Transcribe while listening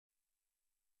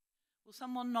Will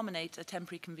someone nominate a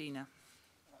temporary convener?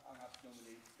 I'm happy to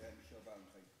nominate Michelle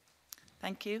Valentine.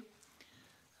 Thank you.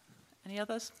 Any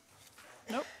others?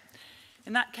 Nope.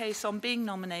 In that case, on being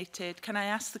nominated, can I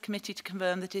ask the committee to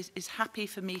confirm that it is happy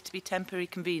for me to be temporary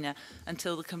convener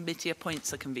until the committee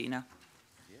appoints a convener?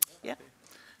 Yeah?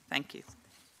 Thank you.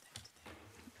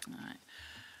 All right.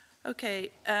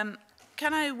 Okay.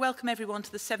 Can I welcome everyone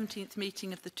to the 17th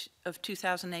meeting of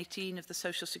 2018 of the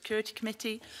Social Security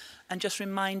Committee, and just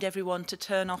remind everyone to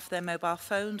turn off their mobile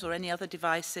phones or any other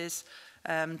devices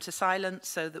to silence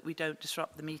so that we don't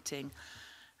disrupt the meeting.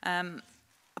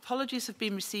 Apologies have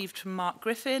been received from Mark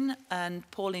Griffin, and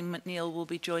Pauline McNeill will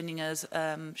be joining us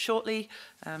shortly.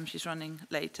 She's running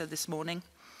later this morning.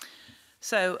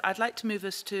 So I'd like to move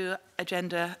us to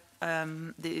agenda,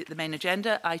 the main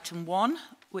agenda, item 1,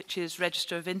 which is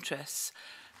Register of Interests.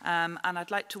 And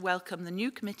I'd like to welcome the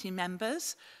new committee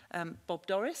members. Bob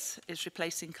Doris is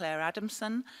replacing Claire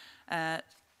Adamson.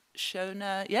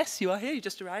 Shona, yes, you are here, you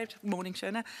just arrived. Morning,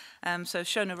 Shona. So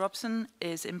Shona Robson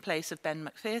is in place of Ben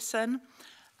McPherson,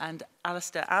 and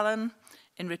Alistair Allen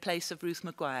in replace of Ruth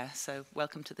Maguire. So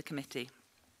welcome to the committee.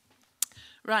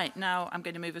 Right, now I'm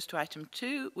going to move us to item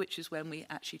 2, which is when we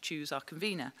actually choose our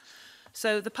convener.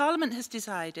 So the Parliament has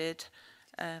decided...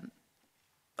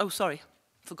 oh, sorry,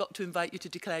 forgot to invite you to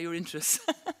declare your interests.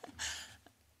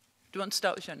 Do you want to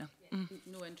start with Shona? Yeah,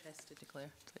 no interest to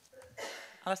declare.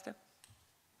 Alistair?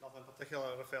 Nothing particular.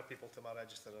 I refer people to my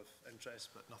register of interests,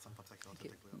 but nothing particular to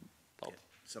declare. Bob? Yeah,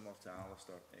 similar to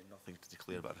Alistair, nothing to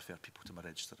declare, but I refer people to my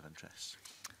register of interests.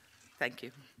 Thank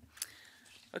you.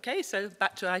 Okay, so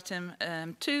back to item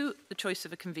 2, the choice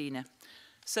of a convener.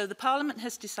 So the Parliament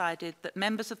has decided that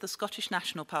members of the Scottish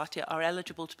National Party are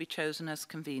eligible to be chosen as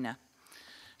convener.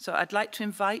 So I'd like to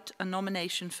invite a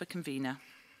nomination for convener.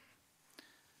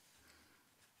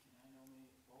 Can I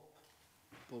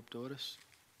nominate Bob Doris?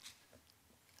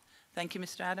 Thank you,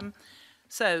 Mr. Adam.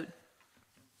 So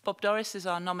Bob Doris is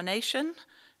our nomination.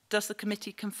 Does the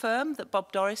committee confirm that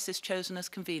Bob Doris is chosen as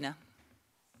convener?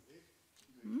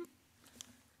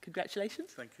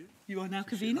 Congratulations. Thank you. You are now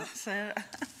convener. So,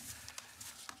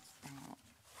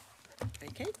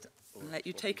 okay, I'll let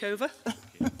you take over.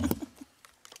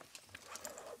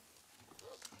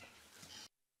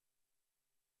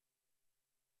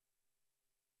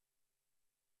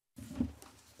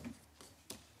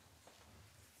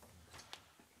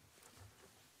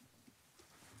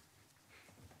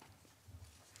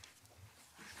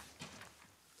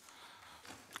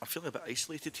 I'm feeling a bit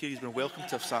isolated here. He's been welcome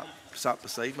to have sat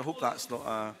beside me. I hope that's not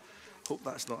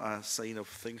a sign of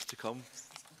things to come.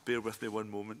 Bear with me one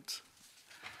moment.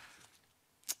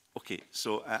 Okay,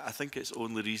 so I think it's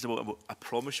only reasonable. I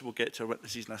promise you we'll get to our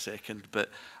witnesses in a second, but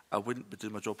I wouldn't be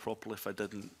doing my job properly if I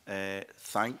didn't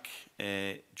thank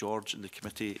George and the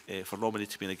committee for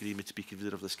nominating me and agreeing me to be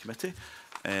convener of this committee.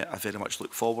 I very much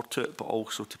look forward to it, but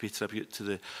also to pay tribute to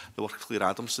the work of Claire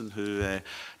Adamson, who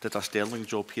did a sterling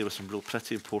job here with some real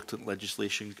pretty important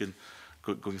legislation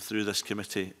going through this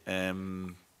committee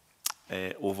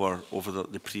over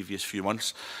the previous few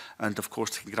months. And of course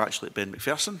to congratulate Ben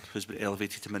McPherson, who's been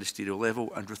elevated to ministerial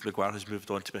level, and Ruth Maguire, who's moved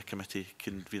on to be a committee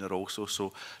convener also.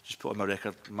 So just put on my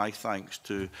record my thanks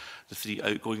to the 3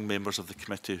 outgoing members of the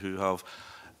committee who have,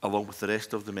 along with the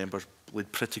rest of the members,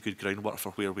 laid pretty good groundwork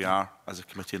for where we are as a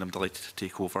committee, and I'm delighted to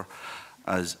take over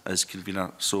as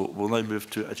convener. So we'll now move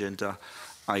to agenda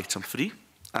item 3.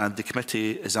 And the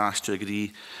committee is asked to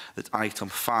agree that item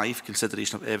 5,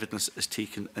 consideration of evidence, is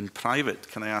taken in private.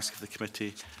 Can I ask if the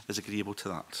committee is agreeable to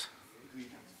that?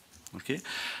 Okay,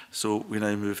 so we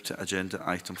now move to agenda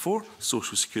item 4,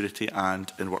 social security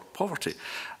and in-work poverty.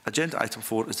 Agenda item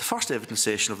 4 is the first evidence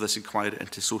session of this inquiry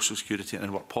into social security and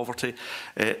in-work poverty.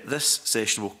 This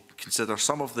session will consider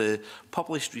some of the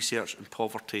published research in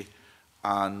poverty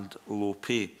and low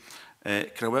pay.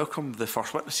 Can I welcome the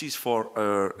first witnesses for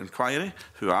our inquiry,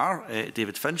 who are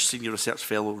David Finch, Senior Research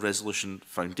Fellow, Resolution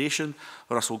Foundation,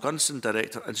 Russell Gunson,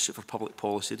 Director, Institute for Public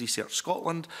Policy Research,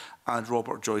 Scotland, and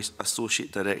Robert Joyce,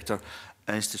 Associate Director,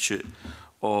 Institute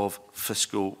of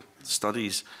Fiscal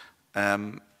Studies.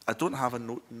 I don't have a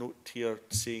note here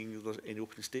saying there's any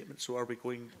opening statements, so are we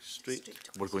going straight?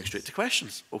 We're going straight to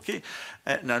questions. Okay.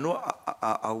 Now, I know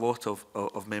a lot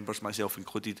of members, myself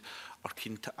included, are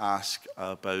keen to ask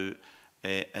about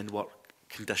in-work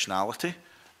conditionality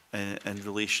in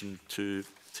relation to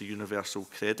universal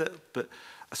credit. But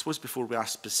I suppose before we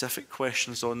ask specific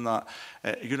questions on that,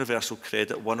 universal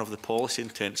credit, one of the policy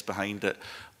intents behind it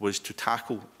was to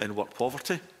tackle in-work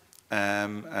poverty.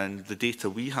 And the data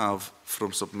we have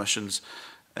from submissions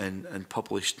and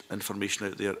published information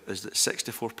out there is that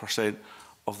 64%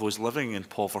 of those living in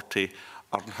poverty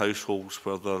are in households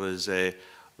where there is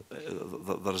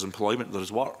employment, there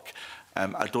is work.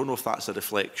 I don't know if that's a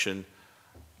reflection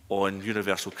on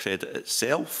universal credit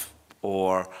itself,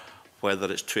 or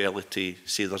whether it's too early to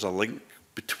say there's a link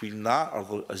between that,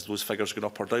 or as those figures going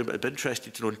up or down. But I'd be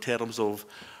interested to know in terms of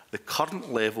the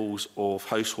current levels of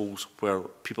households where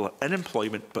people are in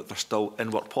employment but they're still in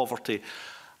work poverty,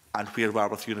 and where we are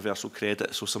with universal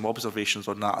credit. So some observations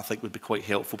on that I think would be quite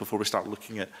helpful before we start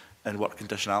looking at in-work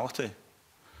conditionality.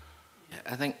 Yeah,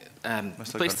 I think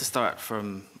the place to start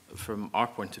from our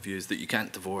point of view is that you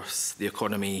can't divorce the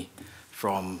economy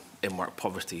from in-work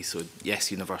poverty. So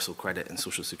yes, universal credit and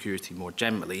social security more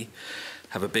generally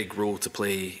have a big role to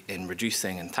play in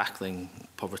reducing and tackling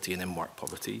poverty and in-work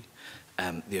poverty.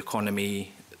 The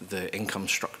economy, the income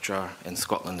structure in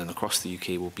Scotland and across the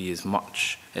UK will be as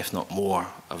much, if not more,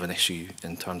 of an issue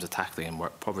in terms of tackling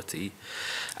in-work poverty.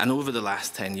 And over the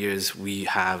last 10 years, we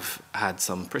have had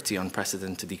some pretty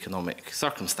unprecedented economic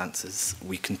circumstances.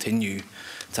 We continue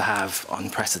to have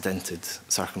unprecedented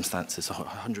circumstances,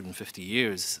 150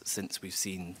 years since we've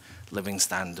seen living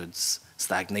standards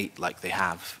stagnate like they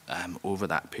have over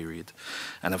that period.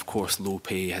 And of course, low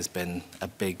pay has been a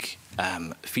big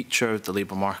feature of the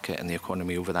labour market and the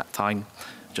economy over that time.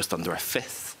 Just under a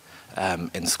fifth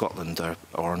in Scotland are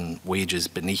on wages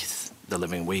beneath the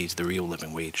living wage, the real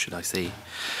living wage, should I say.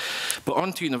 But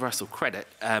on to universal credit,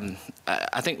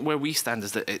 I think where we stand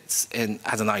is that it's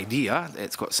as an idea,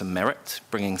 it's got some merit.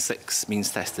 Bringing 6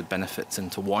 means-tested benefits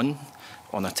into one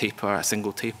on a taper, a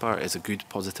single taper, is a good,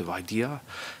 positive idea.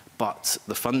 But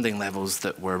the funding levels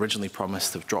that were originally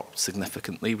promised have dropped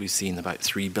significantly. We've seen about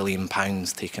 £3 billion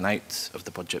taken out of the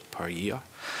budget per year.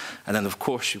 And then, of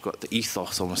course, you've got the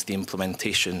ethos, almost the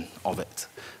implementation of it,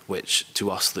 which to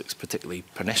us looks particularly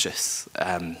pernicious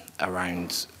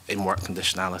around in-work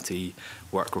conditionality,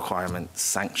 work requirements,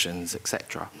 sanctions,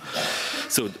 etc.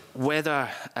 So whether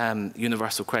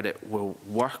universal credit will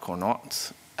work or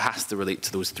not has to relate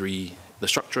to those three: the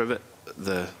structure of it,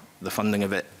 the funding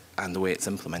of it, and the way it's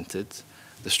implemented.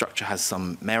 The structure has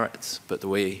some merits, but the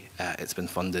way it's been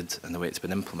funded and the way it's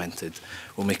been implemented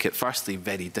will make it, firstly,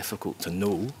 very difficult to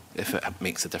know if it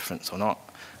makes a difference or not.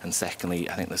 And secondly,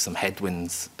 I think there's some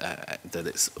headwinds that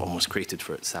it's almost created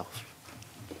for itself.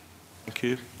 Thank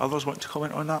you. Others want to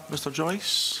comment on that? Mr.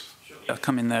 Joyce? I'll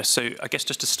come in there. So I guess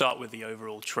just to start with the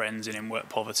overall trends in in-work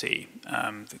poverty,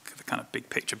 the kind of big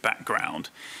picture background.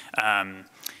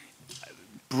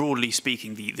 Broadly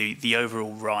speaking, the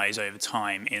overall rise over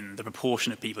time in the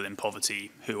proportion of people in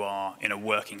poverty who are in a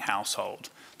working household,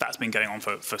 that's been going on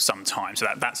for some time. So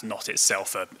that's not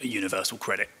itself a universal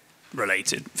credit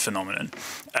related phenomenon.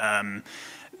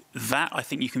 That, I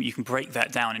think you can break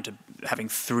that down into having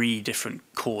 3 different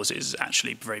causes,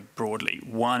 actually, very broadly.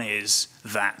 One is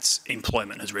that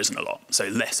employment has risen a lot. So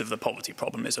less of the poverty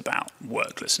problem is about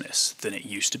worklessness than it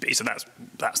used to be. So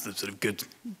that's the sort of good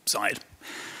side.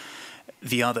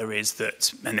 The other is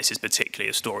that, and this is particularly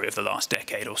a story of the last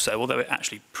decade or so, although it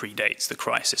actually predates the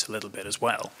crisis a little bit as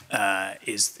well,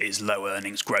 is low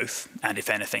earnings growth. And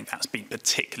if anything, that's been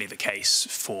particularly the case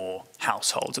for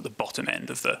households at the bottom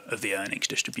end of the earnings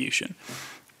distribution.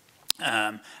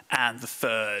 And the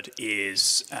third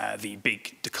is the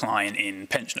big decline in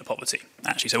pensioner poverty,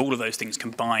 actually. So all of those things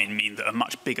combined mean that a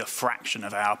much bigger fraction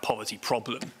of our poverty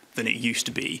problem than it used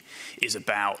to be is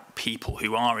about people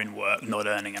who are in work not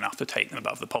earning enough to take them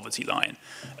above the poverty line,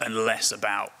 and less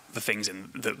about the things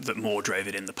that more drove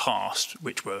it in the past,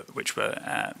 which were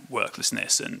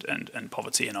worklessness and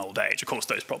poverty and old age. Of course,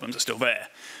 those problems are still there,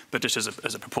 but just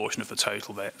as a proportion of the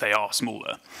total, they are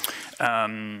smaller.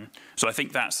 So I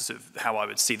think that's sort of how I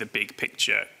would see the big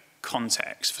picture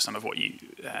context for some of what you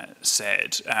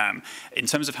said. In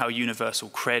terms of how universal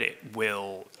credit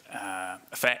will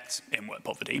affect in-work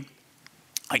poverty,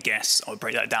 I guess I would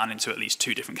break that down into at least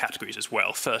 2 different categories as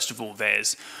well. First of all,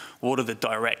 there's what are the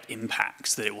direct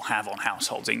impacts that it will have on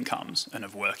households' incomes and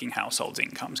of working households'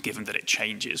 incomes, given that it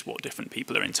changes what different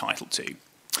people are entitled to.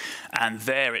 And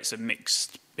there it's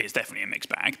definitely a mixed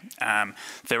bag.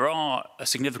 There are a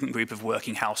significant group of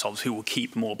working households who will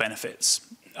keep more benefits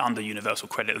under universal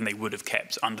credit than they would have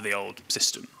kept under the old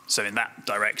system. So in that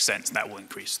direct sense, that will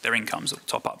increase their incomes, or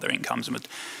top up their incomes, and would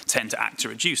tend to act to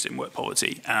reduce in-work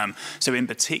poverty. So in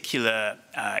particular,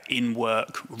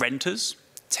 in-work renters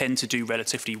tend to do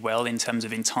relatively well in terms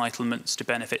of entitlements to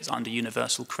benefits under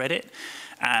universal credit.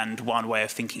 And one way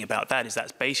of thinking about that is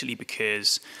that's basically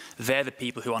because they're the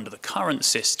people who, under the current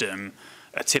system,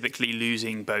 are typically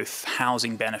losing both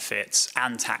housing benefits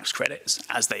and tax credits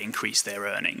as they increase their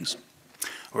earnings.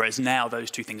 Whereas now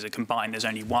those 2 things are combined, there's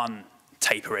only one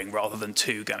tapering rather than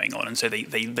 2 going on. And so they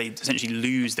essentially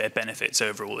lose their benefits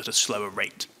overall at a slower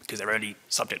rate because they're only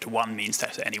subject to 1 means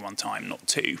test at any one time, not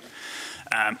 2.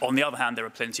 On the other hand, there are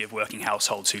plenty of working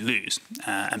households who lose,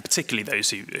 and particularly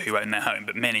those who own their home,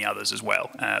 but many others as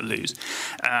well lose.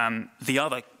 The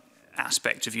other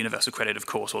aspect of universal credit, of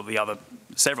course, or the other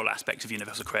several aspects of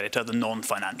universal credit are the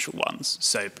non-financial ones.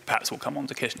 So perhaps we'll come on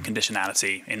to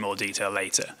conditionality in more detail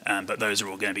later, but those are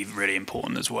all going to be really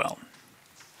important as well.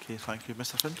 Okay, thank you.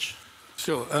 Mr. Finch?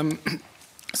 Sure.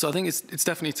 So I think it's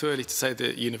definitely too early to say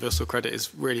that universal credit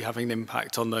is really having an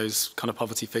impact on those kind of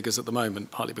poverty figures at the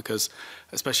moment, partly because,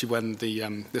 especially when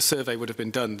the survey would have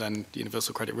been done, then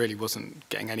universal credit really wasn't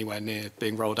getting anywhere near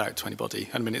being rolled out to anybody.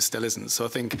 I mean, it still isn't. So I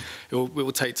think it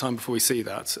will take time before we see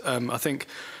that. I think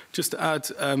just to add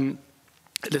a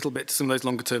little bit to some of those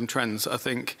longer term trends, I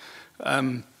think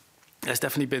there's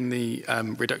definitely been the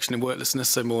reduction in worklessness,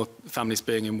 so more families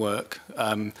being in work.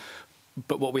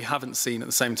 But what we haven't seen at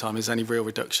the same time is any real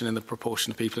reduction in the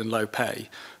proportion of people in low pay.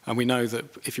 And we know that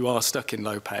if you are stuck in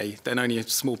low pay, then only a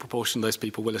small proportion of those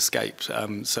people will escape.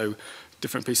 So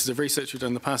different pieces of research we've done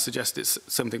in the past suggest it's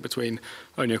something between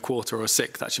only a quarter or a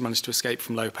sixth that actually managed to escape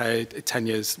from low pay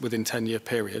within 10-year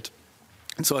period.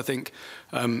 And so I think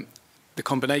the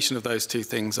combination of those two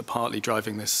things are partly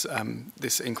driving this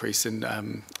this increase in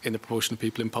the proportion of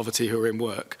people in poverty who are in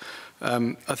work.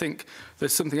 I think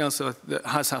there's something else that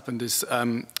has happened is,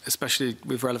 especially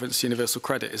with relevance to universal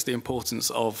credit, is the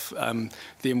importance of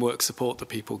the in-work support that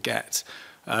people get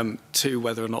to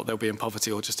whether or not they'll be in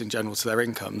poverty or just in general to their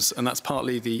incomes. And that's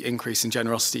partly the increase in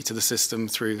generosity to the system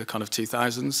through the kind of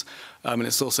 2000s. And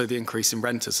it's also the increase in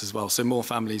renters as well. So more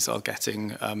families are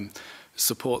getting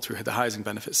support through the housing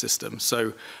benefit system.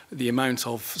 So the amount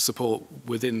of support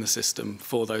within the system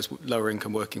for those lower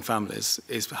income working families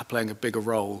is playing a bigger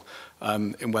role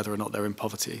in whether or not they're in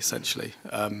poverty, essentially.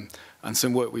 And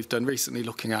some work we've done recently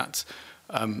looking at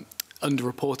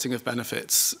underreporting of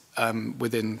benefits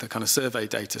within the kind of survey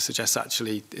data suggests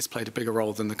actually it's played a bigger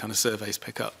role than the kind of surveys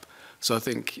pick up. So I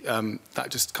think that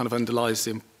just kind of underlies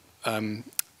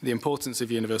the importance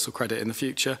of universal credit in the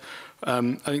future.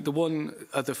 I think the one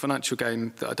other financial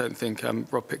gain that I don't think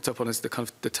Rob picked up on is the kind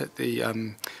of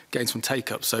the gains from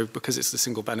take-up. So because it's the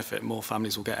single benefit, more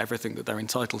families will get everything that they're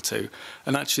entitled to.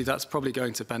 And actually that's probably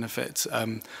going to benefit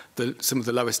some of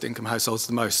the lowest income households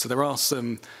the most. So there are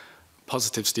some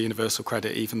positives to universal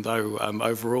credit, even though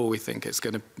overall we think it's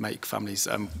going to make families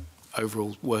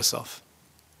overall worse off.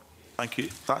 Thank you.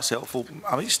 That's helpful.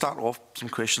 I might start off some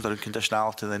questions around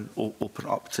conditionality and then open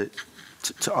it up to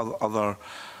other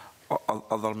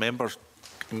members.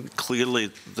 And clearly,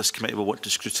 this committee will want to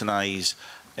scrutinise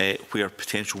where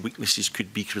potential weaknesses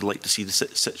could be. We'd like to see the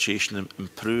situation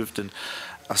improved. And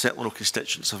I certainly know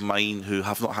constituents of mine who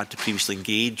have not had to previously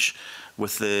engage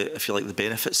with the, if you like, the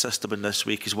benefit system in this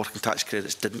way, because working tax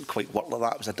credits didn't quite work like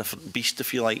that. It was a different beast,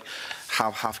 if you like.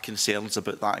 Have concerns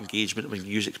about that engagement. When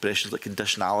you use expressions like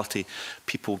conditionality,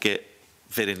 people get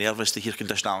very nervous to hear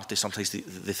conditionality. Sometimes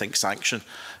they think sanction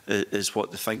is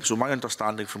what they think. So my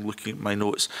understanding from looking at my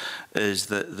notes is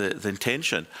that the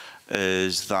intention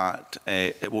is that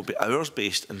it will be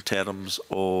hours-based in terms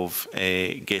of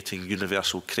getting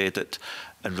universal credit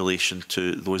in relation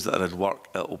to those that are in work.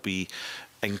 It will be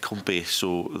income-based.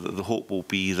 So the hope will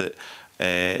be that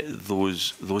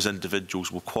those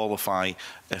individuals will qualify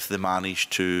if they manage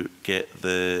to get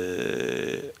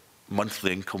the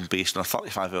monthly income based on a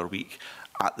 35-hour week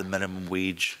at the minimum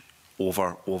wage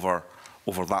over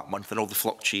that month, and all the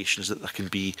fluctuations that there can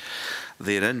be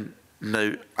therein.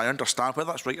 Now, I understand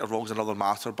whether that's right or wrong is another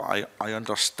matter, but I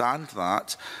understand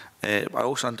that. I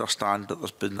also understand that there's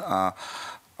been a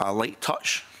light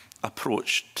touch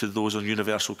approach to those on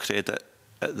universal credit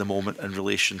at the moment in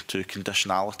relation to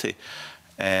conditionality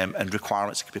and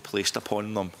requirements that can be placed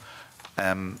upon them.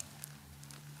 And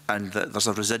that there's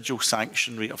a residual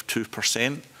sanction rate of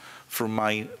 2% from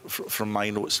my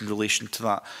notes in relation to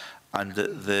that. And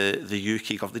that the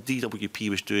UK government, the DWP,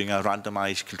 was doing a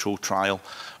randomised controlled trial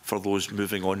for those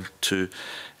moving on to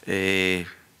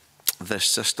this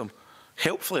system.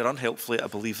 Helpfully or unhelpfully, I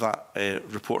believe that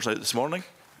report's out this morning.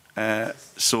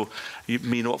 So you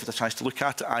may not have had a chance to look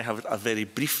at it. I have a very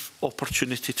brief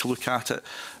opportunity to look at it.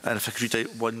 And if I could read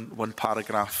out one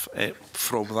paragraph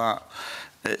from that.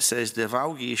 It says the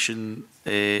evaluation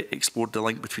explored the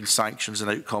link between sanctions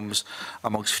and outcomes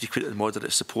amongst frequent and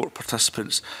moderate support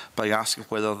participants by asking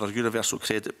whether their universal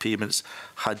credit payments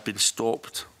had been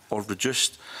stopped or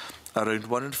reduced. around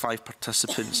 1 in 5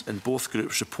 participants in both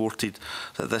groups reported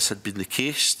that this had been the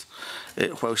case.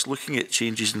 Whilst looking at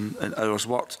changes in hours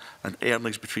worked and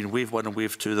earnings between Wave 1 and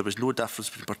Wave 2, there was no difference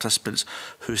between participants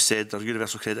who said their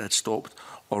universal credit had stopped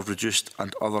or reduced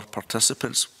and other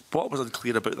participants. What was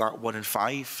unclear about that 1 in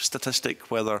 5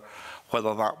 statistic, whether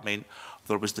that meant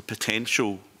there was the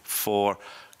potential for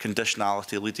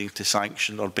conditionality leading to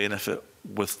sanction or benefit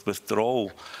with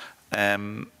withdrawal.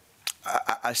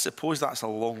 I suppose that's a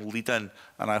long lead-in,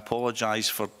 and I apologise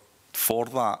for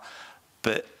that.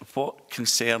 But what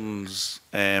concerns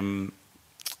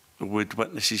would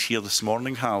witnesses here this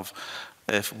morning have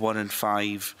if 1 in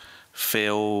 5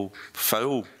 fell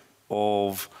foul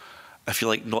of, if you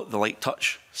like, not the light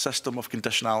touch system of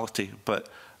conditionality, but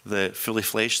the fully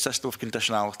fledged system of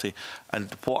conditionality?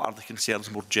 And what are the concerns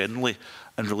more generally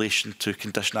in relation to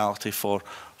conditionality for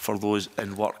those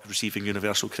in work receiving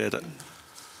universal credit?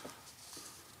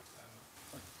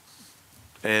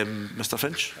 Mr.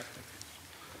 Finch?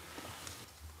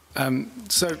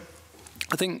 So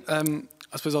I think, I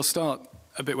suppose I'll start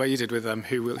a bit where you did with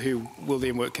who will the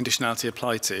in-work conditionality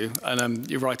apply to. And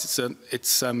you're right,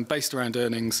 it's based around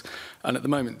earnings. And at the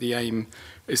moment, the aim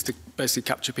is to basically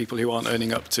capture people who aren't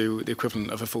earning up to the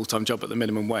equivalent of a full-time job at the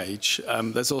minimum wage.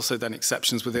 There's also then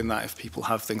exceptions within that if people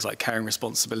have things like caring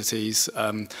responsibilities.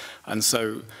 And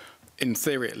so, in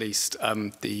theory at least,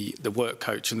 the work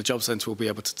coach and the job centre will be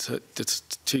able to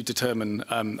determine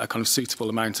a kind of suitable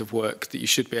amount of work that you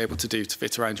should be able to do to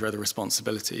fit around your other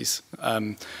responsibilities.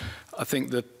 I think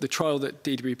that the trial that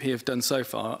DWP have done so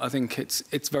far, I think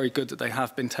it's very good that they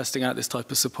have been testing out this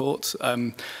type of support.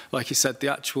 Like you said,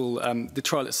 the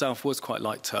trial itself was quite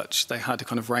light touch. They had a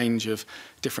kind of range of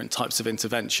different types of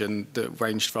intervention that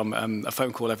ranged from a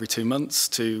phone call every 2 months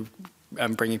to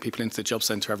bringing people into the job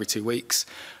centre every 2 weeks,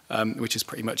 which is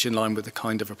pretty much in line with the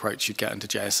kind of approach you'd get under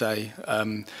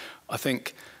JSA. I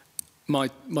think my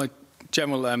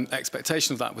general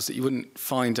expectation of that was that you wouldn't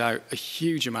find out a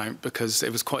huge amount because it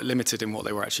was quite limited in what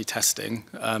they were actually testing.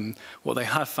 What they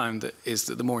have found is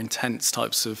that the more intense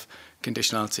types of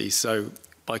conditionality, so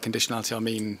by conditionality I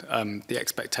mean the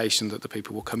expectation that the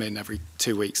people will come in every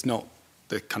 2 weeks, not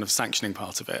the kind of sanctioning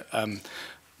part of it,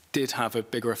 did have a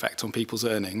bigger effect on people's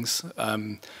earnings.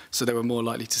 So they were more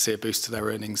likely to see a boost to their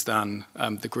earnings than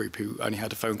the group who only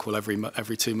had a phone call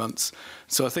every 2 months.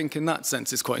 So I think in that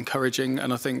sense it's quite encouraging,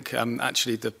 and I think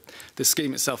actually the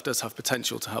scheme itself does have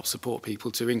potential to help support people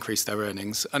to increase their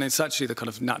earnings, and it's actually the kind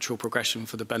of natural progression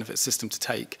for the benefit system to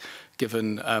take,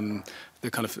 given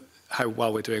the kind of how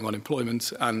well we're doing on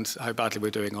employment and how badly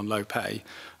we're doing on low pay.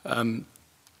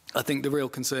 I think the real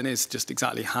concern is just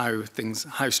exactly how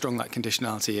strong that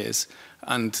conditionality is,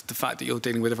 and the fact that you're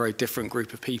dealing with a very different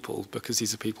group of people, because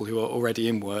these are people who are already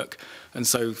in work, and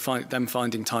so them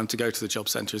finding time to go to the job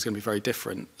centre is going to be very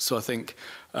different. So I think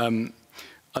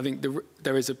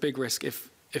there is a big risk if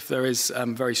there is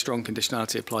very strong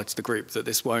conditionality applied to the group that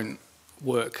this won't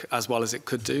work as well as it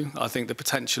could do. I think the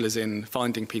potential is in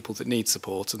finding people that need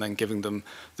support and then giving them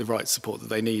the right support that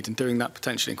they need, and doing that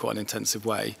potentially in quite an intensive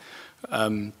way.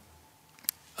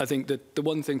 I think that the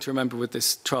one thing to remember with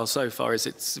this trial so far is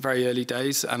it's very early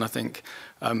days, and I think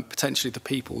potentially the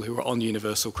people who are on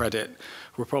universal credit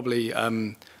were probably,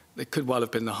 they could well have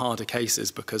been the harder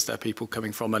cases because they're people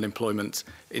coming from unemployment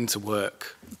into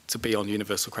work to be on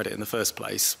universal credit in the first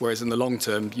place. Whereas in the long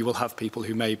term, you will have people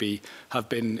who maybe have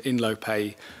been in low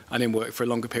pay and in work for a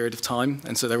longer period of time,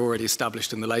 and so they're already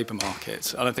established in the labour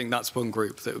market. And I think that's one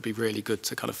group that would be really good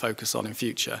to kind of focus on in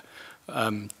future.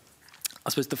 I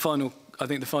suppose the final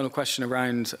question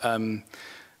around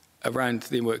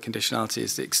the in-work conditionality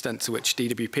is the extent to which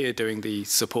DWP are doing the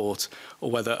support or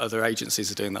whether other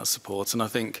agencies are doing that support. And I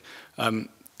think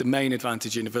the main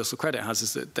advantage universal credit has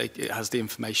is that it has the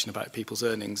information about people's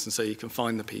earnings, and so you can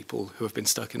find the people who have been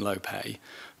stuck in low pay.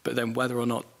 But then whether or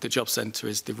not the job centre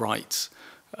is the right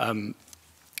kind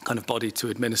of body to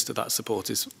administer that support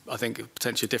is, I think,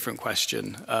 potentially a different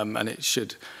question, and it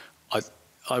should...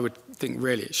 I would think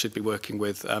really it should be working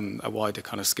with a wider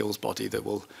kind of skills body that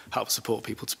will help support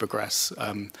people to progress.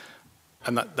 And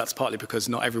that's partly because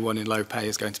not everyone in low pay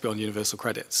is going to be on universal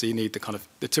credit. So you need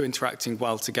the two interacting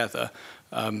well together.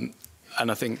 And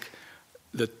I think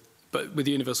but with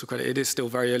universal credit, it is still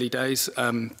very early days.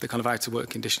 The kind of out of work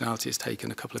conditionality has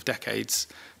taken a couple of decades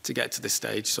to get to this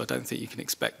stage. So I don't think you can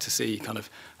expect to see kind of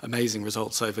amazing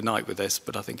results overnight with this,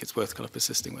 but I think it's worth kind of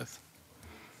persisting with.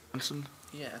 Johnson?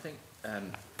 Yeah, I think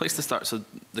Place to start. So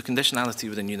the conditionality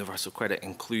within universal credit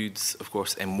includes, of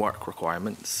course, in-work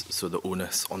requirements, so the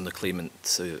onus on the claimant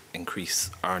to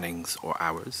increase earnings or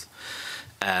hours.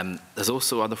 There's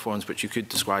also other forms which you could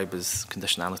describe as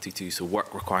conditionality too, so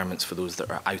work requirements for those that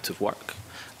are out of work.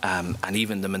 And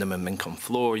even the minimum income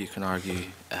floor, you can argue,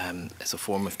 is a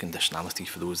form of conditionality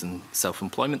for those in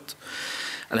self-employment.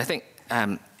 And I think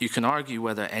you can argue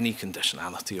whether any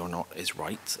conditionality or not is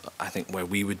right. I think where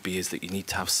we would be is that you need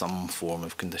to have some form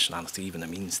of conditionality, even a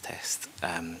means test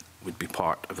would be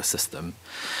part of a system.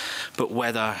 But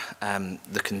whether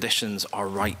the conditions are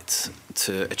right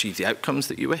to achieve the outcomes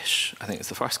that you wish, I think is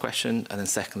the first question. And then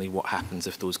secondly, what happens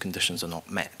if those conditions are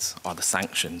not met? Are the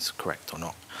sanctions correct or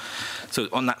not? So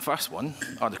on that first one,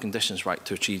 are the conditions right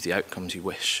to achieve the outcomes you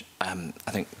wish?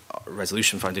 I think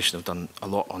Resolution Foundation have done a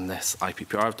lot on this,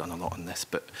 IPPR have done a lot on this,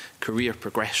 but career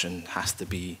progression has to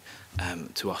be,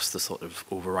 to us, the sort of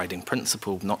overriding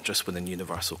principle, not just within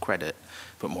universal credit,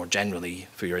 but more generally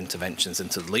for your interventions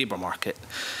into the labour market,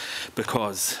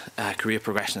 because career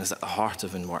progression is at the heart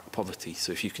of in-work poverty.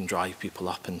 So if you can drive people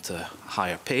up into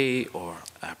higher pay or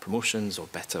promotions or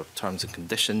better terms and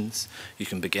conditions, you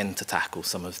can begin to tackle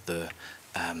some of the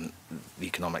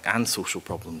economic and social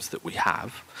problems that we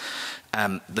have.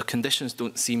 The conditions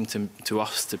don't seem to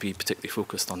us to be particularly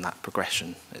focused on that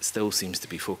progression. It still seems to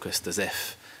be focused as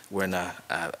if we're in a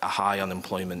high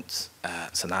unemployment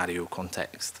scenario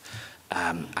context,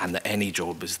 and that any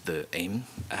job is the aim.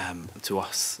 To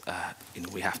us,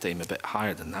 we have to aim a bit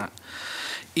higher than that.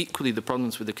 Equally, the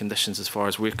problems with the conditions as far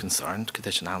as we're concerned,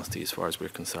 conditionality as far as we're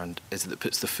concerned, is that it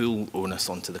puts the full onus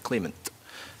onto the claimant.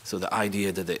 So the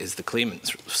idea that it is the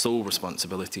claimant's sole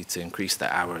responsibility to increase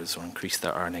their hours or increase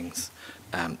their earnings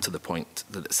to the point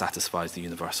that it satisfies the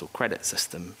universal credit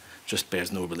system just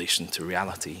bears no relation to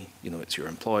reality. It's your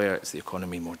employer, it's the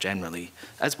economy more generally,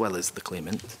 as well as the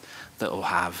claimant, that will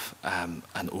have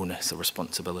an onus, a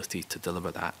responsibility to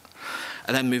deliver that.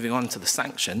 And then moving on to the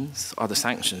sanctions, are the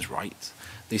sanctions right?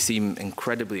 They seem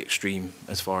incredibly extreme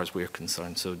as far as we're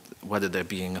concerned. So whether they're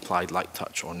being applied light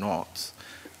touch or not,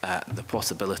 the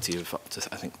possibility of up to,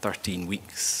 I think, 13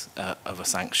 weeks of a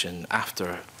sanction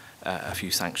after a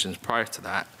few sanctions prior to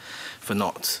that for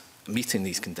not meeting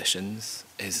these conditions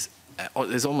is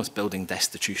almost building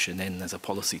destitution in as a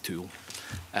policy tool,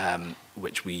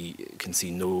 which we can see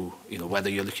no, whether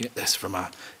you're looking at this from an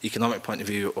economic point of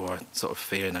view or sort of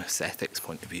fairness ethics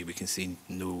point of view, we can see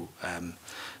no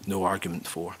argument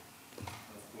for.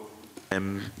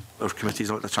 Our committees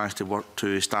have had the chance to work to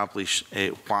establish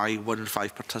why 1 in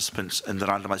 5 participants in the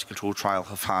randomised control trial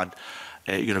have had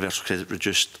universal credit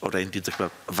reduced or ended. There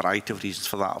were a variety of reasons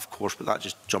for that, of course, but that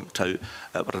just jumped out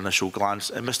at our initial glance.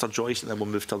 Mr Joyce, and then we'll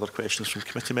move to other questions from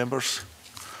committee members.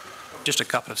 Just a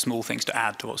couple of small things to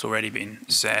add to what's already been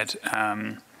said.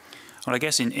 Well, I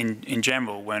guess in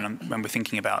general, when we're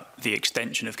thinking about the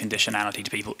extension of conditionality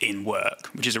to people in work,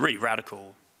 which is a really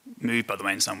radical move, by the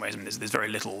way, in some ways. I mean, there's very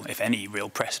little, if any, real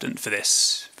precedent for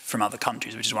this from other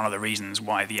countries, which is one of the reasons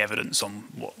why the evidence on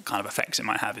what kind of effects it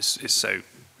might have is so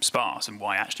sparse, and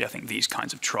why actually I think these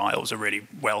kinds of trials are really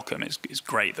welcome. It's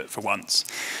great that for once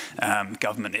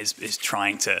government is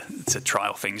trying to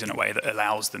trial things in a way that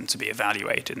allows them to be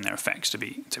evaluated and their effects to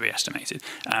be estimated.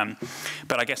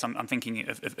 But I guess I'm thinking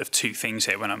of two things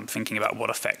here when I'm thinking about what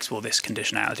effects will this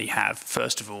conditionality have.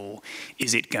 First of all,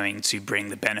 is it going to bring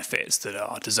the benefits that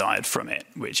are desired from it,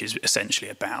 which is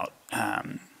essentially about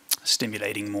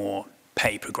stimulating more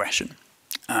pay progression.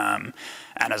 And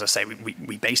as I say,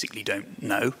 we basically don't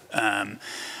know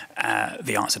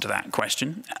the answer to that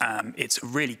question. It's a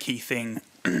really key thing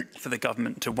for the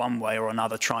government to one way or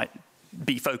another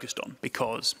be focused on,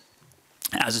 because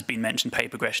as has been mentioned, pay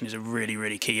progression is a really,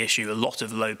 really key issue. A lot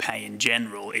of low pay in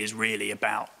general is really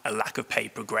about a lack of pay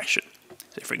progression.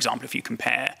 So for example, if you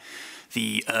compare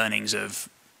the earnings of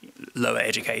lower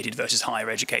educated versus higher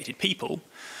educated people,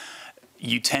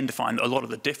 you tend to find that a lot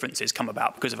of the differences come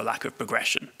about because of a lack of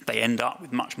progression. They end up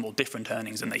with much more different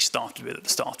earnings than they started with at the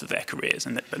start of their careers,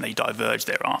 and they diverge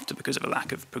thereafter because of a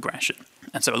lack of progression.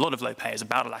 And so a lot of low pay is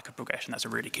about a lack of progression. That's a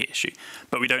really key issue.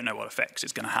 But we don't know what effects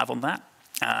it's going to have on that.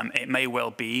 It may well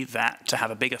be that to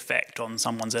have a big effect on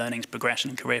someone's earnings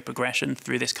progression and career progression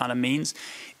through this kind of means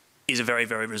is a very,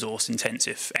 very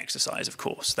resource-intensive exercise, of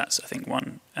course. That's, I think,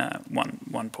 one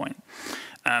point.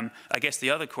 I guess the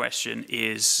other question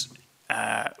is,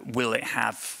 will it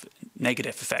have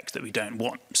negative effects that we don't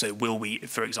want? So will we,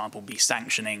 for example, be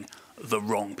sanctioning the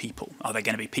wrong people? Are there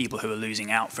going to be people who are losing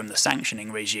out from the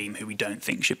sanctioning regime who we don't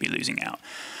think should be losing out?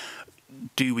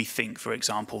 do we think, for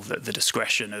example, that the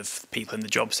discretion of people in the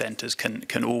job centres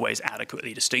can always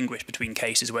adequately distinguish between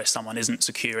cases where someone isn't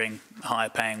securing higher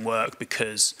paying work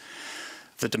because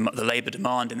the labour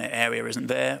demand in their area isn't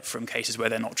there, from cases where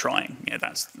they're not trying? You know,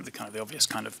 that's the obvious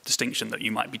kind of distinction that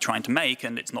you might be trying to make,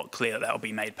 and it's not clear that that will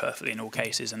be made perfectly in all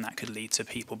cases, and that could lead to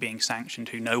people being sanctioned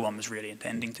who no one was really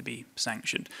intending to be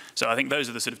sanctioned. So I think those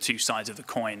are the sort of two sides of the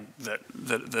coin that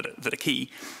are key.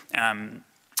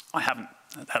 I haven't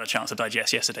had a chance to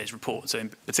digest yesterday's report, so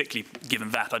particularly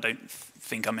given that, I don't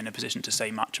think I'm in a position to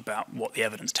say much about what the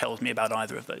evidence tells me about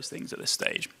either of those things at this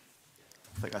stage.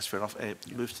 I think that's fair enough.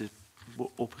 Move to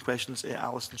open questions.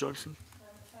 Alison Johnson.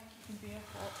 Thank you, Convener.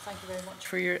 Thank you very much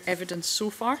for your evidence so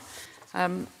far.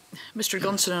 Mr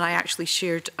Gunson and I actually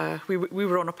shared, we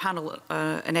were on a panel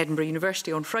in Edinburgh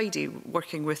University on Friday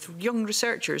working with young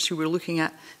researchers who were looking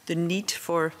at the need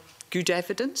for good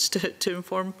evidence to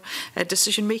inform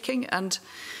decision making, and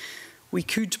we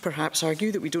could perhaps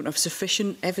argue that we don't have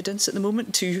sufficient evidence at the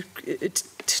moment to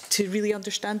really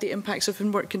understand the impacts of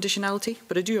in-work conditionality.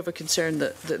 But I do have a concern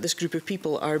that this group of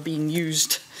people are being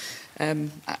used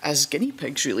as guinea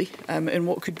pigs, really, in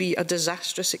what could be a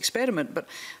disastrous experiment. But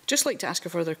I'd just like to ask a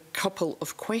further couple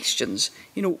of questions.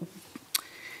 You know,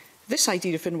 this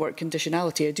idea of in-work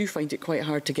conditionality, I do find it quite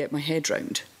hard to get my head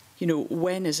round. You know,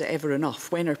 when is it ever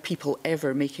enough? When are people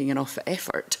ever making enough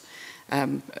effort?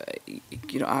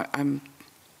 You know,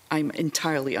 I'm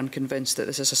entirely unconvinced that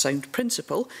this is a sound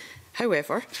principle.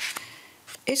 However,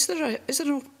 is there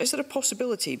a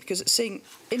possibility, because it's saying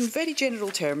in very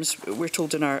general terms, we're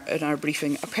told in our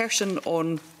briefing, a person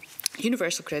on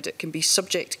universal credit can be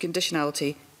subject to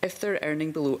conditionality if they're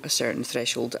earning below a certain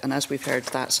threshold, and as we've heard,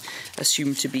 that's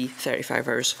assumed to be 35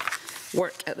 hours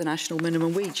work at the national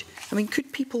minimum wage. I mean,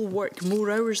 could people work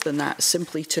more hours than that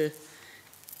simply to,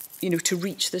 you know, to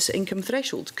reach this income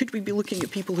threshold? Could we be looking at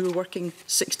people who are working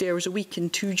 60 hours a week in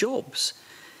 2 jobs?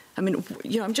 I mean,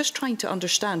 you know, I'm just trying to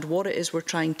understand what it is we're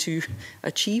trying to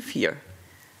achieve here.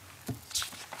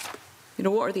 You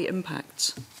know, what are the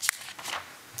impacts?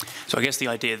 So I guess the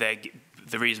idea there,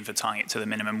 the reason for tying it to the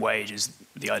minimum wage is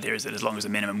the idea is that as long as the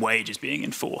minimum wage is being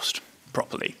enforced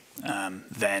properly,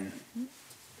 then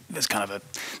there's kind of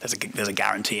there's a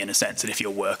guarantee in a sense that if you're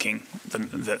working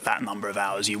that number of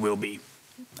hours, you will be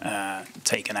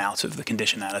taken out of the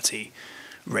conditionality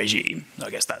regime. I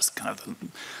guess that's kind of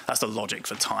that's the logic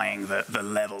for tying the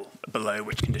level below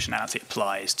which conditionality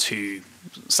applies to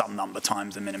some number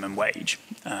times the minimum wage.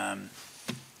 I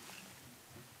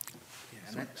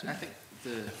think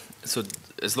so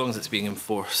as long as it's being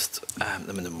enforced,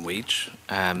 the minimum wage,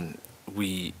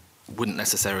 we wouldn't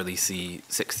necessarily see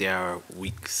 60-hour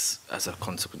weeks as a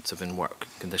consequence of in-work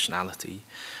conditionality.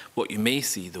 What you may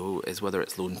see, though, is whether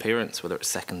it's lone parents, whether it's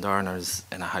second earners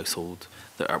in a household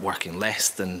that are working less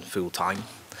than full-time,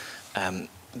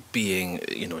 being,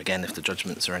 you know, again, if the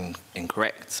judgments are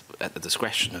incorrect, at the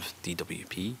discretion of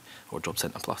DWP or Job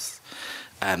Centre Plus,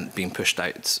 being pushed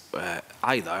out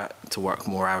either to work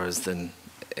more hours than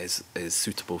is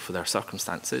suitable for their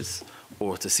circumstances,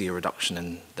 or to see a reduction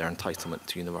in their entitlement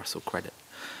to universal credit.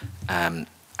 And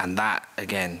that,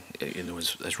 again, you know,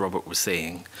 as Robert was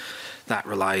saying, that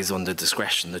relies on the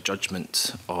discretion, the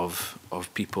judgment of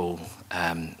people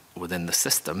within the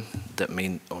system that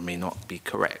may or may not be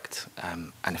correct.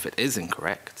 And if it is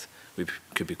incorrect, we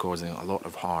could be causing a lot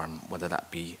of harm, whether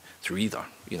that be through either.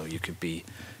 You know, you could be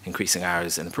increasing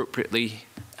hours inappropriately,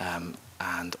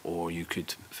 and or you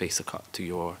could face a cut to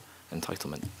your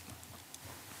entitlement.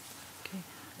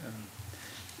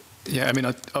 Yeah, I mean,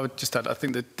 I would just add, I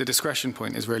think that the discretion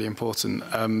point is really important,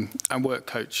 and work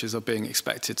coaches are being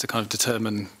expected to kind of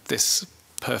determine this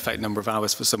perfect number of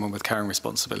hours for someone with caring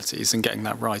responsibilities, and getting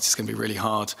that right is going to be really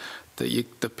hard.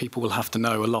 That people will have to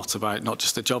know a lot about not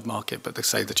just the job market, but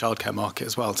say the childcare market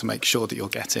as well, to make sure that you're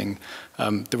getting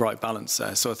the right balance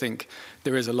there. So I think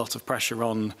there is a lot of pressure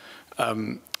on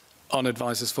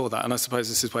advisors for that, and I suppose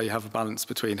this is where you have a balance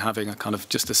between having a kind of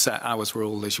just a set hours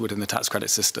rule as you would in the tax credit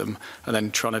system, and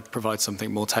then trying to provide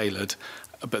something more tailored.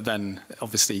 But then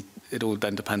obviously it all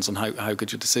then depends on how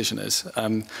good your decision is.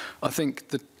 I think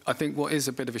what is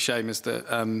a bit of a shame is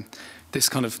that this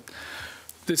kind of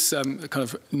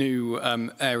new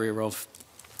area of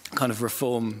kind of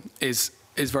reform is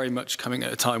very much coming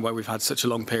at a time where we've had such a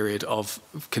long period of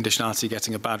conditionality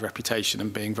getting a bad reputation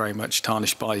and being very much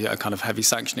tarnished by a kind of heavy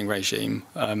sanctioning regime.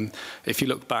 If you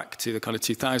look back to the kind of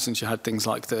 2000s, you had things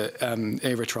like the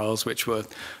ERA trials, which were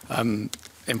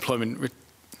employment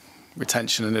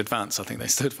retention and advance, I think they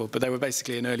stood for, but they were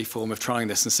basically an early form of trying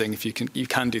this and seeing if you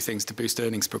can do things to boost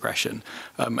earnings progression.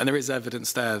 And there is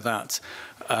evidence there that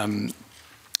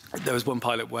there was one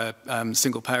pilot where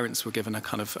single parents were given a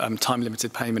kind of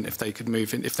time-limited payment if they could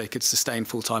move in, if they could sustain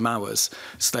full-time hours.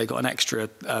 So they got an extra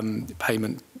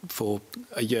payment for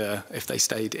a year if they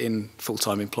stayed in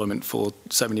full-time employment for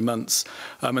so many months.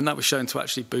 And that was shown to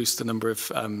actually boost the number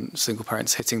of single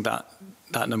parents hitting that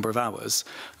number of hours.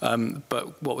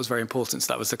 But what was very important,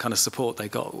 so that was the kind of support they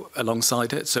got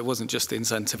alongside it. So it wasn't just the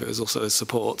incentive, it was also the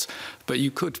support. But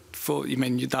you could,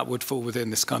 that would fall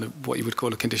within this kind of what you would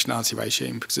call a conditionality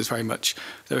regime, because it's very much,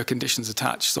 there are conditions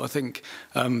attached. So I think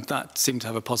that seemed to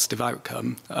have a positive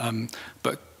outcome,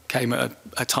 but came at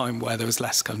a time where there was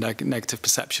less kind of negative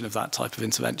perception of that type of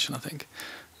intervention, I think.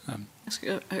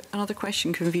 Another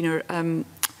question, Convener.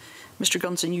 Mr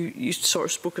Gunson, you sort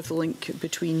of spoke of the link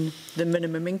between the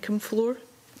minimum income floor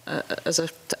as a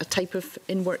type of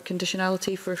in-work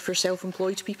conditionality for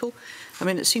self-employed people. I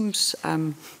mean, it seems,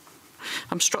 I'm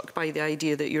struck by the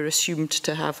idea that you're assumed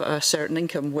to have a certain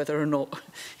income whether or not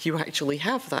you actually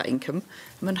have that income.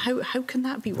 I mean, how can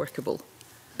that be workable?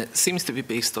 It seems to be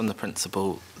based on the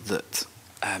principle that,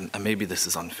 and maybe this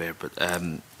is unfair, but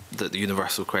that the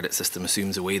universal credit system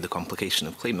assumes away the complication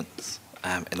of claimants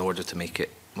in order to make it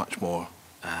much more,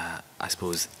 I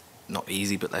suppose, not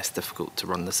easy, but less difficult to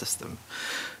run the system.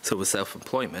 So with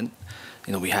self-employment,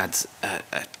 you know, we had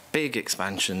a big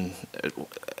expansion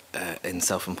in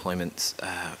self-employment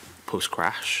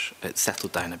post-crash. It's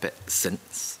settled down a bit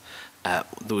since.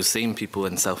 Those same people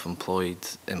in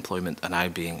self-employment are now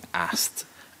being asked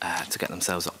to get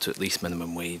themselves up to at least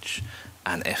minimum wage,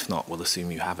 and if not, we'll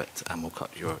assume you have it and we'll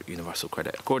cut your universal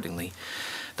credit accordingly.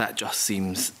 That just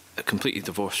seems completely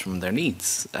divorced from their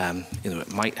needs. You know,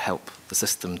 it might help the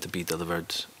system to be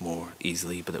delivered more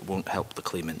easily, but it won't help the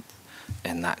claimant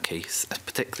in that case,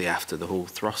 particularly after the whole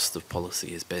thrust of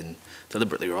policy has been,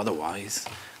 deliberately or otherwise,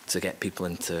 to get people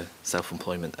into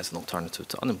self-employment as an alternative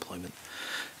to unemployment.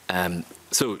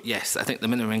 So yes, I think the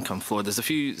minimum income floor, there's a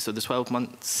few, so the 12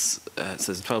 months,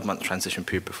 so there's a 12-month transition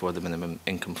period before the minimum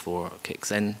income floor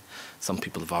kicks in. Some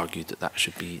people have argued that that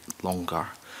should be longer.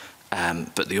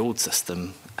 But the old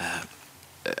system,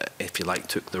 if you like,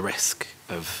 took the risk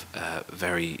of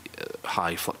very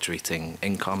high fluctuating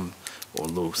income or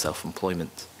low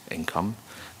self-employment income.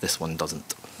 This one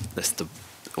doesn't. This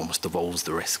almost devolves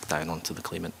the risk down onto the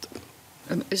claimant.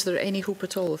 Is there any hope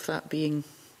at all of that being,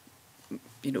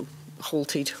 you know,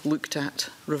 halted, looked at,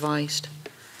 revised?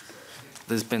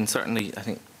 There's been certainly, I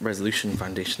think, Resolution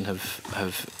Foundation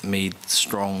have made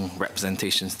strong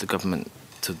representations to government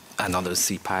and others,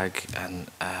 CPAG and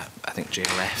I think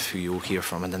JRF, who you'll hear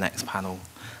from in the next panel,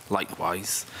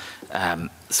 likewise.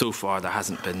 So far, there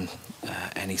hasn't been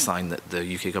any sign that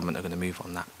the UK government are going to move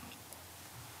on that.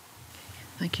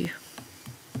 Thank you.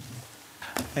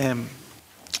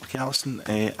 Okay, Alison,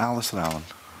 Alistair Allen.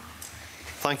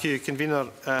 Thank you, Convener.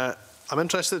 I'm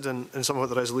interested in some of what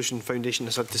the Resolution Foundation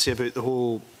has had to say about the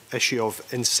whole issue of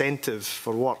incentive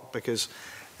for work, because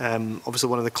obviously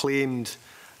one of the claimed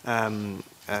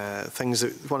things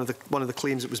that one of the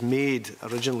claims that was made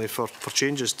originally for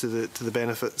changes to the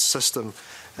benefits system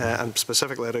and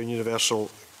specifically around universal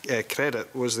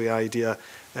credit was the idea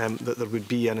that there would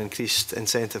be an increased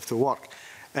incentive to work.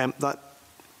 That,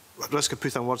 at risk of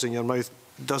putting words in your mouth,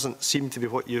 doesn't seem to be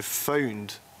what you've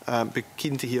found. Be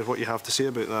keen to hear what you have to say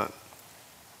about that.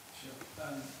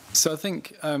 So I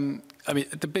think, I mean,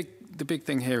 the big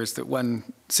thing here is that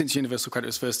since universal credit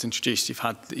was first introduced, you've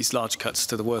had these large cuts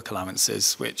to the work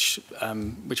allowances, which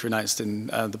were announced in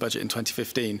the budget in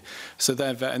 2015. So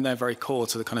they're very core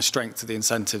to the kind of strength of the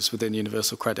incentives within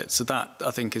universal credit. So that,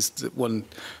 I think, is the one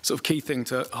sort of key thing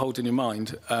to hold in your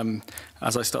mind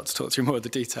as I start to talk through more of the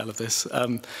detail of this.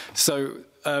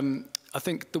 I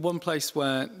think the one place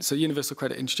where, so universal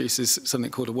credit introduces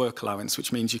something called a work allowance,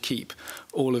 which means you keep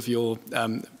all of your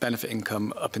benefit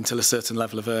income up until a certain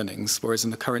level of earnings, whereas in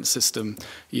the current system,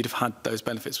 you'd have had those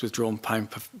benefits withdrawn pound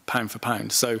for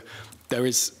pound. So there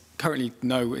is currently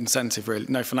no incentive, really,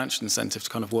 no financial incentive to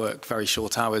kind of work very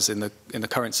short hours in the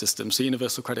current system. So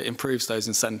universal credit improves those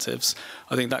incentives.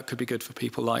 I think that could be good for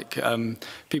people like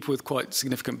people with quite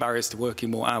significant barriers to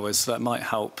working more hours. So that might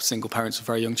help single parents with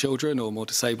very young children or more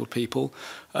disabled people.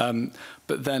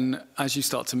 But then as you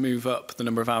start to move up the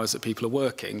number of hours that people are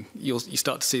working, you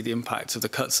start to see the impact of the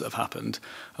cuts that have happened.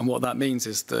 And what that means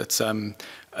is that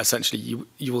essentially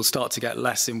you will start to get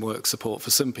less in-work support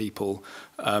for some people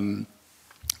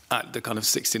at the kind of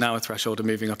 16-hour threshold of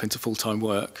moving up into full-time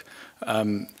work.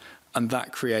 And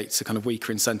that creates a kind of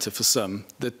weaker incentive for some.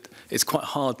 That it's quite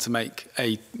hard to make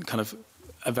a kind of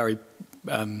a very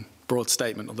broad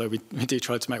statement, although we do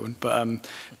try to make one, but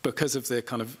because of the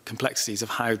kind of complexities of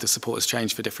how the support has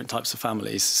changed for different types of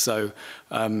families. So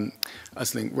as I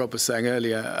think Rob was saying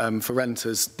earlier, for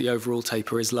renters, the overall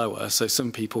taper is lower. So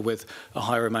some people with a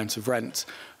higher amount of rent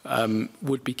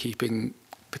would be keeping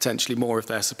potentially more of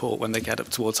their support when they get up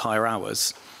towards higher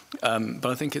hours. But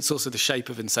I think it's also the shape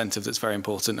of incentive that's very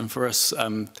important. And for us,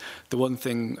 the one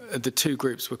thing, the two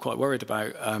groups we're quite worried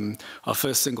about are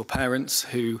first single parents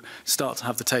who start to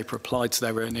have the taper applied to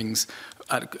their earnings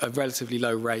at a relatively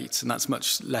low rate, and that's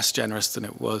much less generous than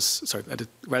it was, sorry, at a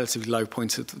relatively low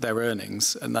point of their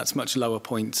earnings, and that's much lower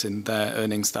point in their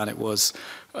earnings than it was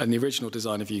in the original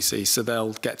design of UC. So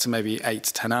they'll get to maybe 8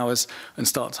 to 10 hours and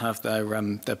start to have their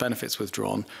benefits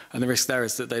withdrawn. And the risk there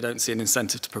is that they don't see an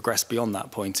incentive to progress beyond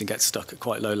that point and get stuck at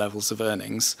quite low levels of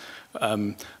earnings.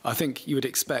 I think you would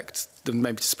expect them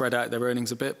maybe to spread out their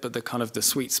earnings a bit, but the kind of the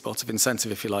sweet spot of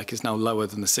incentive, if you like, is now lower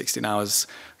than the 16 hours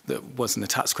that was in the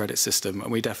tax credit system.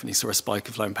 And we definitely saw a spike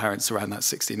of lone parents around that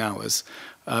 16 hours.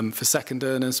 For second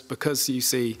earners, because you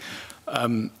see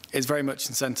it's very much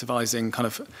incentivising kind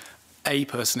of a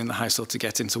person in the household to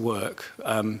get into work.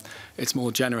 It's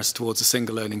more generous towards a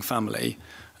single earning family.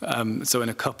 So in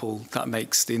a couple, that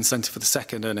makes the incentive for the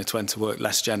second earner to enter work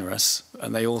less generous.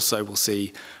 And they also will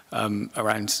see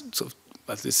around sort of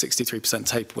the 63%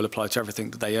 taper will apply to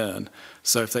everything that they earn.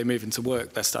 So if they move into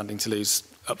work, they're standing to lose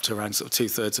up to around sort of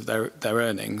 2/3 of their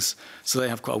earnings. So they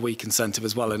have quite a weak incentive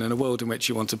as well. And in a world in which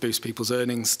you want to boost people's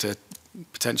earnings to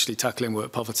potentially tackle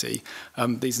in-work poverty,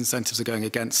 these incentives are going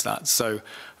against that. So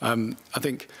I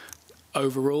think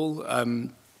overall,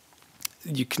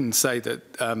 you can say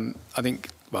that I think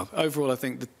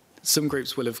that some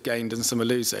groups will have gained and some are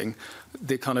losing.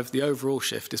 The overall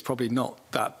shift is probably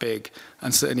not that big,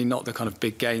 and certainly not the kind of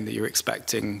big gain that you're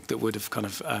expecting that would have kind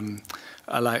of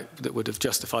that would have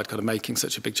justified kind of making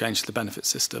such a big change to the benefit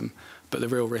system. But the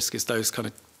real risk is those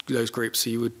groups who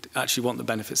you would actually want the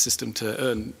benefit system to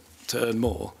earn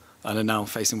more and are now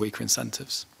facing weaker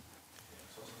incentives.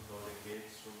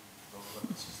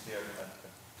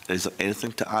 Is there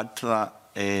anything to add to that?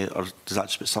 Or does that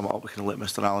just sum it up? We can let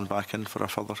Mr. Allen back in for a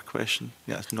further question.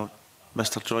 Yeah, it's not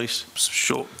Mr. Joyce.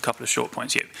 Couple of short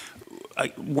points here.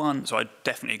 One, so I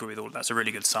definitely agree with all of that. That's a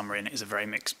really good summary, and it is a very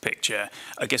mixed picture.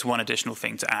 I guess one additional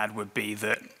thing to add would be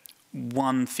that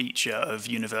one feature of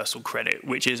universal credit,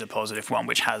 which is a positive one,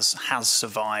 which has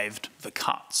survived the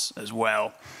cuts as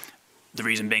well. The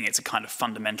reason being it's a kind of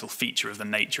fundamental feature of the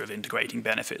nature of integrating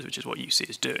benefits, which is what UC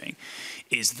is doing,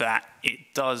 is that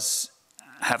it does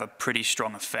have a pretty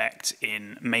strong effect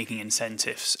in making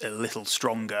incentives a little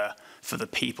stronger for the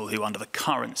people who under the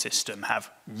current system have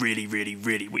really, really,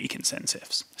 really weak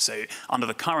incentives. So under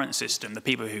the current system, the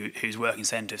people whose work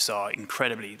incentives are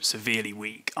incredibly severely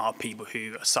weak are people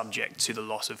who are subject to the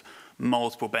loss of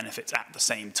multiple benefits at the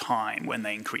same time when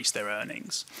they increase their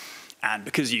earnings. And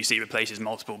because UC replaces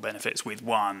multiple benefits with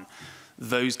one,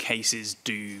 those cases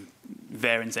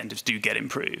their incentives do get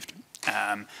improved.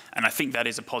 And I think that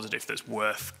is a positive that's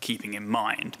worth keeping in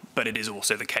mind. But it is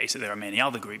also the case that there are many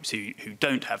other groups who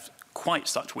don't have quite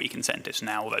such weak incentives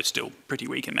now, although still pretty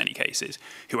weak in many cases,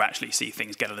 who actually see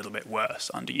things get a little bit worse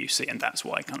under UC. And that's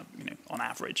why kind of, on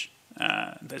average,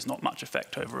 there's not much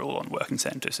effect overall on work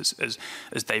incentives,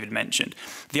 as David mentioned.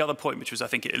 The other point, which was, I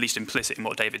think, at least implicit in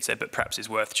what David said, but perhaps is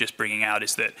worth just bringing out,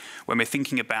 is that when we're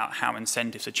thinking about how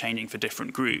incentives are changing for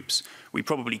different groups, we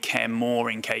probably care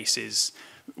more in cases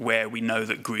where we know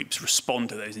that groups respond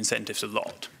to those incentives a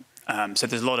lot. So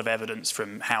there's a lot of evidence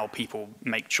from how people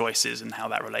make choices and how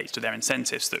that relates to their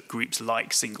incentives that groups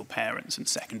like single parents and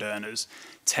second earners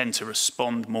tend to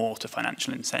respond more to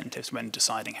financial incentives when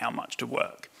deciding how much to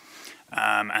work.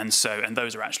 And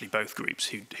those are actually both groups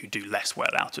who do less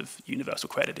well out of universal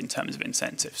credit in terms of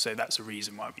incentives. So that's a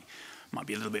reason why we might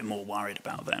be a little bit more worried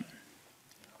about them.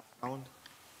 Alan?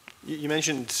 You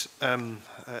mentioned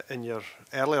in your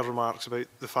earlier remarks about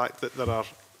the fact that there are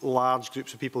large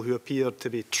groups of people who appear to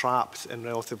be trapped in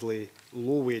relatively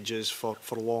low wages for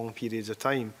long periods of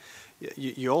time.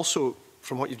 You also,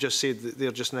 from what you've just said,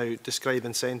 there just now describe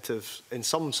incentive, in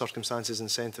some circumstances,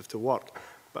 incentive to work.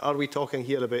 But are we talking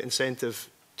here about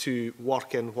incentive to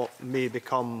work in what may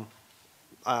become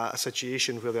a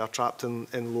situation where they are trapped in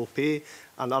low pay?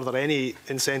 And are there any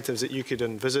incentives that you could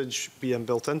envisage being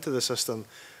built into the system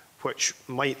which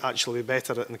might actually be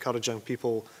better at encouraging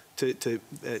people to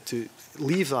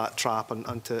leave that trap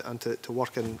and to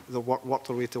work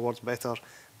their way towards better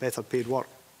paid work?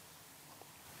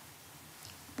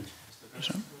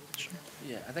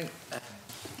 Yeah, I think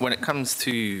when it comes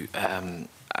to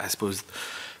I suppose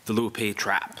the low pay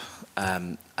trap.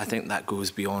 I think that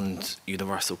goes beyond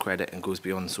universal credit and goes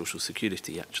beyond social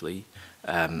security, actually.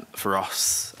 For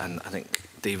us, and I think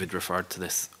David referred to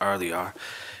this earlier,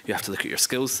 you have to look at your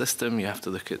skills system, you have to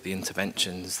look at the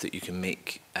interventions that you can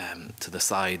make to the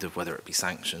side of whether it be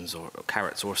sanctions or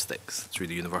carrots or sticks through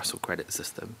the universal credit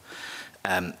system.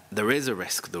 There is a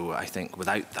risk, though, I think,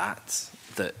 without that,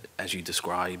 as you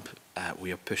describe,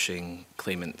 we are pushing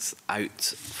claimants out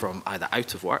from either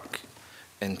out of work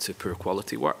into poor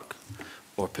quality work,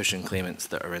 or pushing claimants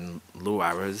that are in low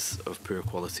hours of poor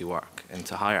quality work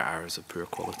into higher hours of poor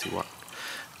quality work.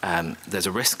 There's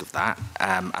a risk of that,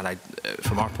 and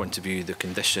from our point of view, the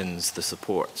conditions, the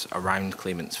support around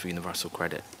claimants for universal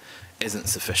credit isn't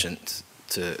sufficient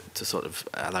to sort of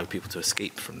allow people to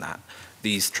escape from that.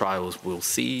 These trials we'll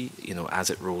see,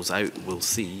 as it rolls out, we'll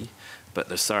see, but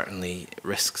there's certainly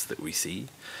risks that we see.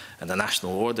 And the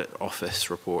National Audit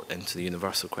Office report into the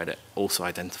universal credit also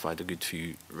identified a good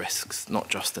few risks, not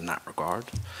just in that regard,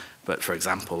 but for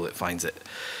example, it finds that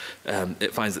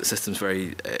the system's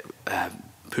very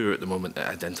poor at the moment at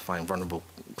identifying vulnerable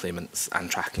claimants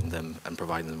and tracking them and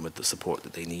providing them with the support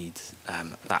that they need.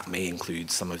 That may include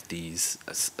some of these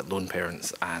lone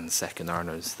parents and second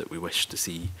earners that we wish to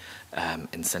see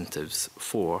incentives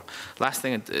for. Last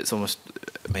thing, it's almost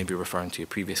maybe referring to your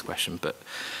previous question, but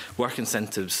work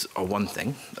incentives are one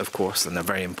thing, of course, and they're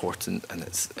very important, and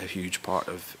it's a huge part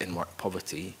of in-work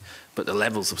poverty, but the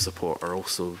levels of support are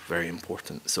also very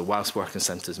important. So whilst work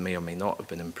incentives may or may not have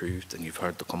been improved, and you've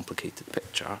heard the complicated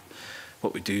picture,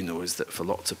 what we do know is that for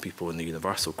lots of people in the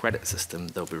universal credit system,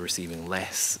 they'll be receiving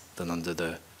less than under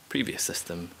the previous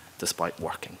system, despite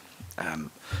working.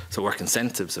 So work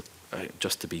incentives,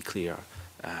 just to be clear,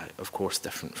 of course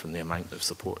different from the amount of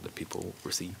support that people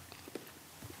receive.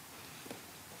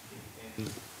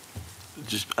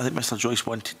 I think Mr. Joyce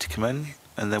wanted to come in,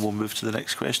 and then we'll move to the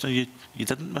next question. You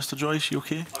didn't, Mr. Joyce? You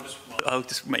okay? I'll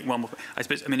just make one more point. I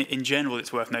suppose, I mean, in general,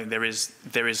 it's worth noting there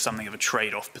is something of a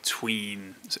trade-off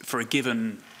between, for a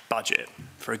given budget,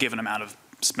 for a given amount of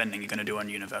spending you're going to do on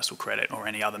universal credit or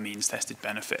any other means-tested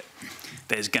benefit,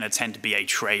 there's going to tend to be a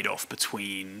trade-off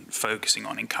between focusing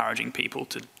on encouraging people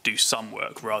to do some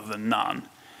work rather than none,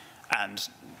 and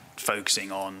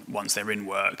focusing on, once they're in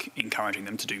work, encouraging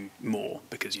them to do more.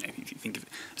 Because, if you think of it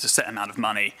as a set amount of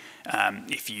money,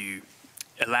 if you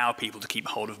allow people to keep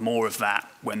hold of more of that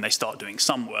when they start doing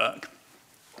some work,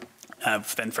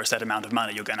 then for a set amount of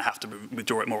money, you're going to have to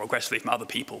withdraw it more aggressively from other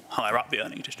people higher up the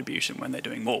earning distribution when they're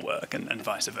doing more work, and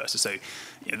vice versa. So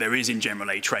there is, in general,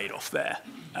 a trade-off there.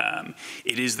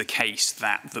 It is the case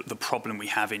that the problem we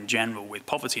have in general with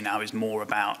poverty now is more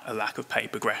about a lack of pay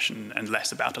progression and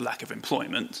less about a lack of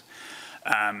employment.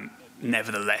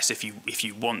 Nevertheless, if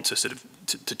you want to sort of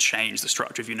to change the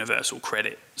structure of universal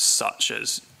credit so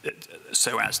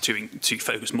as to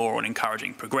focus more on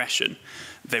encouraging progression,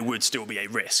 there would still be a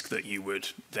risk that you would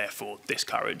therefore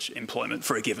discourage employment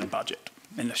for a given budget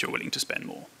unless you're willing to spend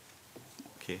more.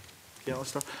 Okay,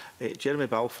 Alistair. Jeremy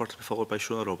Balfour to be followed by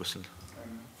Shona Robertson.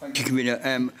 Thank you,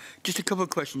 Convener. Just a couple of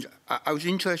questions. I was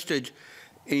interested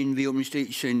in the opening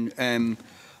statement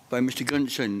by Mr.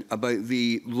 Gunson about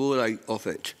the rollout of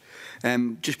it.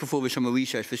 Just before the summer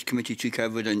recess, this committee took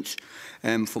evidence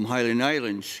from Highland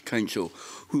Islands Council,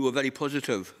 who were very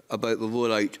positive about the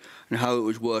rollout and how it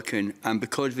was working. And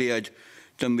because they had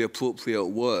done the appropriate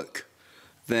work,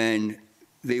 then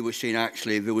they were saying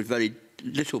actually there was very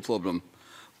little problem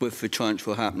with the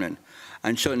transfer happening.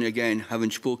 And certainly, again,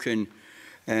 having spoken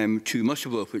to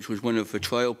Musselburgh, which was one of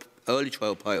the early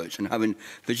trial pilots, and having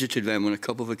visited them on a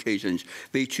couple of occasions,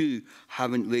 they too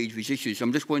haven't raised these issues.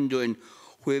 I'm just wondering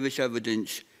where this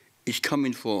evidence is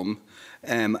coming from,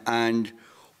 and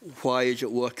why is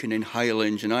it working in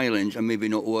Highlands and Islands and maybe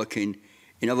not working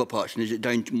in other parts? And is it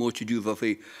down more to do with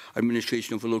the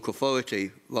administration of the local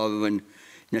authority rather than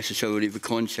necessarily the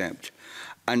concept?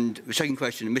 And the second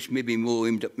question, and this may be more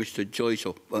aimed at Mr. Joyce,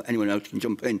 or anyone else can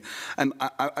jump in.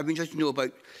 I'd be interested to know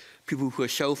about people who are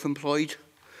self-employed,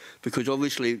 because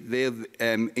obviously their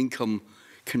income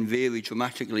can vary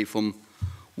dramatically from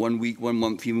 1 week, 1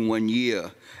 month, even 1 year.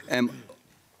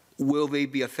 Will they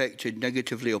be affected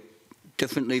negatively or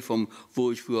differently from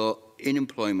those who are in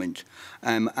employment?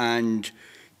 And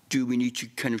do we need to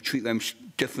kind of treat them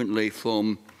differently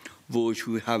from those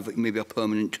who have maybe a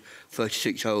permanent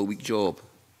 36-hour-a-week job?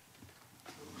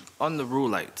 On the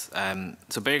rollout,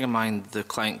 so bearing in mind the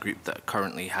client group that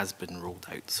currently has been rolled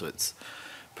out, so it's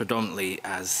predominantly,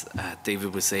 as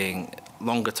David was saying,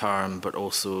 longer term, but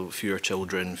also fewer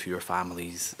children, fewer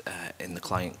families in the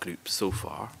client group so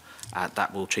far.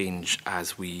 That will change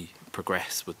as we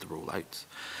progress with the rollout.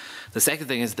 The second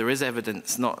thing is there is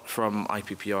evidence not from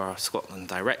IPPR Scotland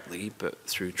directly, but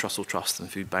through Trussell Trust and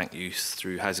food bank use,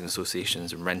 through housing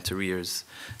associations and rent arrears,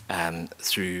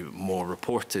 through more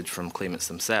reported from claimants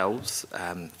themselves,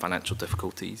 financial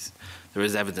difficulties. There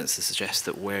is evidence to suggest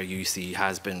that where UC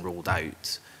has been rolled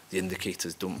out, the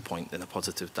indicators don't point in a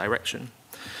positive direction.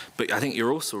 But I think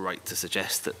you're also right to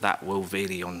suggest that that will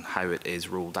vary on how it is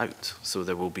rolled out. So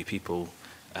there will be people,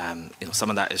 you know, some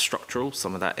of that is structural,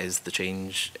 some of that is the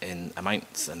change in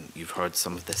amounts, and you've heard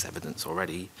some of this evidence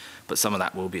already, but some of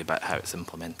that will be about how it's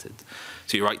implemented.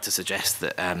 So you're right to suggest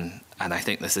that, and I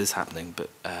think this is happening, but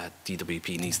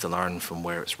DWP needs to learn from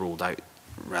where it's rolled out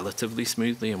relatively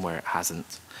smoothly and where it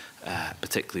hasn't,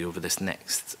 particularly over this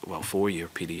next, well, 4-year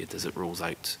period as it rolls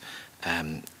out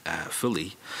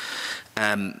fully.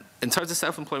 In terms of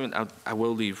self-employment, I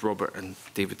will leave Robert and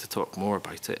David to talk more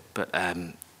about it, but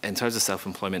in terms of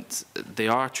self-employment, they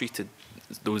are treated,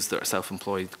 those that are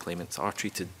self-employed claimants are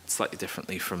treated slightly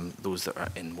differently from those that are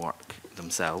in work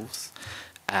themselves.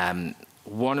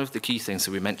 One of the key things,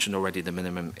 so we mentioned already the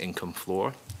minimum income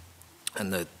floor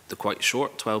and the quite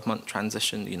short 12-month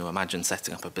transition. You know, imagine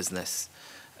setting up a business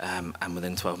and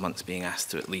within 12 months being asked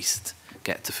to at least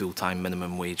get to full-time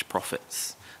minimum wage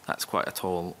profits. That's quite a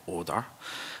tall order.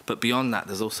 But beyond that,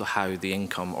 there's also how the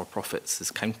income or profits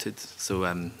is counted. So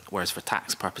whereas for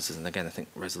tax purposes, and again, I think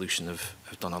Resolution have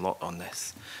done a lot on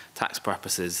this, tax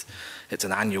purposes, it's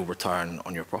an annual return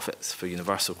on your profits. For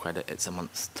universal credit, it's a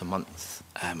month-to-month,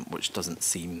 which doesn't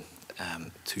seem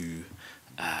too,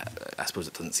 I suppose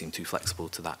it doesn't seem too flexible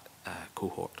to that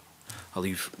cohort. I'll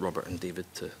leave Robert and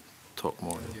David to talk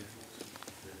more.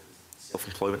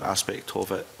 Self-employment aspect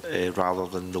of it rather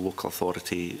than the local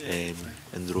authority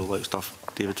and the rollout stuff.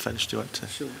 David Finch, do you want to?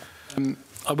 Sure.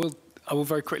 I will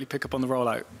very quickly pick up on the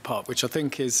rollout part, which I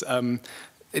think is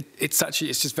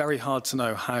it's just very hard to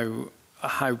know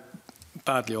how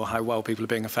badly or how well people are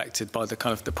being affected by the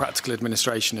kind of the practical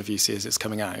administration of UC as it's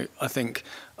coming out. I think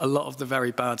a lot of the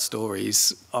very bad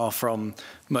stories are from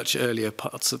much earlier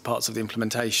parts of the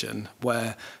implementation,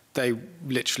 where they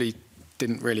literally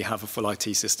didn't really have a full IT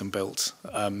system built,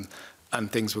 and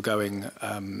things were going,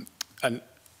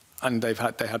 and they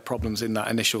had problems in that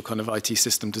initial kind of IT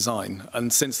system design.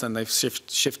 And since then, they've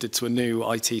shifted to a new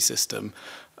IT system.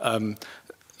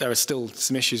 There are still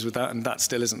some issues with that, and that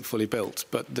still isn't fully built.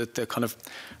 But the kind of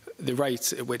the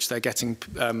rate at which they're getting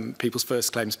people's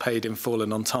first claims paid in full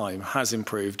and on time has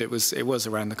improved. It was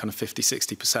around the kind of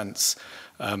 50–60%.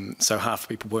 So half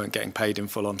people weren't getting paid in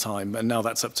full on time, and now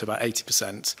that's up to about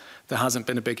 80%. There hasn't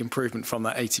been a big improvement from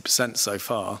that 80% so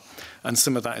far, and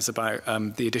some of that is about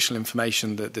the additional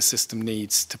information that the system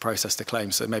needs to process the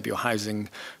claim. So maybe your housing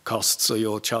costs or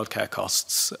your childcare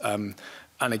costs.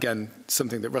 And again,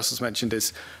 something that Russell's mentioned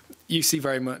is UC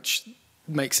very much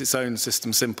makes its own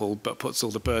system simple, but puts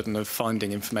all the burden of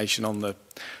finding information on the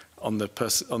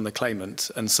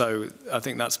claimant. And so I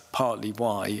think that's partly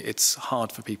why it's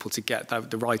hard for people to get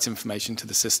the right information to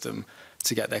the system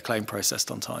to get their claim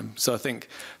processed on time. So I think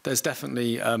there's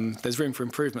definitely there's room for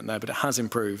improvement there, but it has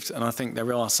improved. And I think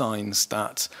there are signs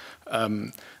that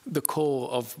the core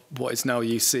of what is now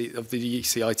UC, of the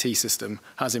UC IT system,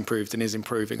 has improved and is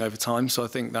improving over time. So I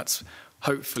think that's,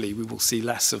 hopefully we will see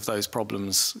less of those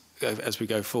problems as we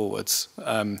go forwards.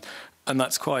 And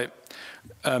that's quite,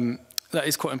 that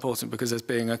is quite important, because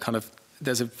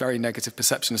there's a very negative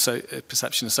perception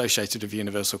associated with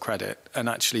universal credit, and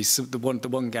actually the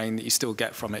one gain that you still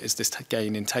get from it is this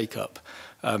gain in take-up,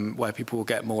 where people will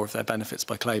get more of their benefits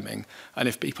by claiming. And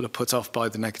if people are put off by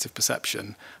the negative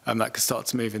perception, that could start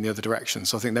to move in the other direction.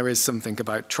 So I think there is something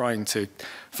about trying to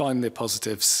find the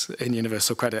positives in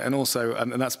universal credit, and also,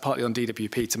 and that's partly on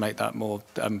DWP to make that more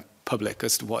public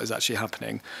as to what is actually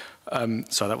happening.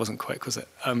 Sorry, that wasn't quick, was it?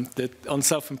 On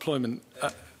self-employment.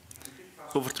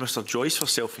 Over to Mr Joyce for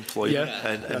self-employment, yeah.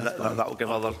 and that will give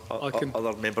other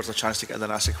members a chance to get in and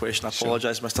ask a question. I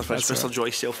apologise, Mr Finch. Mr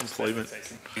Joyce, self-employment.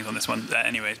 On this one,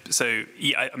 anyway. So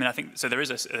yeah, I mean, I think so. There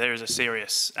is a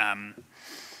serious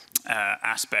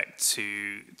aspect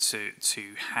to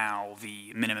how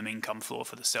the minimum income floor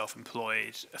for the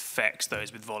self-employed affects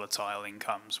those with volatile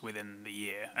incomes within the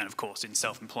year, and of course, in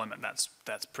self-employment,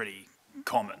 that's pretty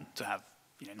common to have.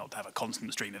 Not to have a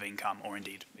constant stream of income or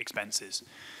indeed expenses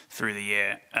through the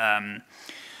year.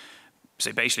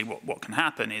 So basically what can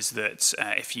happen is that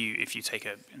if you take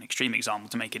an extreme example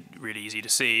to make it really easy to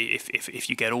see, if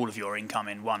you get all of your income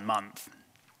in 1 month,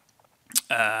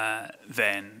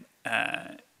 then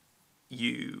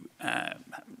you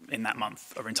in that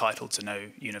month are entitled to no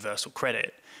universal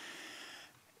credit.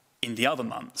 In the other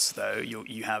months, though,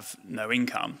 you have no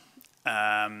income.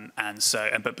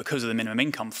 But because of the minimum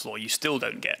income floor, you still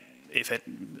don't get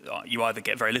you either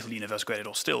get very little universal credit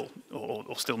or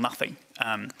still nothing.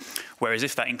 Whereas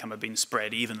if that income had been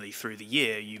spread evenly through the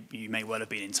year, you may well have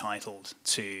been entitled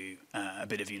to a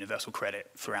bit of universal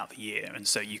credit throughout the year. And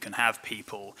so you can have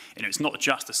people, it's not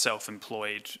just a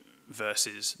self-employed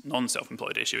versus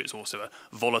non-self-employed issue, it's also a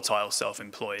volatile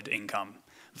self-employed income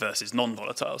versus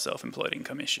non-volatile self-employed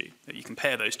income issue. If you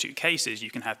compare those two cases,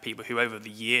 you can have people who over the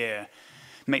year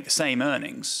make the same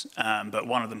earnings, but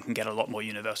one of them can get a lot more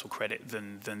universal credit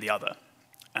than the other.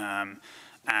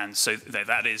 And so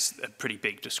that is a pretty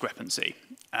big discrepancy.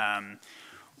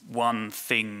 One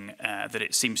thing that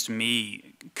it seems to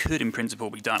me could in principle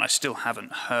be done, I still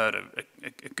haven't heard of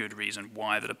a good reason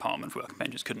why the Department for Work and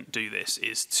Pensions couldn't do this,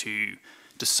 is to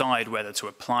decide whether to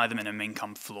apply the minimum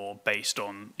income floor based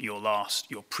on your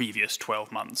previous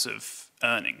 12 months of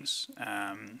earnings,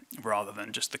 rather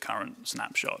than just the current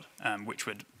snapshot, which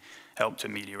would help to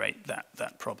ameliorate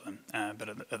that problem. But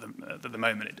at the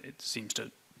moment, it seems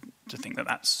to think that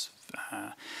that's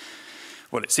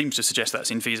well, it seems to suggest that's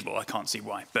infeasible. I can't see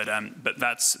why, but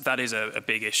that is a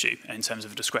big issue in terms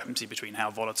of a discrepancy between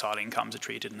how volatile incomes are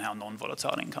treated and how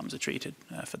non-volatile incomes are treated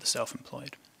for the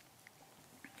self-employed.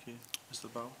 Okay,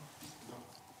 Mr. Bauer.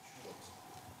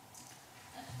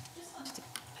 I just wanted to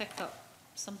pick up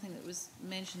something that was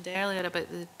mentioned earlier about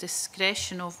the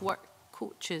discretion of work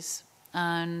coaches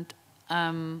and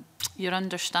your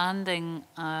understanding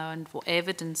and what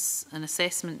evidence and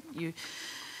assessment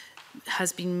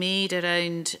has been made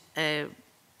around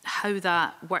how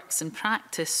that works in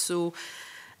practice. So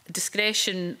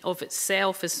discretion of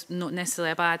itself is not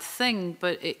necessarily a bad thing,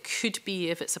 but it could be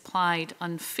if it's applied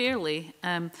unfairly.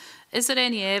 Is there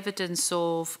any evidence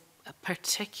of a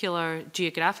particular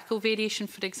geographical variation,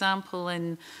 for example,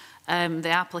 in the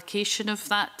application of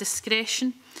that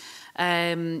discretion?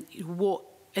 What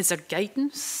is there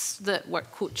guidance that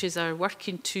work coaches are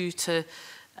working to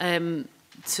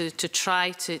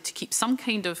try to keep some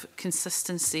kind of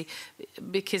consistency?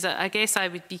 Because I guess I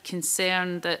would be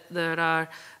concerned that there are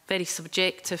very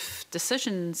subjective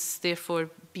decisions therefore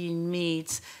being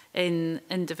made in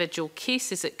individual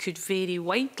cases that could vary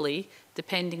widely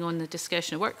depending on the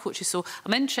discretion of work coaches. So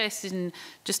I'm interested in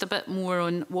just a bit more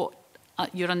on what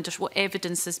what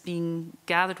evidence is being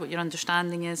gathered, what your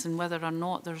understanding is, and whether or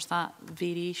not there's that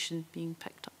variation being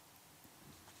picked up.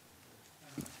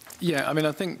 Yeah, I mean,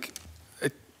 I think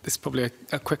it's probably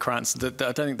a quicker answer. That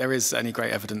I don't think there is any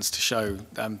great evidence to show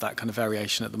that kind of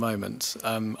variation at the moment.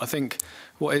 I think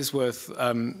what is worth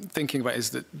thinking about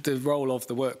is that the role of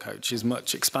the work coach is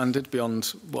much expanded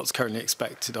beyond what's currently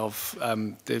expected of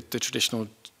the traditional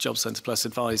Job Centre Plus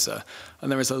advisor.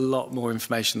 And there is a lot more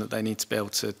information that they need to be able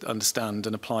to understand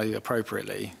and apply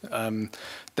appropriately.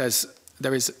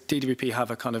 DWP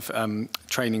have a kind of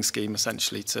training scheme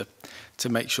essentially to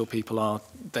make sure people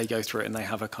they go through it and they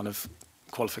have a kind of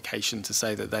qualification to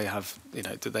say that they have,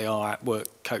 that they are at work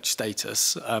coach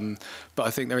status. But I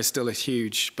think there is still a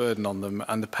huge burden on them,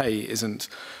 and the pay isn't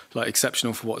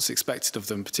exceptional for what's expected of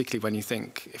them, particularly when you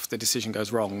think if the decision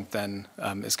goes wrong, then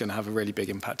it's going to have a really big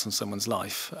impact on someone's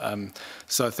life.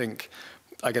 So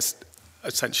I guess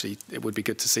essentially it would be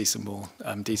good to see some more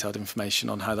detailed information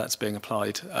on how that's being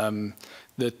applied.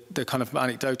 The kind of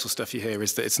anecdotal stuff you hear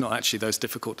is that it's not actually those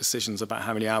difficult decisions about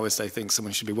how many hours they think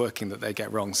someone should be working that they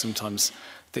get wrong. Sometimes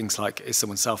things like is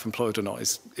someone self-employed or not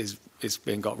is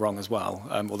being got wrong as well.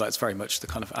 Although that's very much the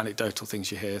kind of anecdotal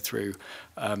things you hear through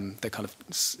the kind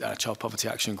of Child Poverty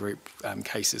Action Group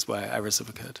cases where errors have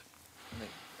occurred.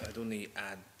 I'd only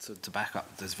add to back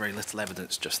up, there's very little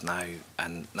evidence just now,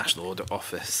 and National Audit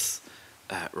Office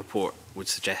report would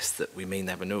suggest that we may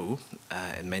never know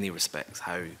in many respects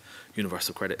how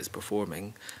universal credit is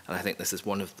performing, and I think this is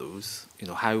one of those.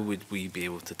 How would we be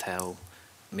able to tell,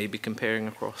 maybe comparing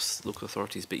across local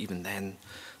authorities, but even then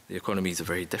the economies are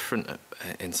very different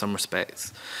in some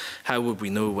respects. How would we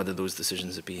know whether those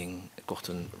decisions are being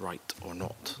gotten right or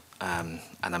not? And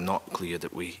I'm not clear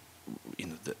that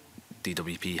that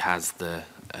DWP has the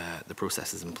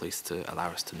processes in place to allow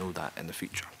us to know that in the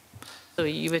future. So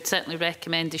you would certainly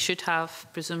recommend they should have,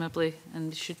 presumably,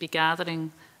 and they should be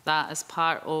gathering that as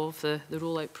part of the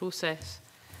rollout process?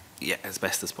 Yeah, as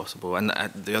best as possible. And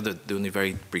the only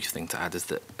very brief thing to add is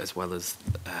that as well as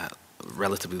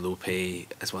relatively low pay,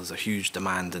 as well as a huge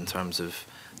demand in terms of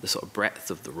the sort of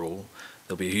breadth of the role,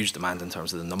 there'll be a huge demand in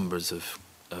terms of the numbers of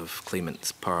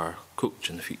claimants per coach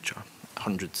in the future.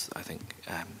 Hundreds, I think.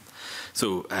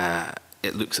 So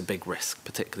it looks a big risk,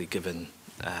 particularly given,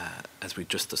 as we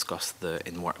just discussed, the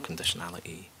in-work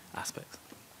conditionality aspects.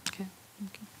 Okay.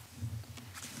 Okay.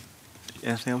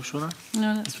 Anything else, Shona?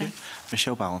 No, that's fine.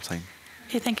 Michelle Ballantyne.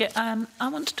 Okay, thank you. I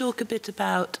want to talk a bit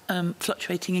about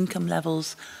fluctuating income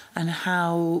levels and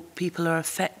how people are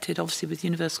affected, obviously with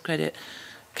universal credit,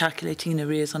 calculating in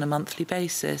arrears on a monthly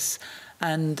basis.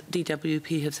 And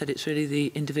DWP have said it's really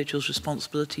the individual's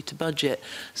responsibility to budget.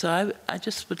 So I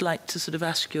just would like to sort of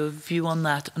ask your view on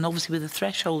that. And obviously with the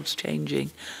thresholds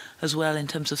changing as well in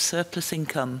terms of surplus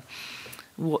income,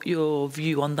 what your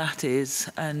view on that is,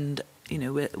 and you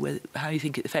know, how you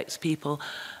think it affects people,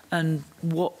 and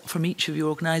what, from each of your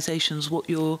organisations, what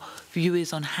your view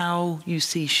is on how you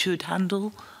see should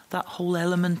handle that whole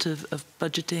element of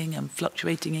budgeting and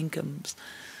fluctuating incomes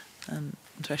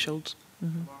thresholds.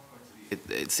 Mm-hmm.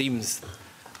 It seems,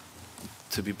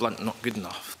 to be blunt, not good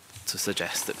enough to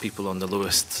suggest that people on the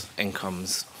lowest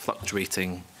incomes,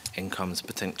 fluctuating incomes,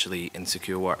 potentially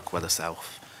insecure work, whether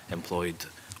self-employed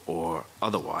or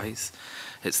otherwise,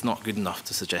 it's not good enough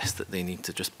to suggest that they need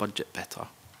to just budget better.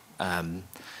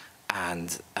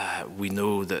 We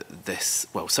know that this,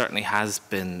 well, certainly has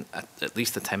been at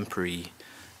least a temporary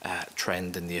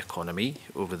trend in the economy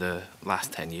over the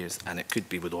last 10 years, and it could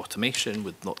be with automation,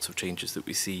 with lots of changes that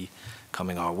we see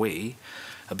coming our way,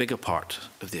 a bigger part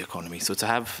of the economy. So to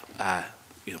have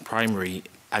primary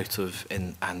out of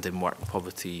and in work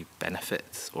poverty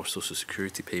benefits or social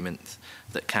security payments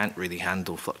that can't really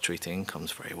handle fluctuating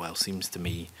incomes very well seems to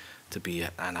me to be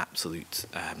an absolute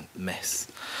miss.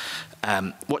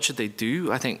 What should they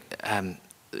do? I think I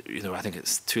think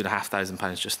it's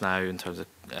 £2,500 just now in terms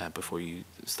of before you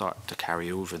start to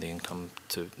carry over the income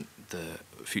to the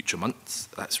future months.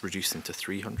 That's reducing to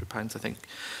 £300, I think.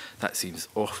 That seems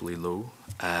awfully low.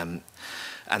 And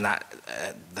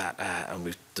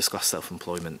we've discussed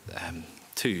self-employment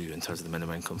too in terms of the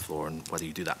minimum income floor and whether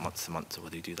you do that month to month or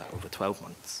whether you do that over 12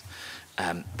 months.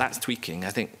 That's tweaking. I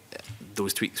think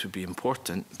those tweaks would be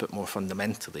important, but more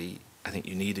fundamentally, I think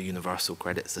you need a universal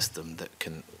credit system that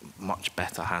can much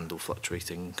better handle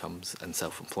fluctuating incomes and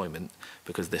self-employment,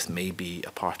 because this may be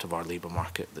a part of our labour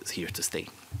market that's here to stay.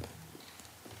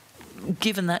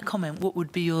 Given that comment, what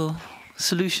would be your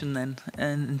solution then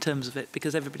in terms of it?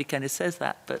 Because everybody kind of says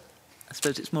that, but I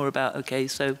suppose it's more about, okay,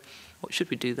 so what should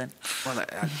we do then? Well,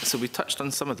 so we touched on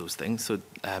some of those things. So,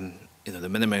 the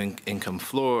minimum income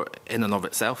floor in and of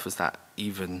itself, is that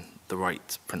even the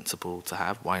right principle to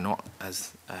have? Why not,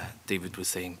 as David was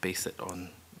saying, base it on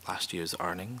last year's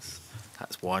earnings?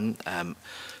 That's one.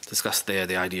 Discussed there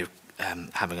the idea of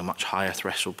having a much higher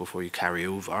threshold before you carry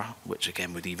over, which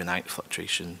again would even out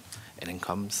fluctuation in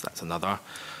incomes. That's another.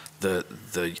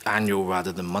 The annual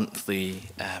rather than monthly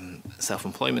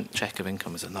self-employment check of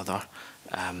income is another.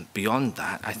 Beyond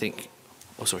that, I think...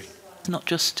 Oh, sorry. Not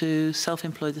just to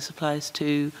self-employed, this applies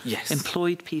to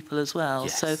employed people as well.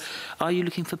 Yes. So are you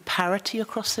looking for parity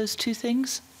across those two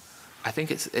things? I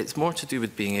think it's more to do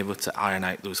with being able to iron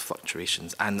out those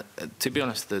fluctuations. And to be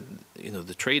honest, the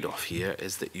trade-off here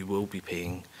is that you will be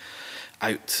paying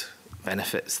out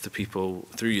benefits to people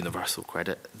through universal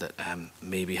credit that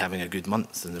may be having a good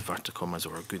month, in inverted commas,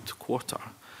 or a good quarter.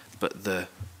 But the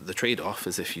trade-off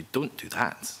is if you don't do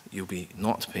that, you'll be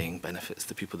not paying benefits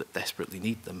to people that desperately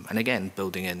need them. And again,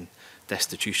 building in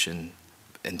destitution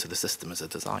into the system as a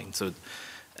design. So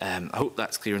I hope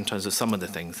that's clear in terms of some of the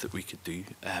things that we could do.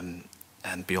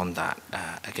 And beyond that,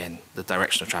 again, the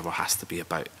direction of travel has to be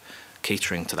about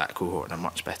catering to that cohort in a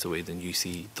much better way than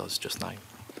UC does just now.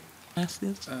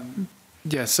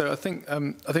 Yeah, so I think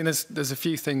there's a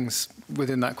few things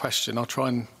within that question. I'll try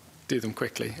and do them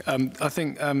quickly. I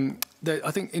think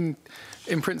in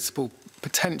principle,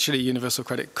 potentially universal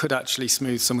credit could actually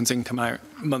smooth someone's income out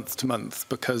month to month,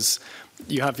 because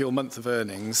you have your month of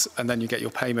earnings and then you get your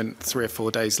payment 3 or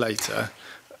 4 days later,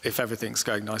 if everything's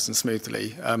going nice and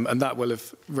smoothly, and that will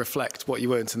reflect what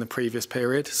you earned in the previous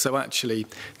period. So actually,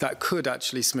 that could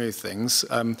actually smooth things.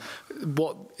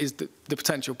 What is the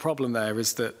potential problem there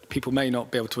is that people may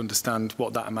not be able to understand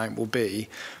what that amount will be.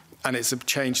 And it's a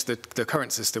change to the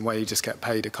current system where you just get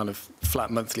paid a kind of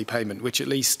flat monthly payment, which at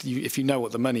least if you know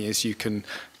what the money is, you can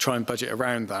try and budget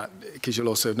around that, because you'll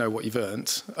also know what you've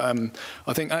earned.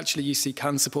 I think actually UC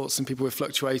can support some people with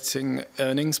fluctuating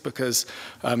earnings, because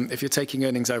if you're taking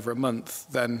earnings over a month,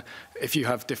 then if you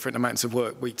have different amounts of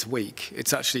work week to week,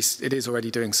 it is already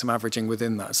doing some averaging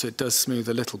within that. So it does smooth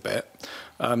a little bit.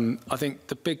 I think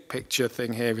the big picture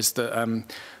thing here is that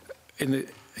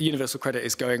universal credit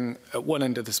is going at one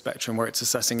end of the spectrum, where it's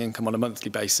assessing income on a monthly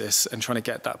basis and trying to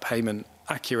get that payment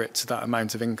accurate to that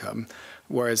amount of income,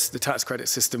 whereas the tax credit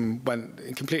system went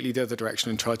in completely the other direction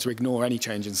and tried to ignore any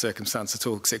change in circumstance at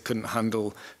all, because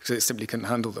it simply couldn't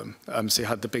handle them. So you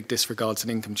had the big disregards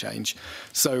and income change.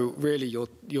 So really,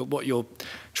 what you're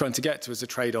trying to get to is a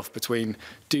trade-off between,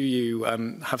 do you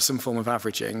have some form of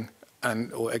averaging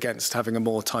or against having a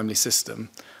more timely system.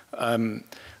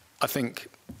 I think,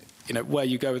 you know, where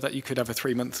you go with that, you could have a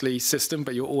 3-monthly system,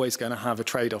 but you're always going to have a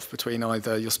trade-off between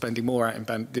either you're spending more out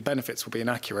in the benefits will be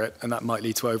inaccurate, and that might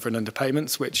lead to over and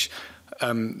underpayments, which,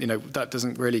 you know, that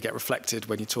doesn't really get reflected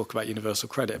when you talk about universal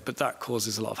credit, but that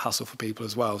causes a lot of hassle for people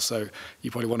as well. So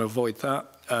you probably want to avoid that.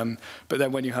 But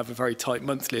then when you have a very tight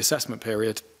monthly assessment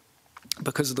period,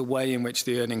 because of the way in which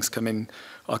the earnings come in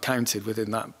are counted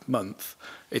within that month,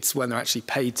 it's when they're actually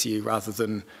paid to you rather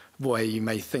than where you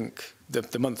may think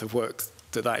the month of work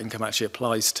that income actually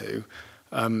applies to.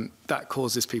 That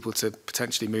causes people to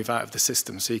potentially move out of the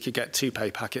system. So you could get 2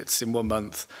 pay packets in 1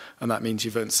 month, and that means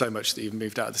you've earned so much that you've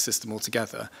moved out of the system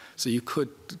altogether. So you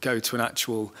could go to an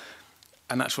actual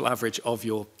average of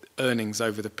your earnings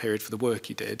over the period for the work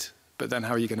you did, but then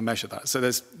how are you going to measure that? So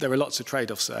there are lots of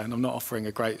trade-offs there, and I'm not offering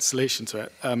a great solution to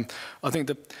it. I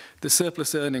think the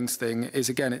surplus earnings thing is,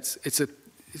 again, it's a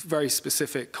very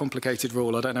specific, complicated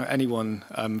rule. I don't know anyone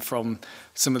from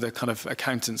some of the kind of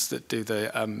accountants that do the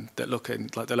that look in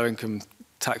like the low-income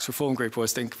tax reform group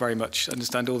always think very much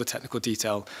understand all the technical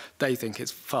detail. They think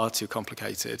it's far too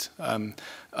complicated. I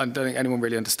don't think anyone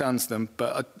really understands them.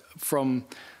 But from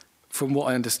what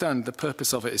I understand, the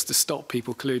purpose of it is to stop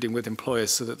people colluding with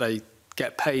employers so that they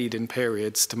get paid in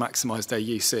periods to maximise their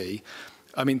UC.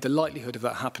 I mean, the likelihood of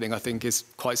that happening, I think, is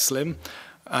quite slim.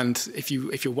 And if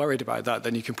you're worried about that,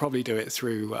 then you can probably do it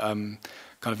through kind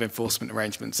of enforcement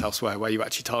arrangements elsewhere, where you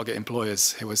actually target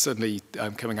employers who are suddenly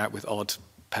coming out with odd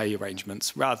pay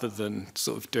arrangements, rather than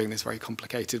sort of doing this very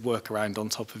complicated workaround on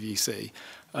top of UC.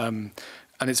 And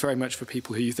it's very much for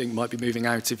people who you think might be moving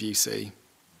out of UC.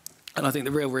 And I think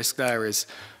the real risk there is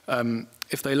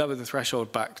if they lower the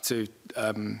threshold back to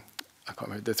I can't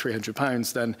remember, the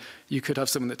 £300, then you could have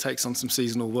someone that takes on some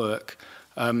seasonal work.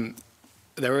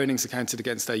 Their earnings are counted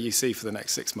against their UC for the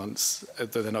next 6 months,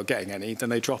 though they're not getting any, then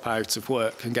they drop out of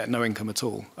work and get no income at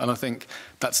all. And I think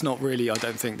that's not really, I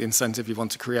don't think, the incentive you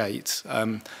want to create.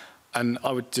 And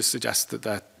I would just suggest that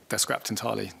they're scrapped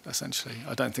entirely, essentially.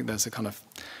 I don't think there's a kind of,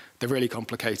 they're really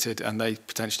complicated and they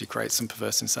potentially create some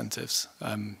perverse incentives.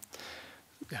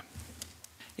 Yeah.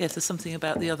 Yes, there's something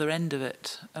about the other end of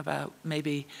it, about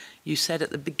maybe you said at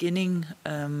the beginning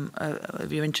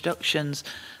of your introductions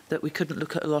that we couldn't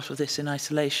look at a lot of this in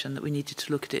isolation, that we needed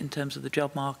to look at it in terms of the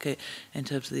job market, in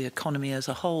terms of the economy as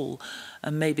a whole.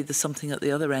 And maybe there's something at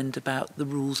the other end about the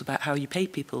rules about how you pay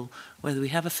people, whether we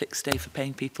have a fixed day for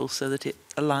paying people so that it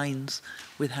aligns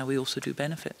with how we also do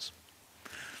benefits.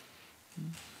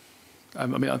 I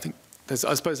mean, I think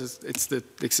I suppose it's the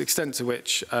extent to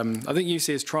which I think UC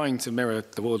is trying to mirror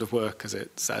the world of work, as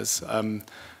it says,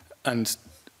 and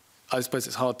I suppose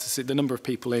it's hard to see. The number of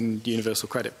people in universal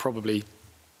credit probably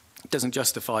doesn't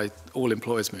justify all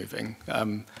employers moving.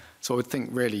 So I would think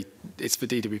really it's for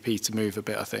DWP to move a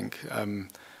bit, I think.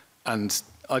 And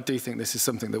I do think this is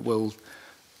something that will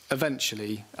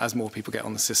eventually, as more people get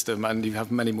on the system and you have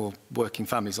many more working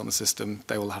families on the system,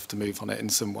 they will have to move on it in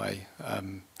some way.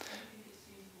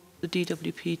 The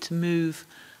DWP to move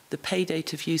the pay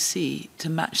date of UC to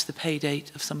match the pay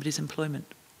date of somebody's employment.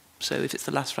 So if it's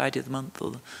the last Friday of the month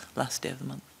or the last day of the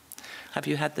month. Have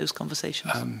you had those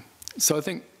conversations? So I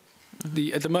think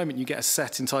at the moment you get a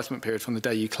set entitlement period from the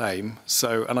day you claim.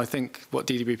 So, and I think what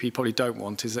DWP probably don't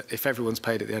want is that if everyone's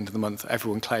paid at the end of the month,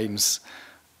 everyone claims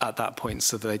at that point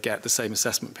so that they get the same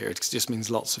assessment period, because it just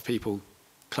means lots of people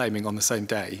claiming on the same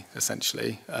day,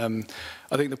 essentially.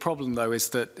 I think the problem, though, is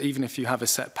that even if you have a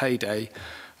set payday,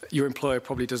 your employer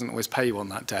probably doesn't always pay you on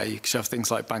that day, because you have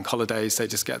things like bank holidays, they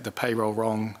just get the payroll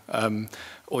wrong,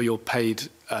 or you're paid,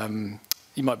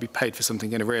 you might be paid for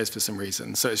something in arrears for some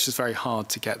reason. So it's just very hard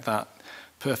to get that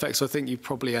perfect. So I think you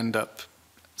probably end up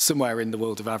somewhere in the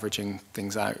world of averaging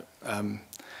things out.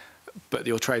 But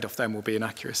your trade-off then will be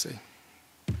inaccuracy.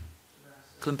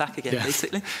 Come back again,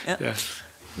 basically. Yeah.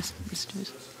 Mr.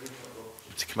 News.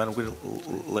 To come in, I'm going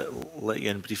to let you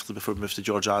in briefly before we move to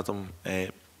George Adam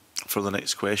for the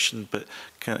next question. But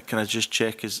can I just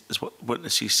check, is what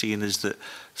witness he's saying is that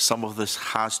some of this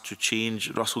has to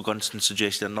change? Russell Gunston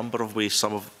suggested a number of ways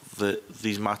some of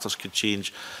these matters could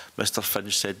change. Mr.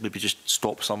 Finch said maybe just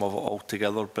stop some of it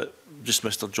altogether. But just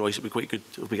Mr. Joyce, it'd be quite good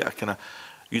if we get a kind of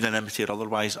unanimity or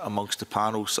otherwise amongst the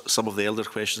panel. Some of the earlier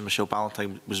questions Michelle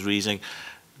Ballantyne was raising,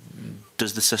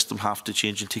 does the system have to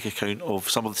change and take account of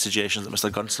some of the suggestions that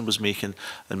Mr. Gunston was making,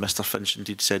 and Mr. Finch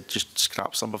indeed said just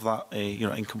scrap some of that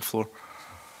income floor?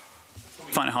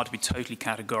 I find it hard to be totally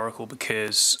categorical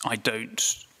because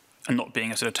and not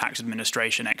being a sort of tax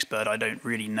administration expert, I don't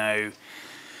really know.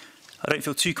 I don't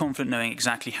feel too confident knowing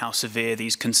exactly how severe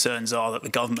these concerns are that the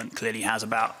government clearly has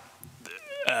about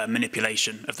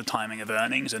manipulation of the timing of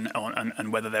earnings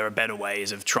and whether there are better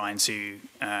ways of trying to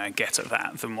get at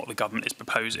that than what the government is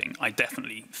proposing. I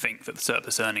definitely think that the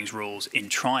surplus earnings rules in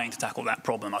trying to tackle that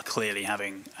problem are clearly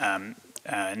having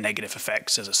negative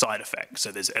effects as a side effect.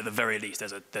 So there's, at the very least,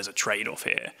 there's a trade-off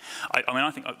here. I mean,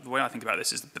 I think the way I think about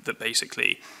this is that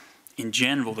basically, in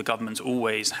general, the government's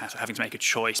always having to make a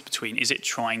choice between, is it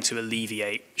trying to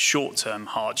alleviate short-term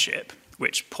hardship,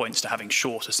 which points to having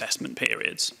short assessment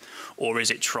periods, or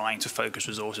is it trying to focus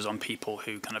resources on people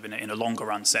who kind of in a longer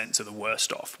run sense are the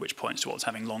worst off, which points towards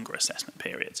having longer assessment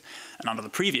periods. And under the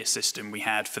previous system we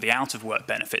had for the out of work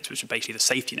benefits, which are basically the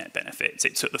safety net benefits,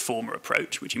 it took the former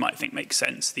approach, which you might think makes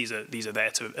sense. These are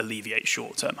there to alleviate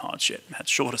short-term hardship. It had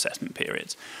short assessment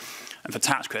periods. And for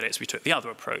tax credits, we took the other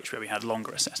approach where we had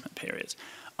longer assessment periods.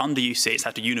 Under UC, it's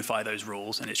had to unify those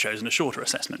rules, and it's chosen a shorter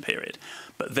assessment period.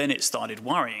 But then it started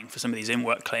worrying for some of these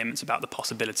in-work claimants about the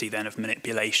possibility then of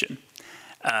manipulation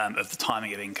of the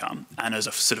timing of income. And as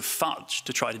a sort of fudge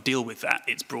to try to deal with that,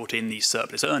 it's brought in these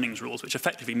surplus earnings rules, which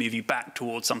effectively move you back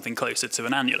towards something closer to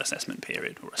an annual assessment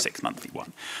period or a 6-monthly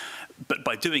one. But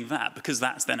by doing that, because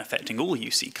that's then affecting all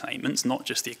UC claimants, not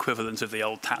just the equivalent of the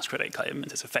old tax credit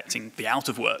claimant, it's affecting the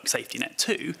out-of-work safety net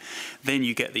too, then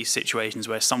you get these situations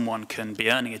where someone can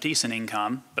be earning a decent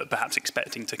income, but perhaps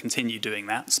expecting to continue doing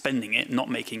that, spending it, not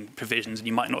making provisions, and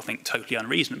you might not think totally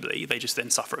unreasonably. They just then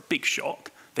suffer a big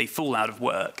shock. They fall out of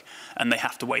work, and they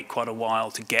have to wait quite a while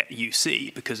to get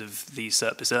UC because of these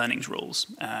surplus earnings rules.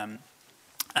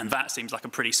 And that seems like a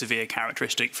pretty severe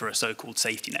characteristic for a so-called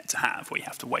safety net to have, where you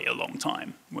have to wait a long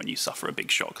time when you suffer a big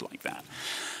shock like that.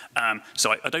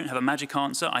 So I don't have a magic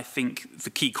answer. I think the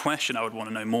key question I would want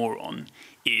to know more on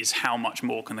is how much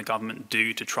more can the government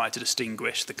do to try to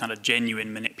distinguish the kind of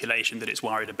genuine manipulation that it's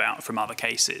worried about from other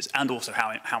cases, and also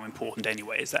how important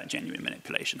anyway is that genuine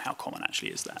manipulation, how common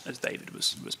actually is that, as David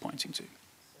was pointing to. In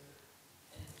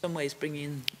some ways bringing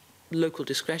in local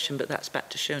discretion, but that's back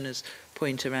to Shona's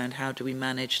point around how do we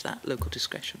manage that local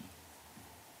discretion.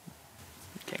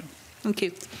 Okay, thank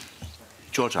you.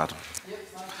 George Adam.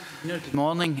 Good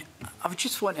morning. I would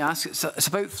just want to ask, it's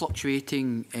about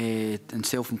fluctuating in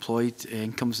self-employed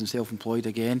incomes and self-employed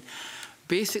again.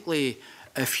 Basically,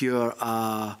 if you're,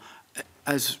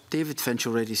 as David Finch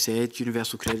already said,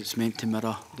 universal credit's meant to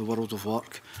mirror the world of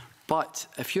work. But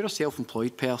if you're a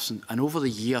self-employed person and over the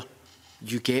year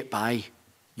you get by,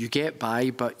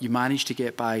 but you manage to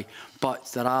get by,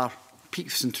 but there are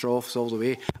peaks and troughs all the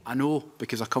way. I know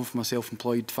because I come from a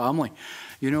self-employed family,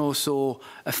 you know, so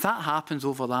if that happens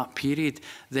over that period,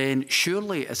 then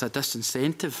surely it's a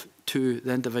disincentive to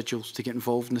the individuals to get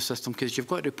involved in the system, because you've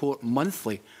got to report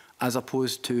monthly as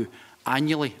opposed to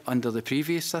annually under the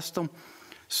previous system.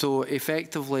 So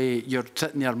effectively, you're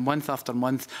sitting there month after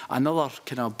month, another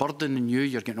kind of burden on you,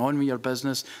 you're getting on with your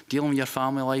business, dealing with your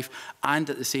family life, and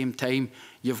at the same time,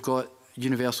 you've got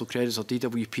universal credits or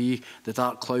DWP, the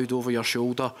dark cloud over your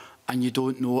shoulder, and you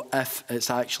don't know if it's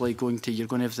actually going to, you're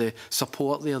going to have the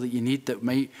support there that you need that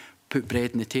might put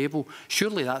bread on the table.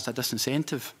 Surely that's a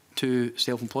disincentive to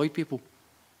self-employed people.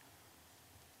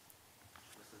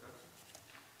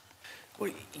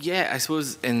 Well, yeah, I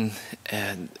suppose in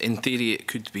theory it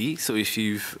could be. So if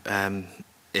you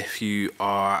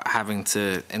are having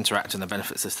to interact in the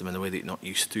benefit system in a way that you're not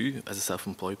used to as a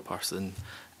self-employed person,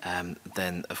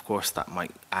 then of course that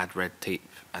might add red tape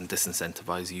and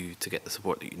disincentivise you to get the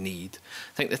support that you need.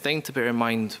 I think the thing to bear in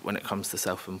mind when it comes to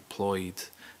self-employed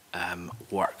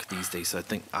work these days, so I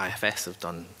think IFS have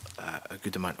done a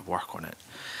good amount of work on it,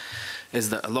 is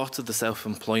that a lot of the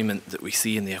self-employment that we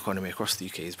see in the economy across the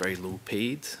UK is very low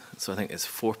paid. So I think it's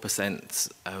 4%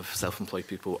 of self-employed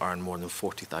people earn more than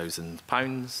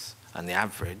 £40,000, and the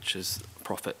average is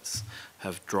profits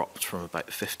have dropped from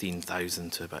about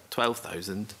 15,000 to about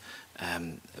 12,000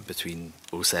 between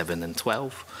 2007 and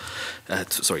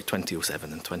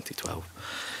 2007 and 2012.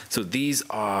 So these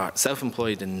are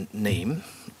self-employed in name,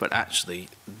 but actually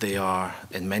they are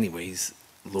in many ways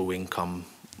low income,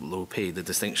 low paid. The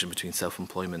distinction between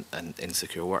self-employment and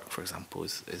insecure work, for example,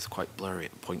 is quite blurry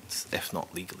at points, if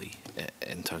not legally,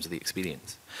 in terms of the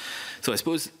experience. So I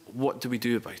suppose, what do we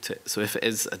do about it? So if it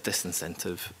is a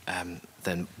disincentive,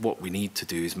 then what we need to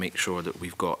do is make sure that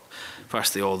we've got,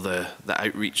 firstly, all the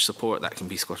outreach support that can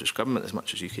be Scottish Government as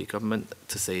much as UK Government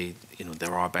to say, you know,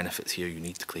 there are benefits here, you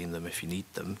need to claim them if you need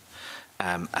them.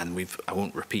 And I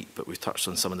won't repeat, but we've touched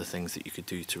on some of the things that you could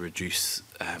do to reduce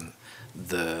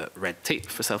the red tape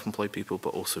for self-employed people,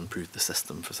 but also improve the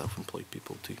system for self-employed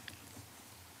people too.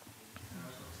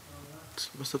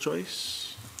 Mr.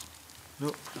 Joyce? No.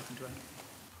 Do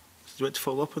you want to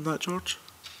follow up on that, George?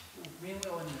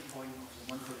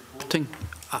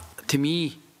 To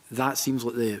me, that seems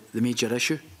like the major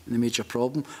issue, the major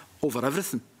problem over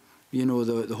everything. You know,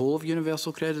 the whole of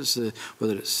universal credits,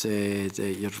 whether it's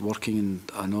you're working in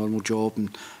a normal job,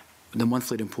 and the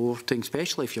monthly reporting,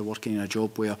 especially if you're working in a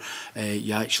job where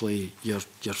you actually your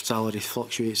salary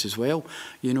fluctuates as well,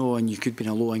 you know, and you could be in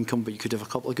a low income, but you could have a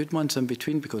couple of good months in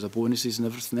between because of bonuses and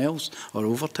everything else, or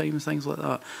overtime and things like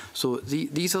that. So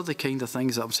these are the kind of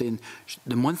things that I'm saying.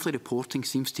 The monthly reporting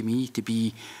seems to me to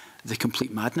be the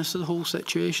complete madness of the whole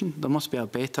situation. There must be a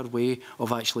better way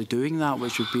of actually doing that,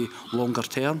 which would be longer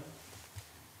term.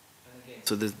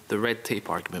 So the red tape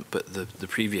argument, but the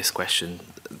previous question,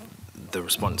 the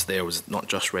response there was not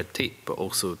just red tape, but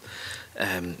also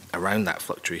around that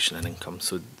fluctuation in income.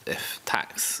 So if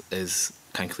tax is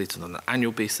calculated on an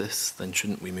annual basis, then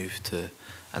shouldn't we move to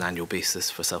an annual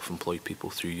basis for self-employed people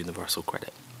through universal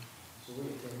credit?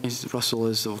 Russell,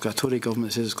 we've got a Tory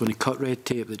government that says it's going to cut red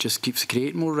tape that just keeps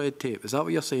creating more red tape. Is that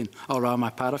what you're saying? Or am I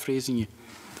paraphrasing you?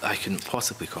 I couldn't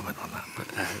possibly comment on that.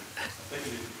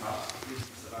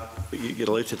 But you're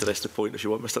allowed to address the point if you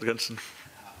want, Mr Gunson.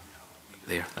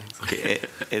 There, thanks. Okay,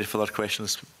 any further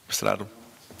questions, Mr Adam?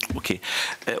 Okay,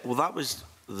 well that's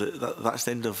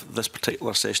the end of this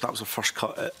particular session. That was the first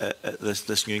cut at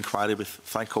this new inquiry. We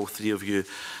thank all three of you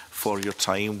for your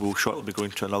time. We'll shortly be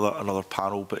going to another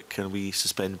panel, but can we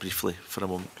suspend briefly for a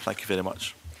moment? Thank you very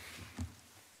much.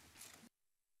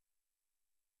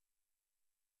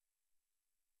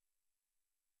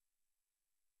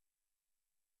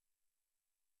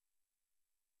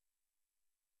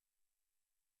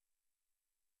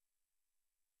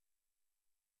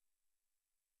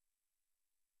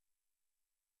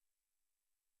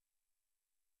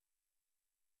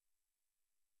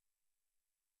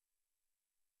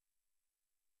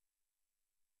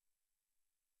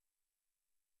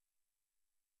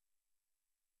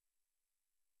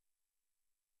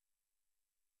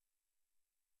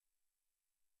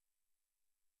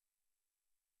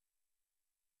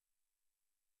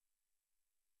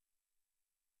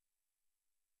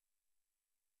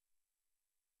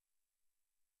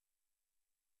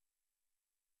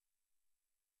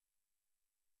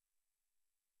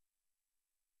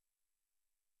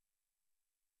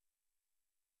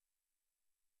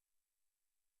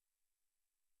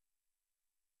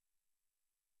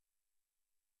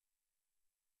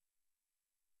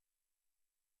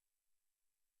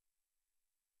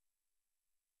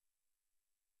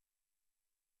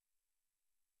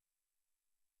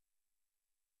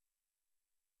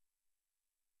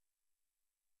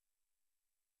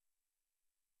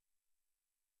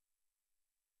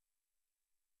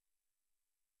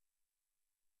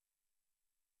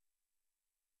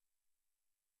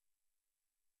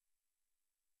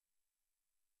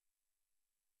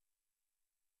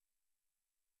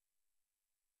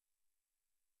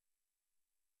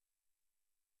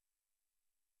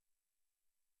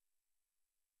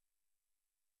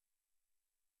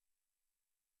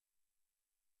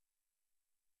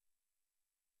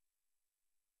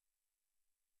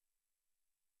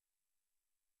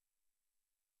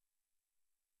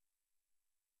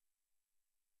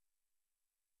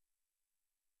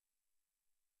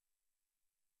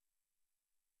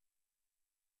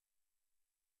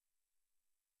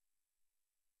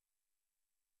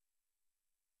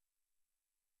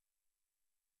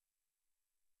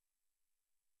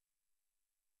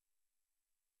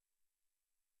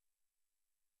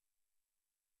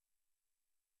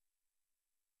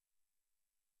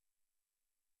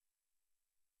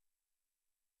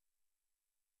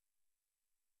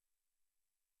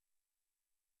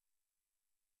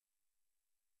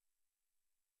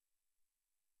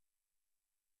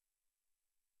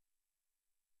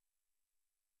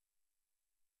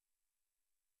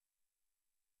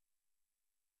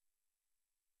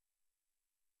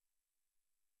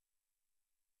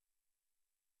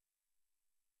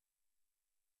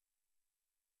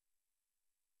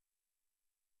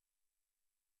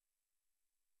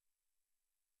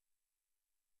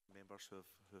 Members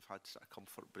who've had a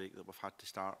comfort break that we've had to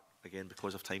start again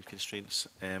because of time constraints.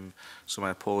 So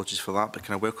my apologies for that. But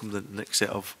can I welcome the next set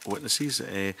of witnesses?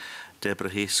 Deborah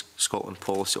Hayes, Scotland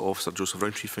Policy Officer, Joseph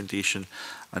Rowntree Foundation,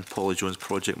 and Polly Jones,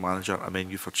 Project Manager, A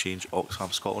Menu for Change,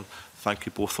 Oxfam, Scotland. Thank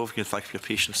you both of you, and thank you for your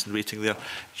patience in waiting there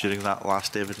during that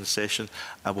last evidence session.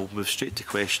 And we'll move straight to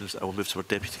questions. I will move to our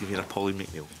Deputy Convener, Pauline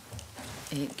McNeill.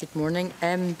 Good morning.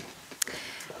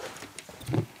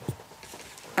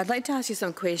 I'd like to ask you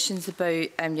some questions about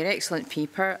your excellent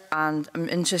paper, and I'm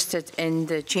interested in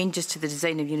the changes to the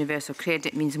design of universal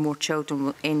credit means more children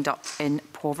will end up in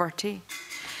poverty.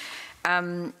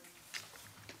 I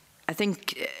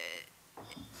think it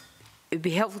would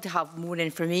be helpful to have more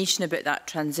information about that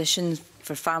transition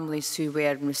for families who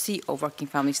were in receipt of Working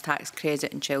Families Tax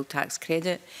Credit and Child Tax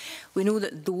Credit. We know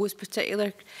that those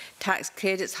particular tax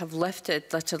credits have lifted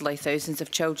literally thousands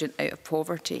of children out of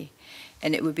poverty,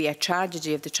 and it would be a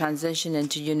tragedy if the transition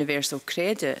into universal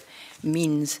credit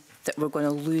means that we're going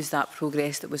to lose that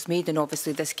progress that was made. And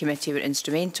obviously this committee were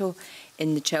instrumental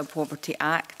in the Child Poverty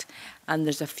Act, and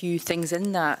there's a few things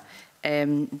in that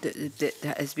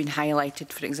that has been highlighted.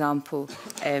 For example,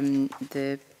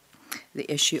 the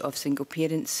issue of single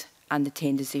parents and the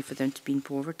tendency for them to be in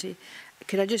poverty.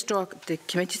 Could I just draw the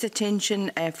committee's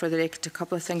attention for the record to a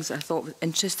couple of things that I thought was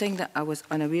interesting that I was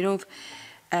unaware of.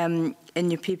 In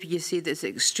your paper, you say there's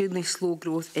extremely slow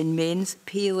growth in men's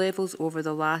pay levels over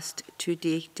the last 2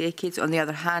 decades. On the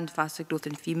other hand, faster growth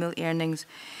in female earnings,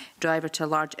 driver to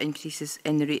large increases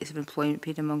in the rates of employment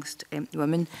paid amongst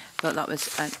women. I thought that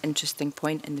was an interesting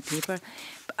point in the paper.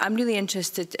 But I'm really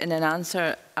interested in an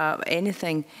answer,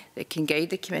 anything that can guide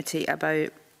the committee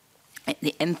about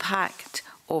the impact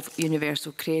of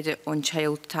universal credit on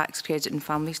child tax credit and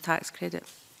families tax credit.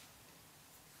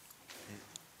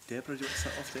 Deborah, do you want to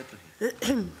start off,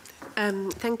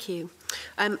 Deborah? Thank you.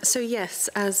 So yes,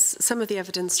 as some of the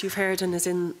evidence you've heard and as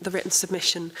in the written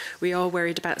submission, we are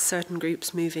worried about certain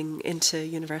groups moving into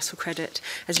universal credit.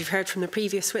 As you've heard from the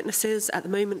previous witnesses, at the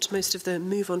moment most of the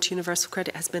move on to universal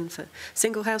credit has been for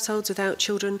single households without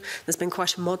children. There's been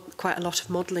quite a lot of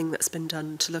modelling that's been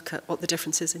done to look at what the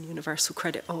differences in universal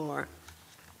credit are.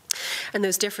 And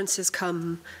those differences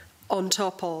come on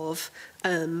top of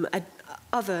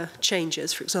other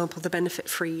changes, for example, the benefit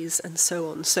freeze and so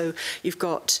on. So you've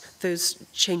got those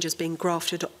changes being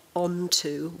grafted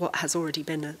onto what has already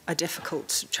been a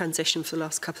difficult transition for the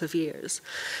last couple of years.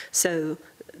 So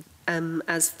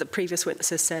as the previous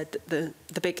witnesses said, the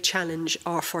big challenge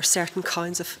are for certain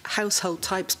kinds of household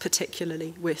types,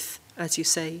 particularly with, as you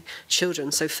say,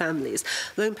 children, so families.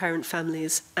 Lone parent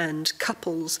families and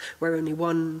couples where only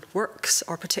one works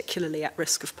are particularly at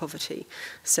risk of poverty.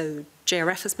 So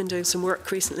JRF has been doing some work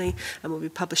recently and will be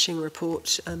publishing a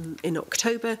report in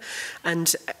October.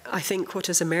 And I think what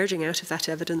is emerging out of that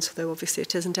evidence, although obviously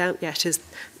it isn't out yet, is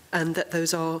that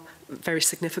those are very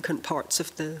significant parts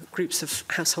of the groups of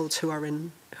households who are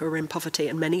in poverty,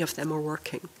 and many of them are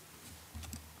working.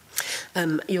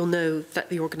 You'll know that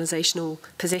the organisational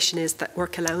position is that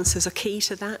work allowances are key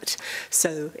to that.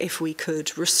 So if we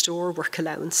could restore work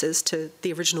allowances to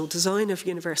the original design of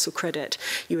universal credit,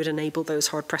 you would enable those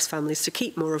hard-pressed families to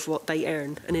keep more of what they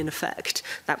earn, and in effect,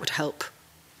 that would help.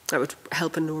 That would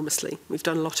help enormously. We've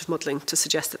done a lot of modelling to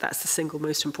suggest that that's the single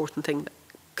most important thing that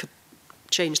could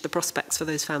change the prospects for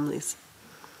those families.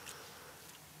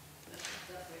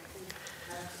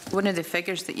 One of the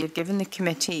figures that you've given the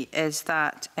committee is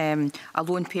that a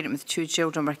lone parent with 2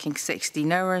 children working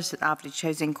 16 hours at average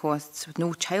housing costs with no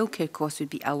childcare costs would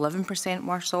be 11%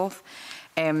 worse off.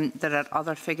 There are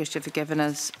other figures you've given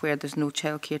us where there's no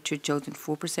childcare, 2 children,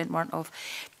 4% worse off.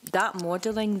 That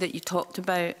modelling that you talked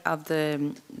about of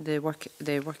the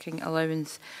working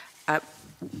allowance,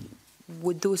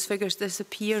 would those figures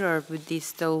disappear, or would they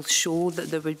still show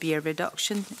that there would be a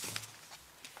reduction?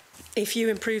 If you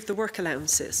improve the work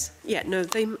allowances, yeah, no,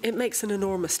 it makes an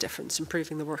enormous difference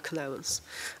improving the work allowance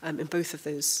in both of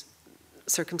those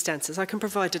circumstances. I can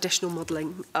provide additional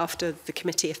modelling after the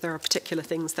committee if there are particular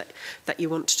things that you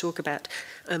want to talk about.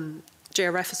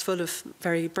 JRF is full of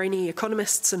very brainy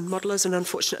economists and modellers, and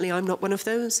unfortunately I'm not one of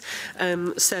those.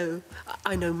 So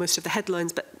I know most of the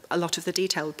headlines, but a lot of the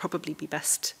detail would probably be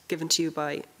best given to you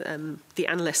by the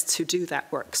analysts who do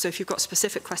that work. So if you've got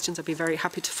specific questions, I'd be very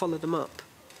happy to follow them up.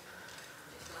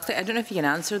 I don't know if you can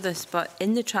answer this, but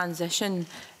in the transition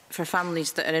for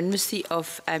families that are in receipt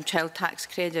of child tax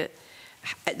credit,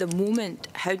 at the moment,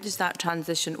 how does that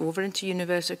transition over into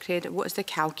universal credit? What is the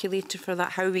calculator for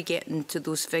that? How are we getting to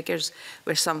those figures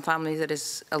where some families are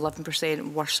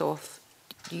 11% worse off?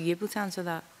 Are you able to answer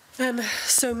that?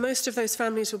 So most of those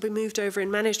families will be moved over in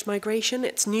managed migration.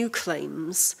 It's new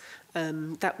claims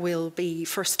that will be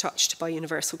first touched by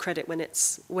universal credit when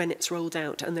it's rolled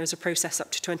out, and there's a process up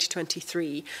to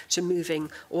 2023 to moving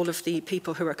all of the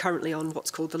people who are currently on what's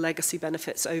called the legacy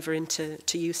benefits over into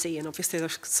UC, and obviously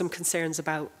there's some concerns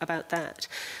about that.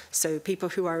 So people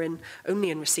who are only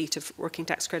in receipt of working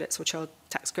tax credits or child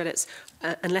tax credits,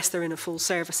 unless they're in a full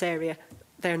service area,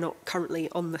 they're not currently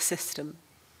on the system.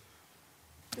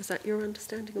 Is that your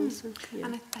understanding also? Yeah.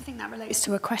 And I think that relates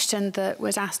to a question that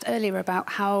was asked earlier about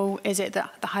how is it that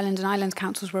the Highland and Islands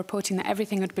councils were reporting that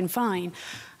everything had been fine.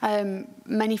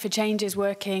 Many for Change is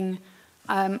working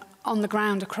on the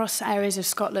ground across areas of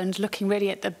Scotland, looking really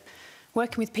at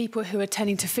working with people who are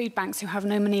turning to food banks who have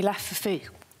no money left for food.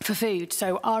 for food.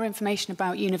 So our information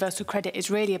about universal credit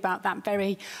is really about that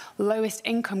very lowest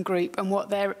income group and what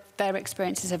their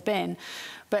experiences have been.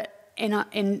 But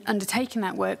in undertaking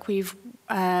that work, we've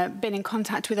been in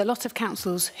contact with a lot of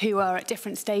councils who are at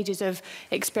different stages of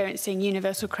experiencing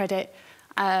universal credit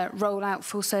rollout,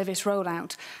 full service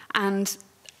rollout. And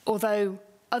although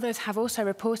others have also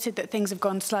reported that things have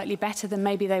gone slightly better than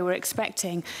maybe they were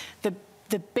expecting,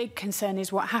 the big concern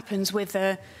is what happens with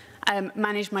the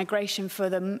managed migration for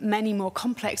the many more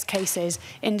complex cases,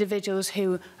 individuals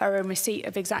who are in receipt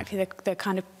of exactly the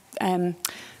kind of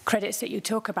credits that you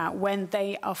talk about when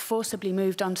they are forcibly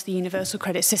moved onto the universal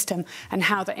credit system, and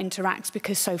how that interacts,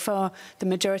 because so far the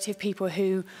majority of people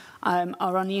who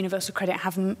are on universal credit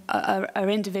are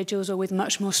individuals or with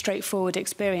much more straightforward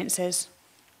experiences.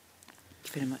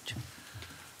 Thank you very much.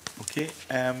 Okay,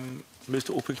 move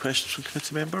to open questions from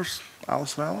committee members.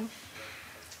 Alison Allen.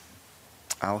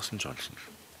 Alison Johnson.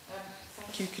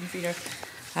 Thank you, Convener.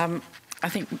 I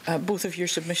think both of your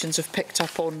submissions have picked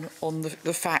up on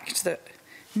the fact that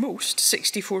most,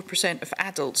 64% of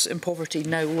adults in poverty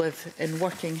now live in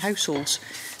working households,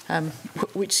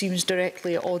 which seems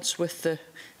directly at odds with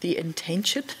the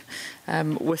intention,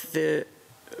 with the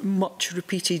much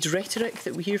repeated rhetoric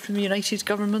that we hear from the United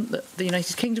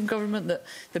Kingdom government, that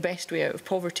the best way out of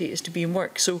poverty is to be in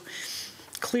work. So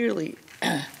clearly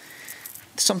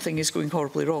something is going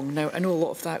horribly wrong. Now, I know a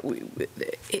lot of that.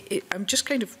 I'm just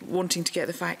kind of wanting to get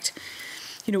the fact,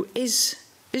 you know, is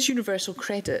universal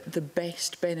credit the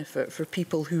best benefit for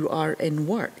people who are in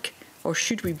work? Or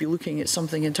should we be looking at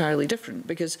something entirely different?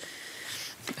 Because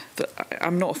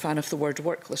I'm not a fan of the word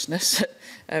worklessness,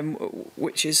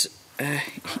 which is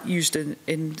used in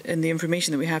the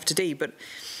information that we have today. But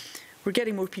we're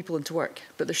getting more people into work,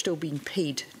 but they're still being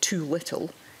paid too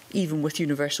little, even with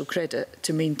universal credit,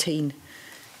 to maintain,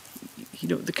 you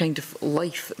know, the kind of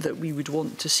life that we would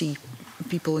want to see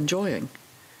people enjoying.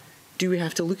 Do we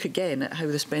have to look again at how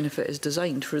this benefit is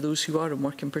designed for those who are in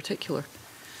work in particular?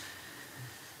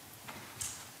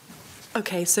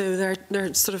 Okay, so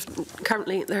they're sort of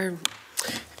currently,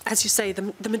 as you say,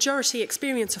 the majority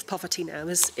experience of poverty now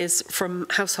is from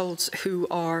households who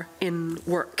are in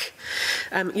work.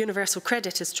 Universal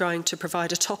Credit is trying to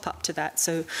provide a top-up to that.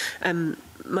 So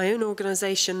my own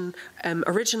organisation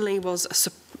originally was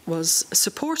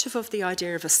supportive of the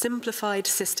idea of a simplified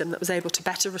system that was able to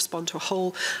better respond to a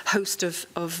whole host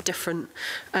of different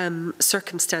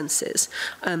circumstances.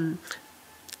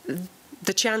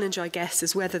 The challenge, I guess,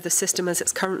 is whether the system as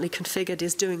it's currently configured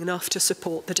is doing enough to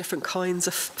support the different kinds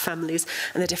of families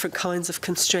and the different kinds of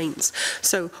constraints.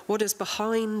 So what is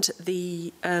behind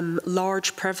the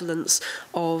large prevalence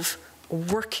of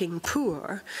working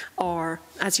poor are,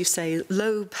 as you say,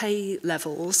 low pay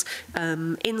levels,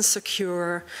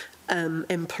 insecure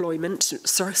employment,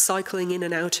 sort of cycling in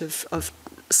and out of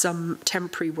some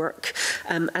temporary work.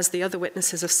 As the other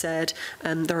witnesses have said,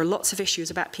 there are lots of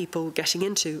issues about people getting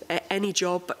into any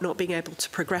job but not being able to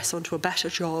progress onto a better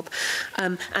job.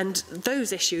 And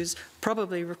those issues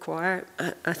probably require,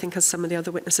 I think as some of the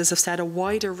other witnesses have said, a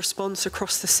wider response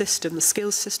across the system, the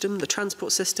skills system, the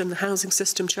transport system, the housing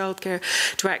system, childcare,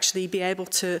 to actually be able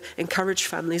to encourage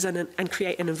families and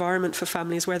create an environment for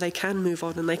families where they can move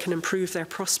on and they can improve their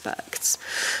prospects.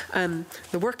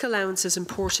 The work allowance is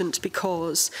important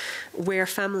because where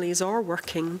families are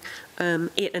working,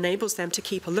 it enables them to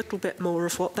keep a little bit more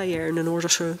of what they earn in order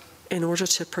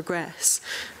to progress.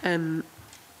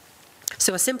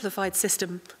 So a simplified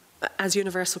system, as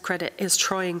universal credit is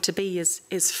trying to be,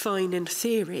 is fine in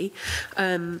theory,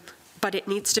 but it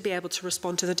needs to be able to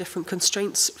respond to the different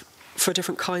constraints for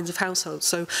different kinds of households.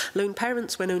 So lone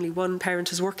parents, when only one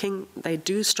parent is working, they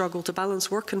do struggle to balance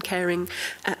work and caring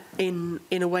in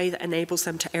a way that enables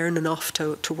them to earn enough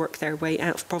to work their way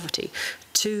out of poverty.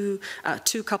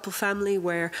 Two-couple family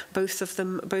where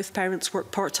both parents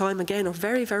work part-time, again, are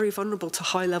very, very vulnerable to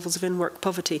high levels of in-work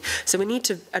poverty. So we need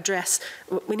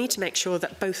to make sure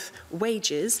that both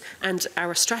wages and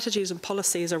our strategies and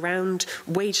policies around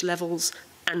wage levels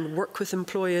and work with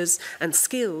employers and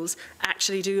skills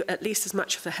actually do at least as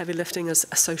much of the heavy lifting as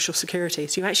social security.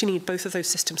 So you actually need both of those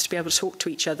systems to be able to talk to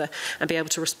each other and be able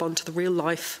to respond to the real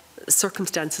life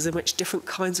circumstances in which different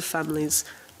kinds of families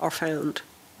are found.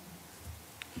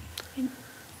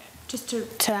 Just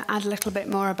to add a little bit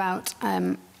more about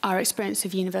our experience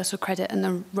of universal credit and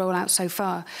the rollout so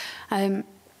far, I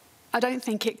don't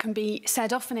think it can be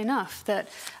said often enough that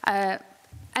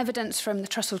evidence from the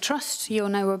Trussell Trust, you'll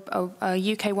know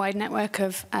a UK-wide network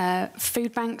of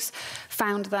food banks,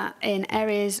 found that in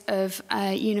areas of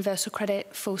universal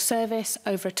credit full service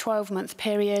over a 12-month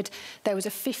period, there was a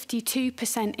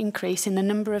 52% increase in the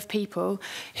number of people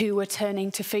who were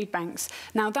turning to food banks.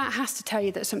 Now, that has to tell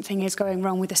you that something is going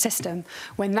wrong with the system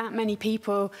when that many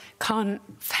people can't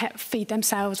feed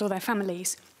themselves or their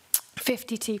families.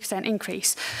 52%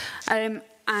 increase.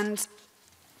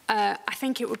 I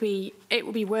think it would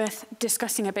be worth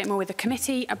discussing a bit more with the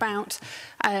committee about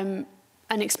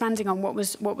and expanding on what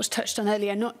was touched on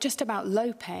earlier, not just about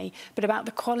low pay, but about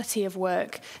the quality of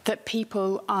work that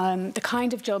people, the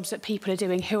kind of jobs that people are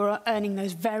doing who are earning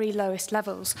those very lowest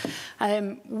levels.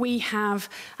 We have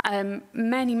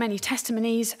many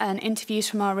testimonies and interviews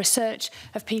from our research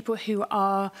of people who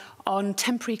are on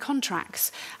temporary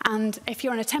contracts. And if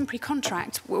you're on a temporary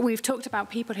contract, we've talked about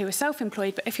people who are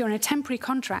self-employed, but if you're on a temporary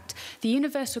contract, the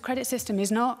universal credit system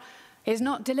is not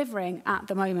delivering at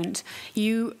the moment.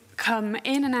 You come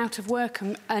in and out of work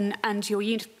and your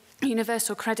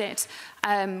universal credit,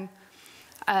 the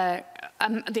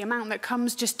amount that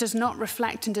comes just does not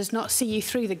reflect and does not see you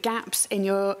through the gaps in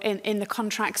the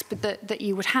contracts that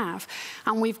you would have.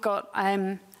 And we've got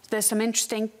there's some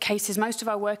interesting cases. Most of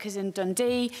our work is in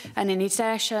Dundee and in East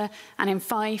Ayrshire and in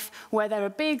Fife, where there are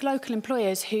big local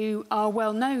employers who are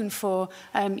well known for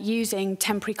using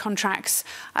temporary contracts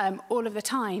all of the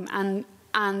time.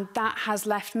 And that has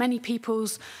left many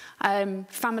people's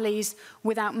families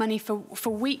without money for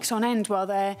weeks on end while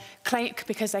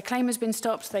because their claim has been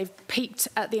stopped. They've peaked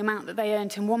at the amount that they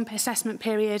earned in one assessment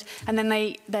period, and then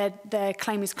their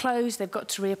claim is closed. They've got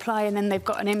to reapply, and then they've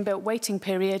got an inbuilt waiting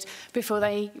period before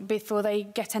they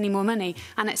get any more money.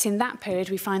 And it's in that period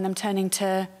we find them turning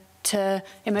to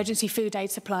emergency food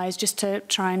aid supplies just to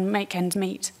try and make ends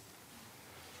meet.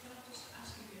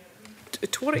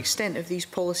 To what extent have these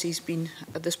policies been,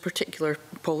 this particular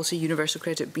policy, universal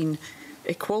credit, been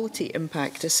equality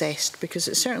impact assessed? Because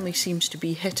it certainly seems to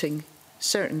be hitting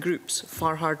certain groups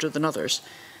far harder than others.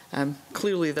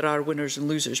 Clearly there are winners and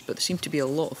losers, but there seem to be a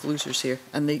lot of losers here,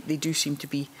 and they do seem to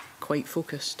be quite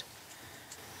focused.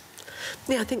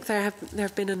 Yeah, I think there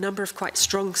have been a number of quite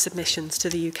strong submissions to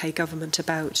the UK government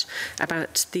about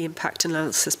the impact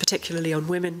analysis, particularly on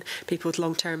women, people with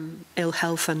long-term ill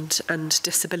health and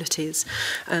disabilities,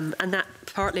 and that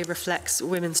partly reflects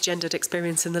women's gendered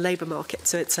experience in the labour market.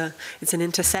 So it's an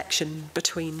intersection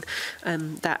between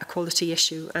that equality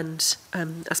issue and,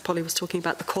 as Polly was talking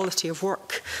about, the quality of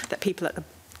work that people at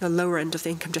the lower end of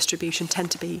the income distribution tend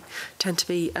to be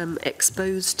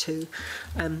exposed to.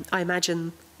 I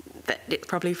imagine that it's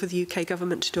probably for the UK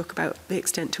government to talk about the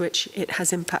extent to which it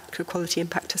has quality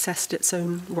impact assessed its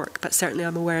own work, but certainly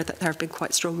I'm aware that there have been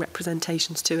quite strong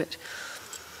representations to it.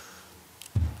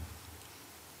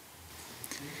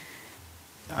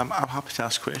 I'm happy to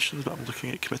ask questions, but I'm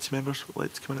looking at committee members who would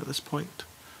like to come in at this point.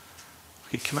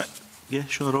 Okay,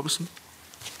 Shona Robertson.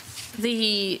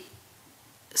 It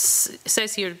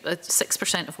says here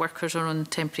 6% of workers are on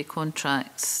temporary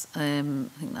contracts. I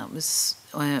think that was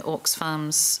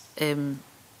Oxfam's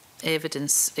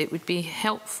evidence. It would be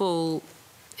helpful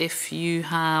if you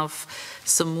have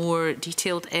some more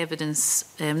detailed evidence,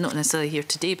 not necessarily here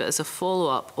today, but as a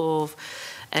follow-up of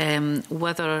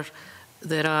whether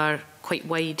there are quite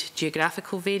wide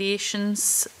geographical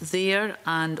variations there,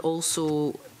 and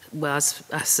also, well, as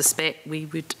I suspect we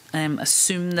would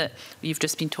assume that we've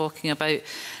just been talking about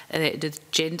the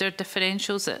gender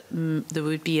differentials, that there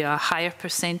would be a higher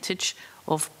percentage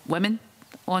of women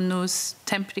on those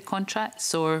temporary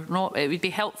contracts or not. It would be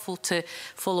helpful to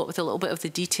follow up with a little bit of the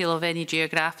detail of any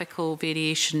geographical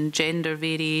variation, gender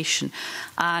variation,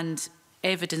 and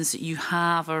evidence that you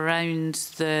have around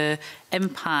the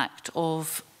impact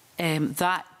of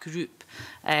that group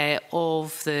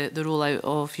of the rollout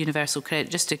of universal credit,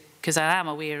 just because I am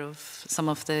aware of some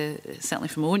of certainly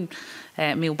from my own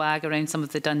mailbag around some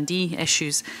of the Dundee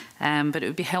issues, but it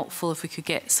would be helpful if we could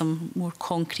get some more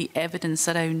concrete evidence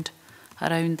around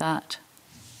that.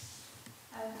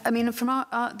 I mean, from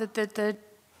the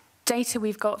data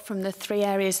we've got from the 3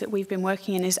 areas that we've been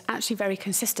working in is actually very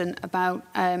consistent about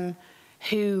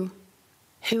who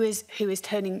is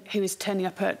turning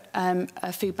up at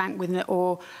a food bank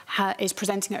is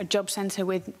presenting at a job centre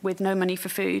with no money for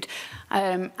food,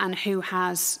 and who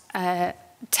has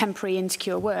temporary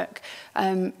insecure work.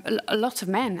 A lot of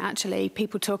men, actually.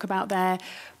 People talk about their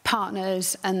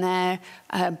partners and their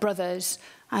brothers,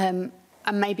 and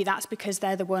maybe that's because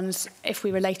they're the ones, if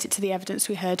we relate it to the evidence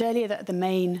we heard earlier, that are the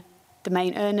main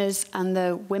earners, and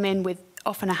the women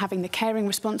often are having the caring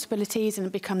responsibilities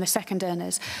and become the second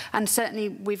earners. And certainly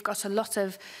we've got a lot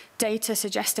of data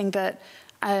suggesting that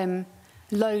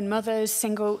lone mothers,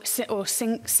 single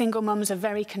mums are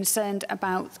very concerned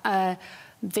about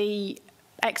the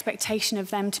expectation of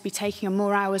them to be taking on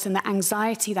more hours and the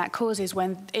anxiety that causes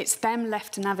when it's them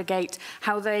left to navigate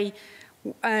how they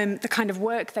the kind of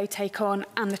work they take on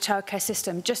and the childcare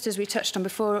system. Just as we touched on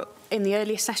before in the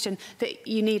earlier session, that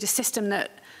you need a system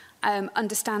that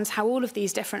understands how all of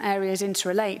these different areas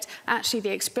interrelate. Actually,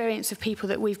 the experience of people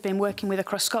that we've been working with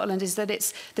across Scotland is that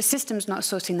the system's not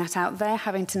sorting that out. They're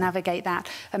having to navigate that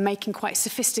and making quite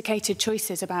sophisticated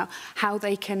choices about how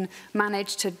they can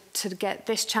manage to get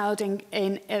this child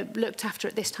in looked after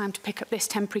at this time, to pick up this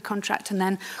temporary contract, and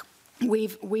then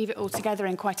weave it all together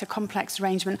in quite a complex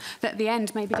arrangement that at the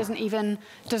end maybe doesn't even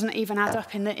add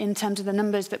up in terms of the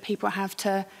numbers that people have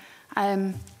to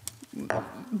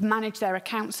manage their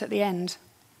accounts at the end.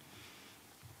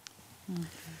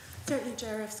 Certainly,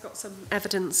 JRF's got some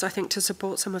evidence, I think, to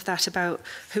support some of that about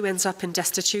who ends up in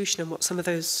destitution and what some of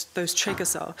those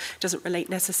triggers are. It doesn't relate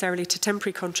necessarily to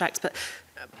temporary contracts,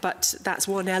 but that's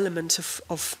one element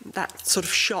of that sort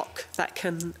of shock that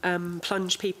can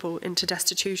plunge people into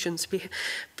destitution. So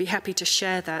be happy to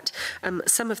share that.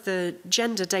 Some of the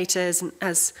gender data isn't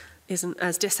as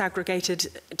disaggregated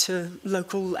to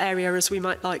local area as we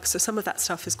might like, so some of that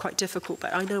stuff is quite difficult,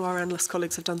 but I know our analyst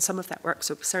colleagues have done some of that work,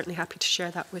 so we're certainly happy to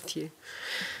share that with you.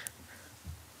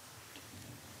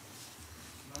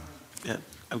 Yeah,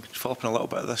 I'll follow up on a little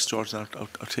bit of this, George, and I'll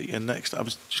take you in next. I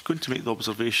was just going to make the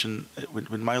observation,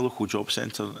 when my local job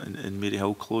centre in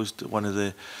Maryhill closed, one of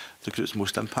the groups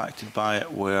most impacted by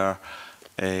it were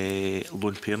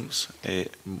lone parents,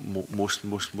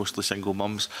 mostly single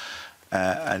mums.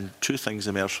 And two things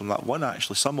emerged from that. One,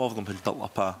 actually, some of them had built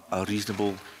up a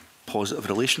reasonable, positive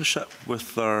relationship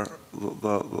with their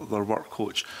work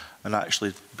coach, and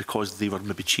actually, because they were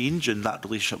maybe changing, that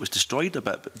relationship was destroyed a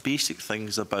bit. But basic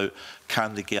things about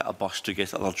can they get a bus to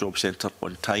get at their job centre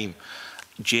on time,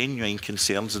 genuine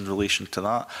concerns in relation to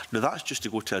that. Now, that's just to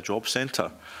go to a job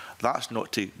centre. That's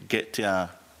not to get to a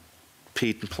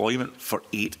paid employment for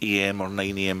 8 AM or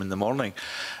 9 AM in the morning.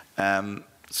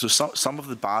 So some of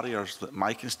the barriers that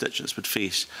my constituents would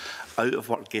face out of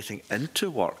work getting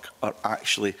into work are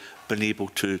actually being able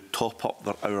to top up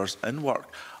their hours in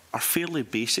work are fairly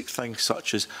basic things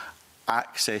such as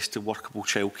access to workable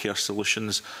childcare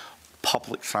solutions,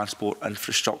 public transport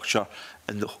infrastructure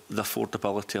and the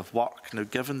affordability of work. Now,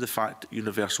 given the fact that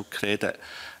universal credit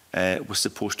was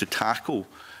supposed to tackle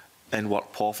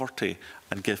in-work poverty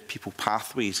and give people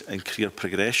pathways and career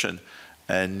progression,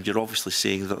 and you're obviously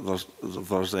saying that there's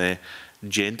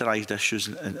genderised issues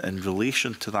in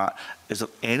relation to that. Is there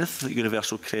anything that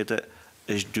universal credit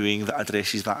is doing that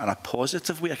addresses that in a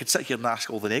positive way? I could sit here and ask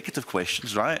all the negative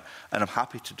questions, right? And I'm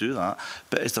happy to do that.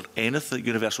 But is there anything that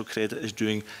universal credit is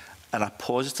doing in a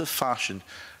positive fashion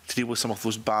to deal with some of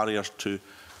those barriers to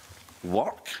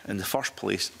work in the first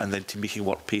place and then to making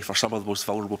work pay for some of the most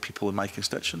vulnerable people in my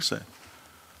constituency?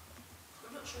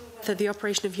 That the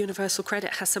operation of universal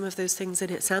credit has some of those things in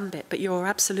its ambit, but you're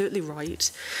absolutely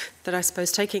right that I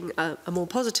suppose taking a more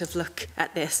positive look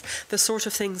at this, the sort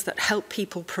of things that help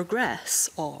people progress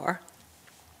are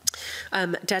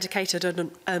dedicated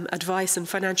advice and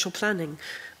financial planning,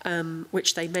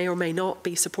 which they may or may not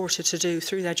be supported to do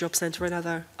through their job centre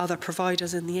and other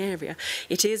providers in the area.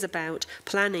 It is about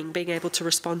planning, being able to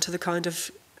respond to the kind of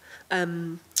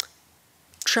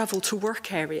travel to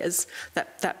work areas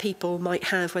that people might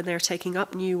have when they're taking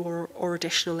up new or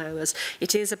additional hours.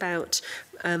 It is about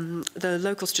the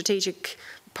local strategic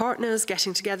partners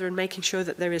getting together and making sure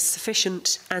that there is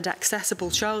sufficient and accessible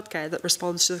childcare that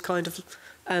responds to the kind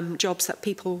of jobs that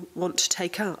people want to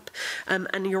take up.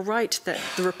 And you're right that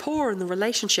the rapport and the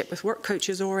relationship with work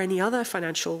coaches or any other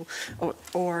financial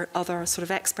or other sort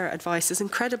of expert advice is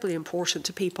incredibly important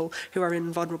to people who are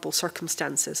in vulnerable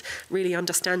circumstances, really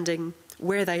understanding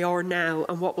where they are now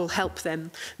and what will help them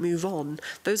move on.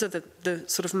 Those are the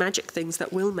sort of magic things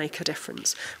that will make a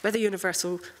difference. Whether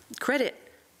universal credit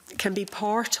can be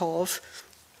part of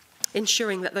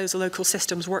ensuring that those local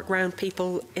systems work around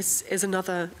people is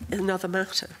another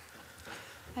matter.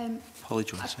 Holly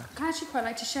Jones. I'd actually quite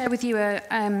like to share with you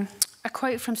a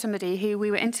quote from somebody who we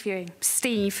were interviewing,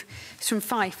 Steve, who's from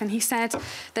Fife, and he said,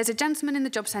 there's a gentleman in the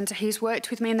job centre who's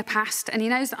worked with me in the past and he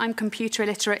knows that I'm computer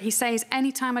illiterate. He says,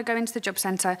 anytime I go into the job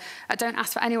centre, I don't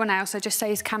ask for anyone else, I just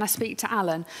say, can I speak to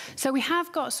Alan? So we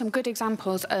have got some good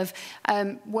examples of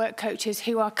work coaches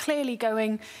who are clearly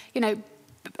going, you know,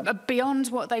 beyond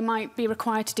what they might be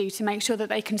required to do to make sure that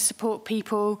they can support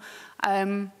people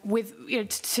with, you know,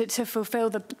 to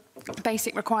fulfil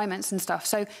basic requirements and stuff.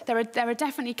 So there are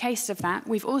definitely cases of that.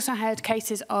 We've also heard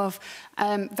cases of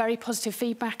very positive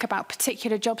feedback about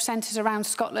particular job centres around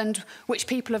Scotland, which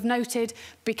people have noted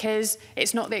because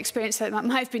it's not the experience that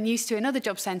might have been used to in other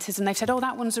job centres, and they've said, oh,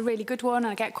 that one's a really good one,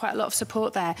 and I get quite a lot of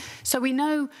support there. So we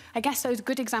know, I guess those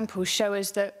good examples show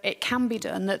us that it can be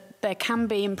done, that there can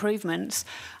be improvements,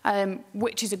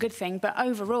 which is a good thing. But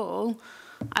overall,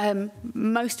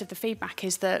 most of the feedback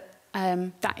is that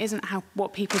that isn't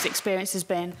what people's experience has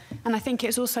been. And I think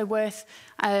it's also worth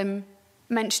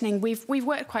mentioning we've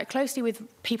worked quite closely with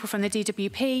people from the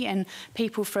DWP and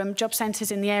people from job centres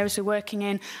in the areas we're working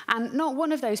in, and not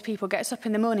one of those people gets up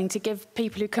in the morning to give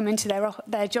people who come into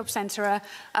their job centre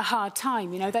a hard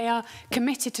time. You know, they are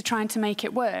committed to trying to make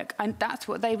it work, and that's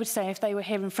what they would say if they were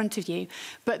here in front of you.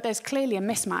 But there's clearly a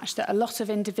mismatch that a lot of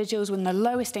individuals with the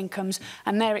lowest incomes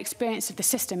and their experience of the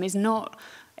system is not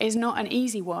an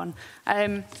easy one.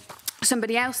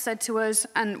 Somebody else said to us,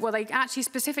 and well, they actually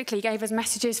specifically gave us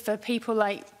messages for people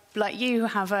like you who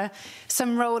have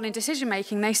some role in decision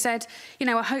making. They said, you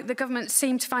know, I hope the government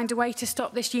seem to find a way to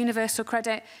stop this universal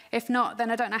credit. If not,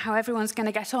 then I don't know how everyone's going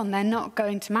to get on. They're not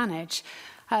going to manage.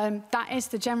 That is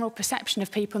the general perception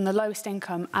of people in the lowest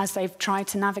income as they've tried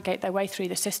to navigate their way through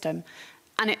the system.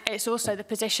 And it's also the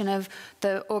position of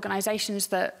the organisations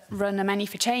that run a Many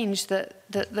for Change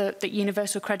that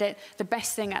universal credit, the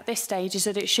best thing at this stage is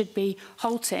that it should be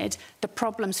halted, the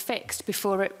problem's fixed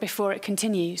before it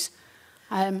continues.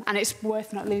 And it's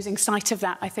worth not losing sight of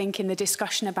that, I think, in the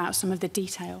discussion about some of the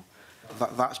detail.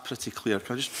 That's pretty clear.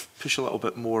 Can I just push a little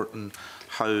bit more on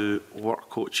how work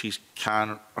coaches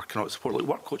can or cannot support? Like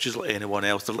work coaches, like anyone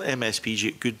else, they're like MSPs,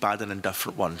 you get good, bad and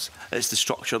indifferent ones. It's the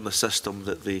structure and the system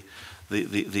that they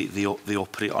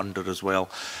operate under as well.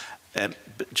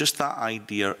 But just that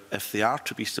idea, if they are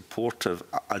to be supportive,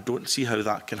 I don't see how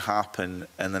that can happen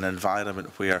in an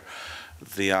environment where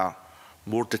they are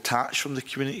more detached from the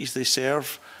communities they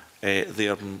serve. They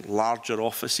are in larger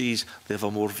offices, they have a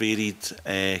more varied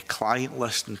client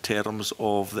list in terms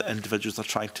of the individuals they're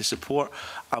trying to support.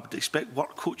 I would expect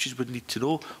work coaches would need to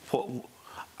know what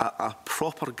a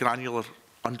proper granular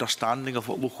understanding of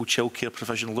what local childcare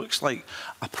provision looks like,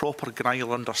 a proper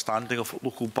granular understanding of what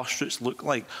local bus routes look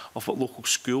like, of what local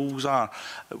schools are,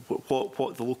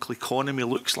 what the local economy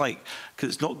looks like. Because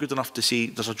it's not good enough to say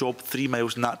there's a job 3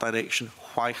 miles in that direction,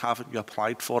 why haven't you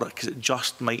applied for it? Because it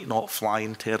just might not fly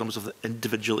in terms of the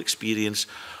individual experience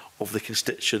of the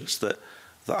constituents that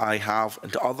I have,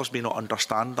 and others may not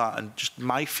understand that. And just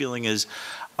my feeling is,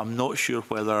 I'm not sure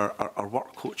whether our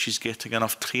work coaches getting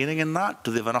enough training in that.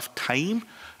 Do they have enough time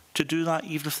to do that,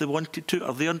 even if they wanted to?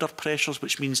 Are they under pressures,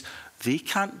 which means they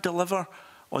can't deliver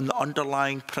on the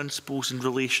underlying principles in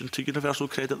relation to universal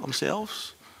credit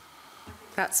themselves?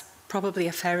 That's probably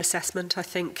a fair assessment. I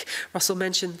think Russell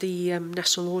mentioned the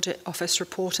National Audit Office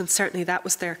report, and certainly that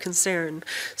was their concern.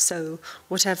 So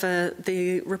whatever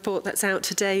the report that's out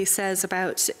today says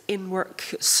about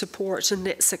in-work support and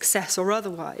its success or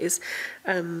otherwise,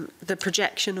 the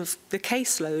projection of the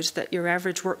caseload that your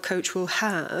average work coach will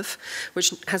have,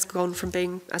 which has gone from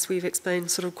being, as we've explained,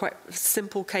 sort of quite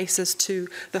simple cases to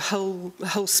the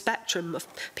whole spectrum of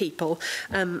people,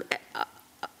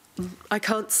 I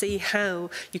can't see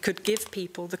how you could give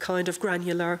people the kind of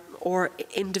granular or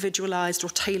individualised or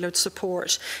tailored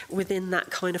support within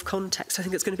that kind of context. I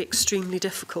think it's going to be extremely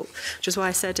difficult, which is why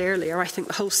I said earlier, I think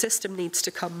the whole system needs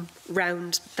to come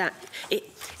round that.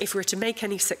 If we're to make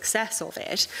any success of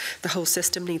it, the whole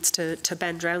system needs to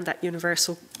bend round that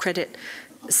universal credit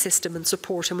system and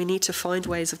support, and we need to find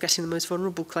ways of getting the most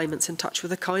vulnerable claimants in touch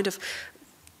with a kind of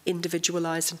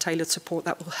individualised and tailored support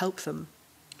that will help them.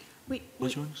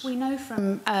 We know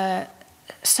from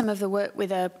some of the work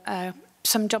with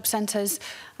some job centres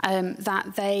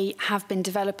that they have been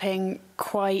developing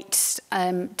quite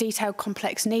detailed,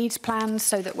 complex needs plans,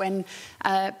 so that when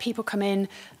people come in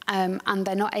and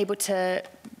they're not able to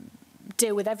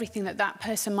deal with everything that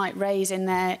person might raise in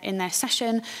their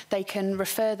session, they can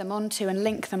refer them on to and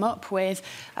link them up with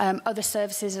other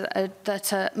services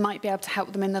that might be able to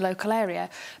help them in the local area.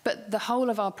 But the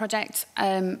whole of our project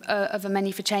of A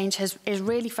Many for Change is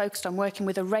really focused on working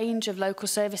with a range of local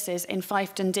services in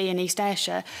Fife, Dundee and East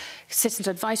Ayrshire, citizens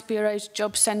advice bureaus,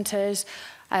 job centres,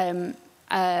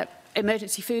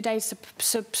 emergency food aid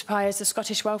suppliers, the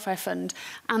Scottish Welfare Fund.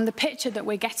 And the picture that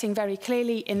we're getting very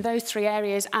clearly in those three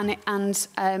areas, and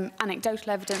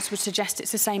anecdotal evidence would suggest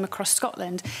it's the same across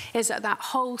Scotland, is that that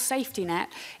whole safety net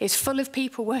is full of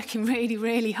people working really,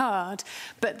 really hard,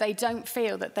 but they don't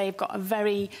feel that they've got a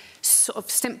very sort of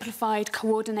simplified,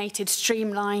 coordinated,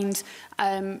 streamlined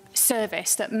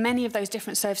service, that many of those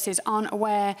different services aren't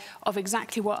aware of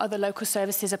exactly what other local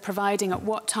services are providing at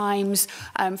what times,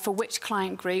 for which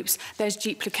client groups. There's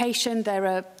duplication, there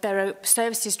are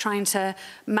services trying to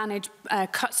manage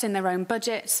cuts in their own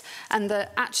budgets, and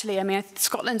that actually, I mean,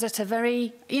 Scotland's at a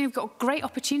very, you've got a great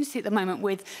opportunity at the moment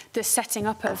with the setting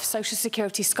up of Social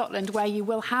Security Scotland, where you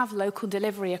will have local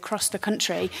delivery across the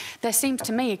country. There seems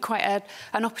to me quite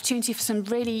an opportunity for some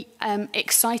really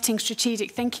exciting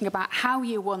strategic thinking about how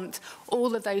you want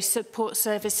all of those support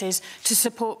services to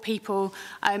support people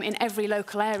in every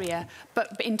local area,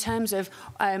 but in terms of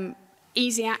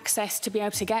easy access to be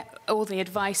able to get all the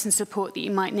advice and support that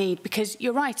you might need. Because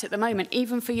you're right, at the moment,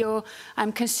 even for your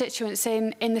constituents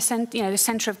in the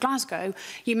centre of Glasgow,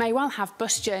 you may well have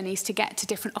bus journeys to get to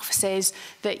different offices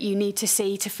that you need to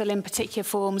see to fill in particular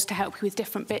forms to help you with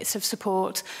different bits of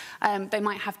support. They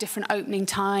might have different opening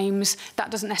times.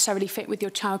 That doesn't necessarily fit with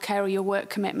your childcare or your work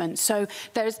commitment. So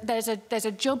there's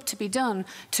a job to be done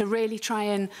to really try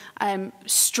and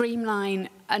streamline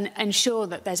and ensure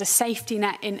that there's a safety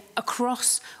net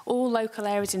across all local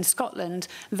areas in Scotland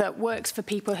that works for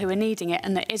people who are needing it,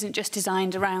 and that isn't just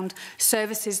designed around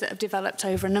services that have developed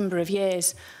over a number of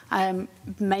years,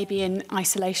 maybe in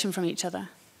isolation from each other.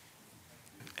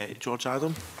 George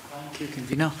Adam. Thank you,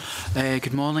 Convener.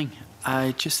 Good morning.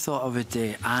 I just thought I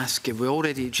would ask, we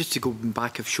already, just to go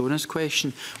back of Shona's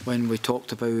question, when we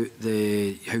talked about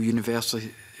how universal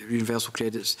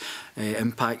credits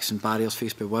impacts and barriers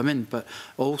faced by women, but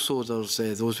also there's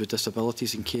those with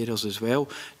disabilities and carers as well.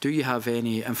 Do you have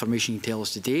any information you can tell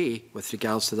us today with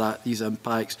regards to these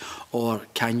impacts, or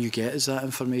can you get us that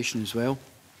information as well?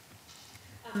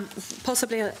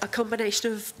 Possibly a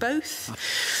combination of both.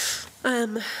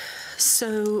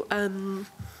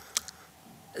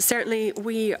 Certainly,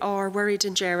 we are worried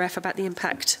in JRF about the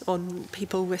impact on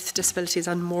people with disabilities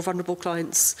and more vulnerable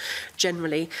clients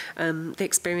generally. The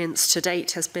experience to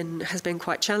date has been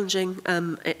quite challenging.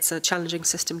 It's a challenging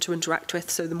system to interact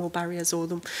with, so the more barriers or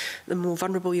the more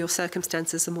vulnerable your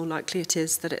circumstances, the more likely it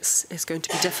is that it's going to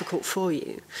be difficult for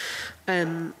you.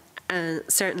 And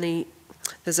certainly,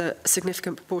 there's a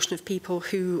significant proportion of people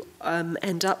who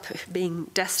end up being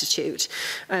destitute,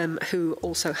 who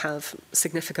also have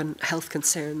significant health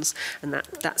concerns, and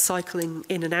that cycling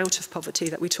in and out of poverty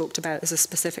that we talked about is a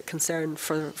specific concern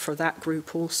for that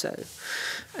group also.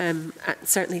 I'm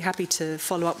certainly happy to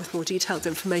follow up with more detailed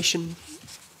information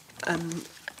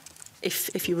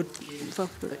if you would. Well,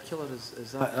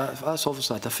 that's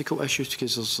obviously a difficult issue,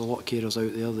 because there's a lot of carers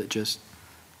out there that just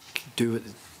do it.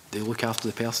 They look after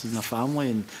the person in their family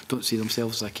and don't see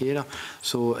themselves as a carer.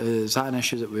 So is that an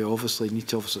issue that we obviously need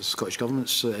to, obviously, Scottish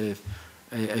Government's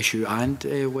issue and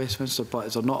Westminster, but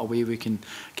is there not a way we can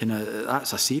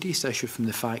that's a serious issue from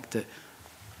the fact that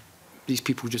these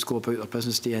people just go about their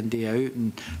business day in, day out,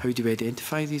 and how do we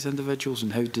identify these individuals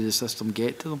and how do the system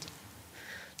get to them?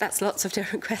 That's lots of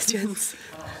different questions.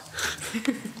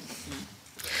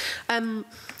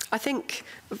 I think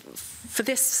for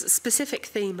this specific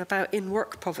theme about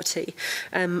in-work poverty,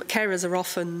 carers are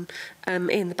often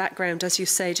in the background, as you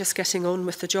say, just getting on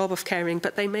with the job of caring,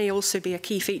 but they may also be a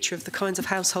key feature of the kinds of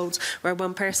households where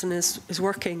one person is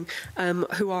working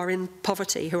who are in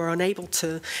poverty, who are unable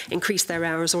to increase their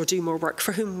hours or do more work,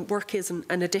 for whom work is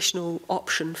an additional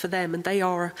option for them, and they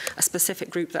are a specific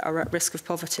group that are at risk of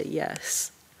poverty,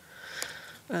 yes.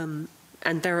 And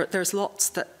there's lots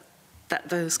that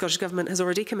the Scottish Government has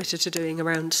already committed to doing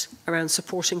around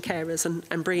supporting carers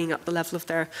and bringing up the level of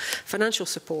their financial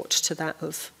support to that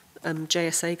of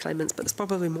JSA claimants. But there's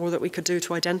probably more that we could do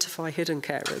to identify hidden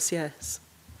carers, yes.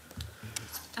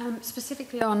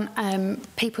 Specifically on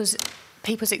people's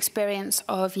experience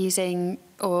of using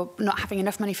or not having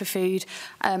enough money for food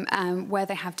where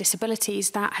they have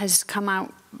disabilities, that has come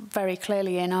out very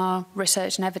clearly in our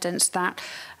research and evidence that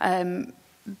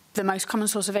the most common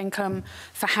source of income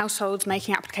for households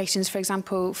making applications, for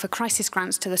example, for crisis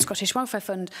grants to the Scottish Welfare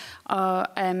Fund are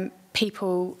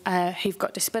people who've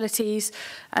got disabilities.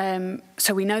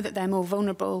 So we know that they're more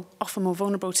vulnerable, often more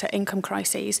vulnerable to income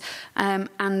crises, and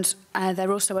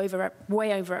they're also way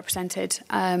overrepresented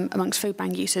amongst food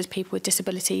bank users, people with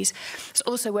disabilities. It's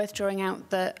also worth drawing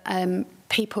out that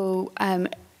people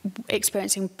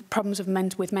experiencing problems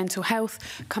with mental health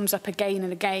comes up again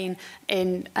and again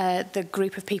in the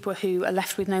group of people who are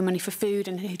left with no money for food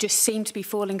and who just seem to be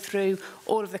falling through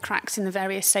all of the cracks in the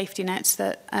various safety nets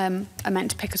that are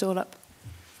meant to pick us all up.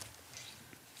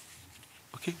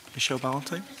 Okay, Michelle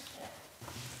Ballantyne.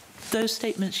 Those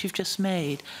statements you've just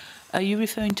made, are you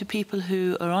referring to people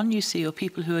who are on UC or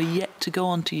people who are yet to go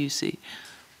on to UC?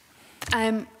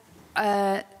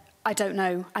 I don't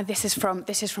know. This is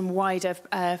from wider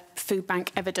food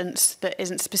bank evidence that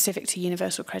isn't specific to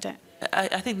universal credit.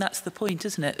 I think that's the point,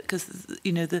 isn't it? Because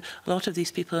a lot of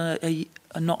these people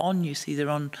are not on UC; they're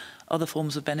on other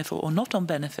forms of benefit or not on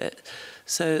benefit.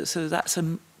 So that's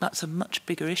a much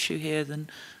bigger issue here than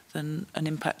an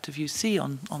impact of UC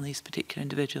on these particular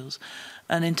individuals.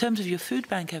 And in terms of your food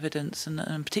bank evidence, and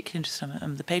I'm particularly interested,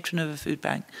 I'm the patron of a food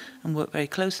bank and work very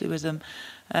closely with them.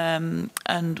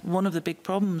 And one of the big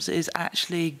problems is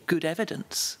actually good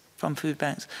evidence from food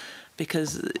banks,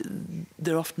 because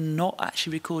they're often not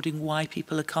actually recording why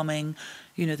people are coming.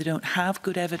 They don't have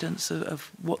good evidence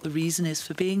of what the reason is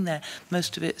for being there.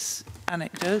 Most of it's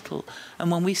anecdotal.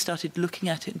 And when we started looking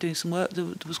at it and doing some work, there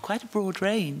was quite a broad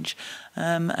range.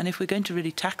 And if we're going to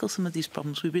really tackle some of these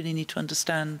problems, we really need to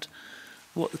understand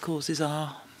what the causes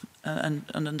are and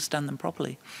understand them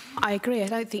properly. I agree. I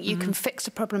don't think you can fix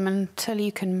a problem until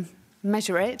you can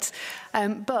measure it. I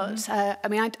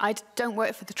mean, I don't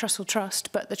work for the Trussell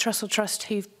Trust, but the Trussell Trust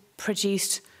who've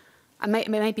produced, and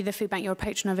maybe the food bank you're a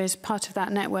patron of is part of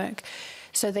that network.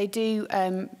 So they do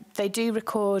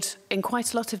record in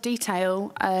quite a lot of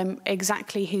detail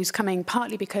exactly who's coming,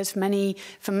 partly because for many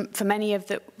of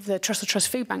the Trussell Trust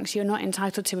food banks, you're not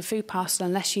entitled to a food parcel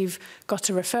unless you've got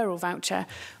a referral voucher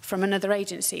from another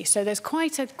agency. So there's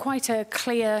quite a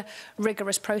clear,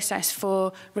 rigorous process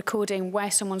for recording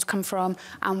where someone's come from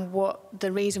and what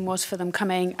the reason was for them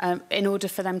coming in order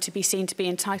for them to be seen to be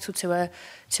entitled to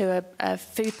a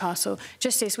food parcel.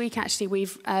 Just this week, actually,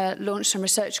 we've launched some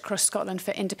research across Scotland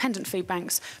for independent food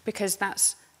banks, because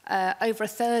that's over a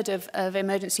third of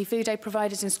emergency food aid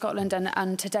providers in Scotland,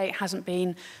 and to date hasn't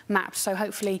been mapped. So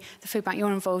hopefully the food bank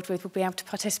you're involved with will be able to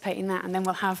participate in that, and then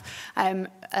we'll have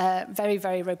very,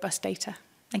 very robust data.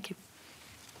 Thank you.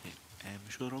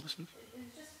 Michelle Robinson?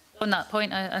 On that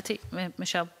point, I take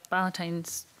Michelle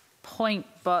Ballantyne's point,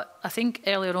 but I think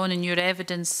earlier on in your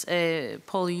evidence,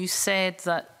 Paul, you said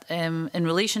that in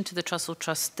relation to the Trussell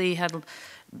Trust, they had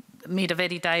made a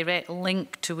very direct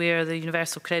link to where the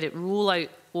universal credit rollout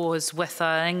was, with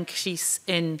an increase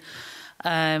in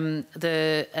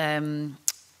the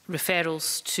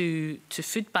referrals to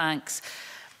food banks.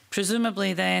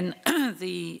 Presumably then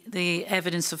the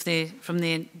evidence of from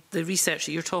the research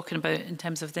that you're talking about in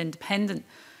terms of the independent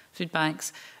food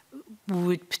banks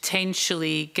would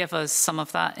potentially give us some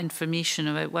of that information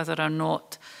about whether or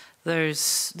not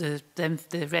there's the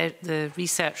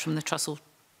research from the Trussell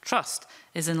Trust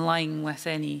is in line with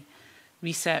any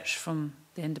research from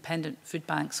the independent food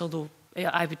banks, although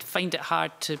I would find it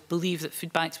hard to believe that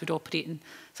food banks would operate in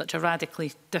such a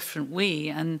radically different way.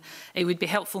 And it would be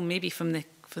helpful maybe for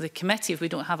the committee, if we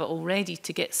don't have it already,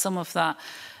 to get some of that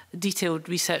detailed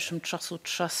research from Trussell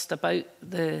Trust about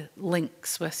the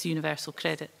links with universal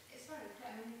credit.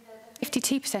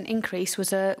 52% increase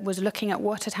was looking at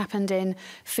what had happened in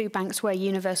food banks where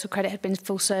universal credit had been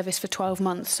full service for 12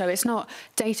 months. So it's not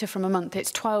data from a month,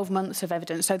 it's 12 months of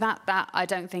evidence. So that I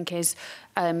don't think is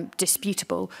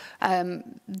disputable.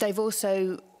 They've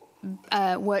also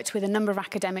worked with a number of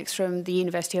academics from the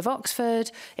University of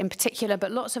Oxford in particular,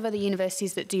 but lots of other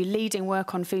universities that do leading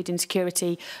work on food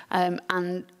insecurity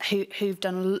and who've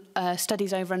done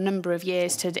studies over a number of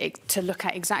years to look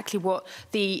at exactly what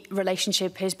the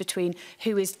relationship is between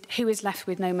who is left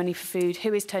with no money for food,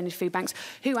 who is turned to food banks,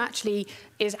 who actually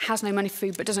has no money for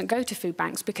food but doesn't go to food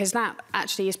banks, because that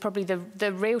actually is probably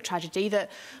the real tragedy, that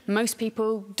most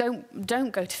people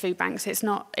don't go to food banks. It's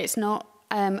not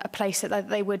a place that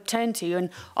they would turn to, and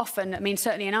often, I mean,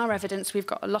 certainly in our evidence, we've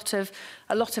got a lot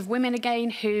of women again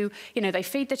who, they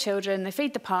feed the children, they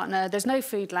feed the partner, there's no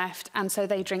food left, and so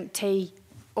they drink tea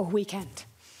or weekend.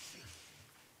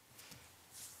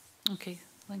 Okay,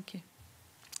 thank you.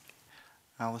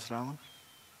 Alistair Allen.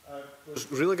 I was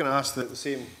really going to ask the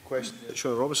same question that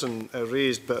Shona Robinson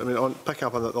raised, but I mean, picking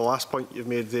up on the last point you've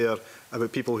made there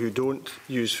about people who don't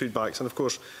use food banks, and of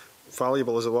course,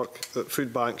 valuable as the work that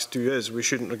food banks do is, we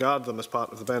shouldn't regard them as part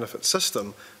of the benefit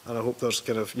system, and I hope there's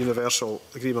kind of universal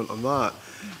agreement on that.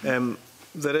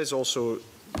 There is also,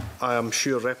 I am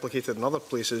sure, replicated in other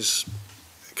places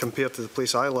compared to the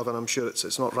place I live in. I'm sure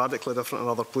it's not radically different in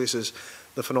other places,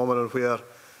 the phenomenon where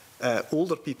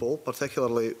older people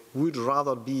particularly would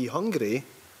rather be hungry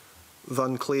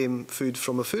than claim food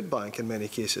from a food bank in many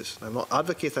cases. I'm not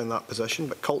advocating that position,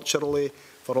 but culturally,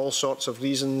 for all sorts of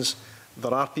reasons,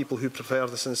 there are people who prefer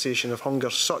the sensation of hunger.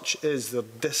 Such is their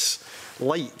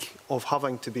dislike of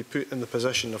having to be put in the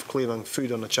position of claiming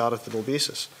food on a charitable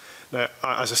basis. Now,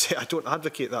 as I say, I don't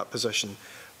advocate that position,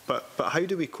 but how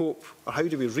do we cope, or how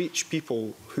do we reach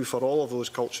people who, for all of those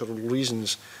cultural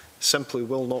reasons, simply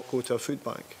will not go to a food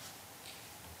bank?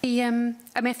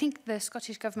 I think the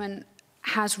Scottish Government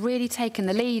has really taken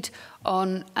the lead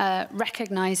on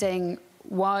recognising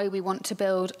why we want to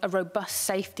build a robust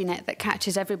safety net that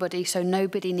catches everybody, so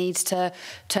nobody needs to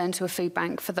turn to a food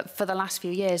bank. For the last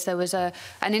few years, there was an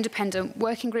independent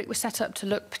working group was set up to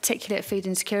look particularly at food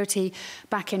insecurity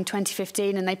back in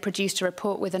 2015, and they produced a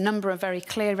report with a number of very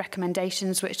clear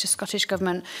recommendations which the Scottish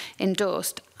Government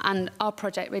endorsed. And our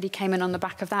project really came in on the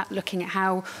back of that, looking at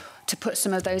how to put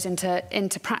some of those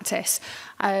into practice.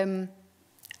 And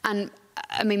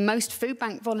I mean, most food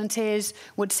bank volunteers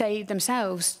would say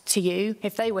themselves to you,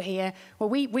 if they were here, well,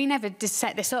 we never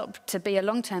set this up to be a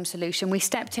long-term solution. We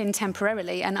stepped in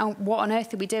temporarily, and what on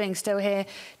earth are we doing still here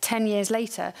 10 years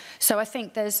later? So I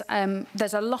think there's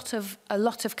a lot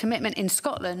of commitment in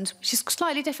Scotland, which is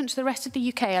slightly different to the rest of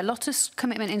the UK. A lot of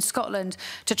commitment in Scotland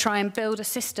to try and build a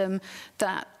system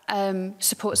that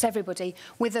supports everybody,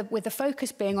 with the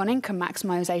focus being on income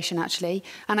maximisation, actually.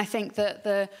 And I think that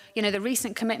the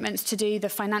recent commitments to do the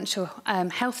financial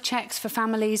health checks for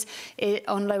families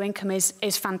on low income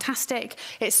is fantastic.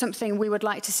 It's something we would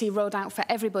like to see rolled out for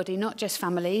everybody, not just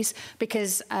families,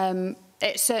 because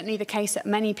it's certainly the case that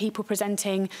many people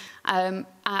presenting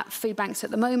at food banks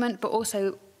at the moment, but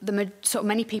also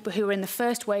many people who were in the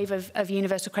first wave of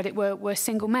universal credit were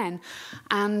single men,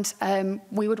 and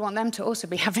we would want them to also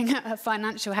be having a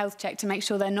financial health check to make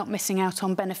sure they're not missing out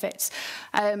on benefits.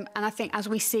 And I think as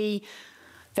we see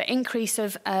the increase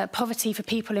of poverty for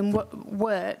people in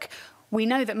work, we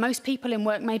know that most people in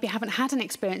work maybe haven't had an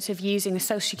experience of using a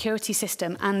social security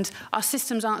system, and our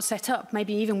systems aren't set up,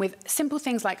 maybe even with simple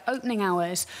things like opening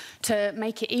hours, to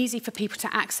make it easy for people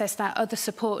to access that other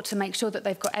support, to make sure that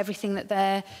they've got everything that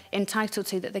they're entitled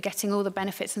to, that they're getting all the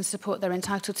benefits and support they're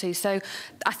entitled to. So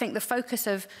I think the focus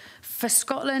for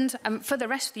Scotland and for the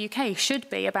rest of the UK should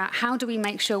be about how do we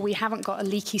make sure we haven't got a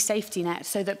leaky safety net,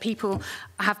 so that people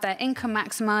have their income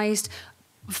maximised,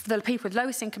 the people with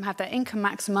lowest income have their income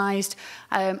maximised,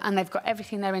 and they've got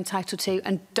everything they're entitled to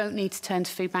and don't need to turn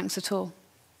to food banks at all.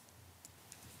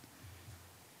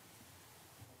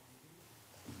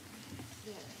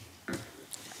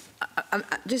 I'm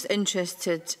just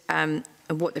interested in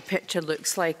what the picture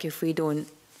looks like if we don't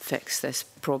fix this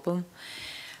problem.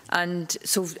 And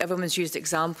so everyone's used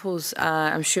examples.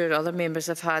 I'm sure other members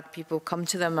have had people come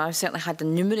to them. I've certainly had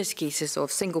numerous cases of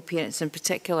single parents in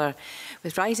particular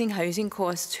with rising housing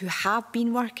costs who have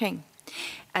been working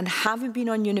and haven't been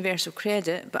on universal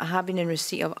credit but have been in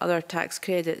receipt of other tax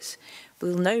credits,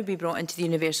 will now be brought into the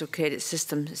universal credit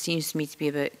system. It seems to me to be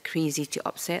a bit crazy to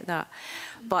upset that.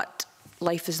 But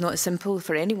life is not simple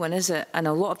for anyone, is it? And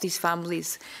a lot of these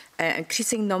families,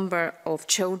 increasing number of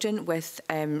children with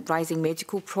rising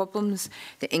medical problems,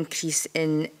 the increase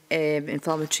in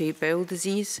inflammatory bowel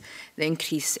disease, the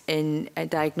increase in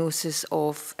diagnosis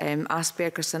of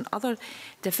Asperger's and other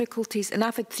difficulties. And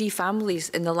I've had 3 families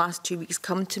in the last 2 weeks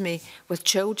come to me with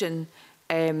children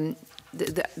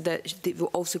they've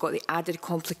also got the added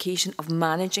complication of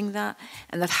managing that,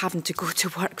 and they're having to go to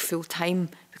work full time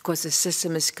because the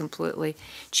system is completely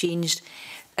changed.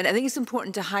 And I think it's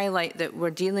important to highlight that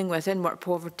we're dealing with in-work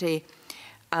poverty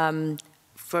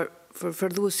for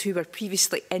those who were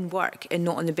previously in work and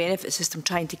not on the benefit system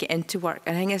trying to get into work.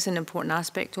 I think it's an important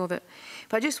aspect of it.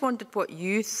 But I just wondered what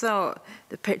you thought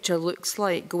the picture looks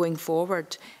like going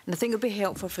forward. And I think it would be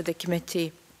helpful for the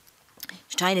committee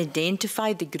to try and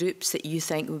identify the groups that you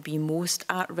think would be most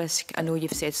at risk. I know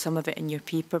you've said some of it in your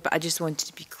paper, but I just wanted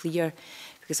to be clear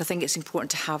because I think it's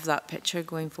important to have that picture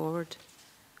going forward.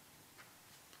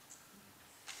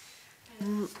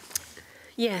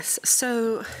 Yes,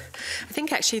 so I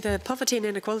think actually the Poverty and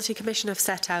Inequality Commission have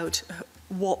set out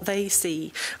what they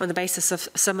see on the basis of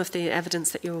some of the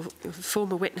evidence that your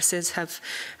former witnesses have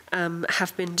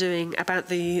been doing about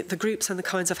the groups and the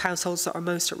kinds of households that are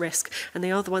most at risk, and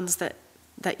they are the ones that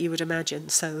you would imagine.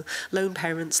 So lone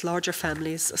parents, larger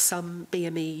families, some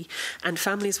BME, and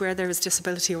families where there is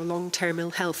disability or long-term ill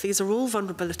health. These are all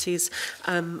vulnerabilities,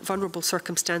 vulnerable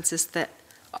circumstances that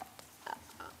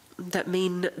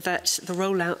mean that the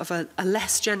rollout of a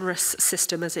less generous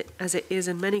system, as it is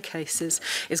in many cases,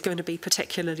 is going to be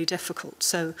particularly difficult.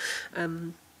 So,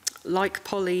 like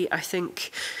Polly, I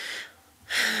think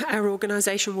Our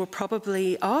organisation will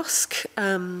probably ask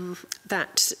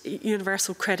that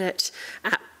universal credit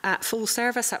at full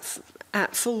service,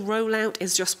 at full rollout,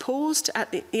 is just paused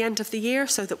at the end of the year,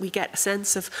 so that we get a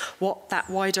sense of what that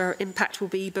wider impact will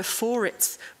be before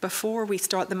we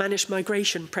start the managed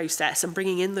migration process and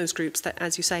bringing in those groups that,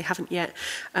 as you say, haven't yet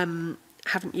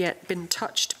been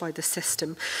touched by the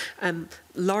system.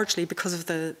 Largely because of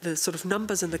the sort of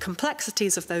numbers and the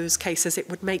complexities of those cases, it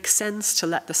would make sense to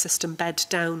let the system bed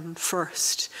down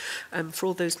first for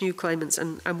all those new claimants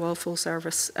and while full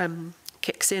service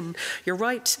kicks in. You're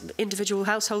right, individual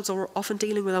households are often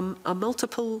dealing with a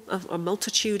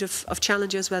multitude of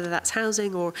challenges, whether that's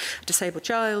housing or a disabled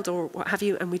child or what have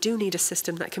you, and we do need a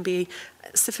system that can be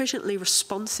sufficiently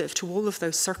responsive to all of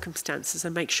those circumstances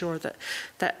and make sure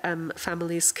that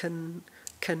families can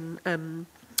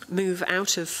move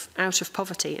out of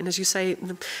poverty. And as you say,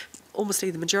 almost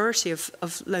the majority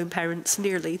of lone parents,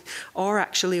 nearly, are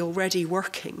actually already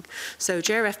working. So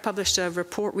JRF published a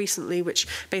report recently which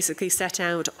basically set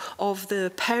out of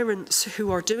the parents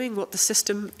who are doing what the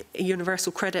system,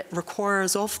 universal credit,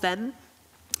 requires of them.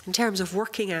 In terms of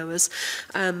working hours,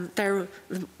 the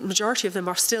majority of them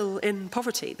are still in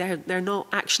poverty. They're not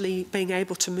actually being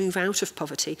able to move out of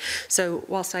poverty. So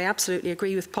whilst I absolutely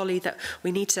agree with Polly that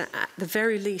we need to, at the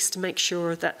very least, make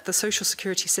sure that the social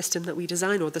security system that we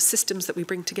design, or the systems that we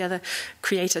bring together,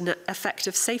 create an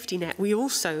effective safety net, we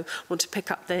also want to pick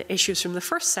up the issues from the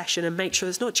first session and make sure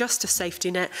it's not just a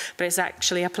safety net, but it's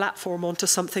actually a platform onto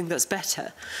something that's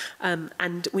better.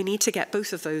 And we need to get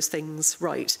both of those things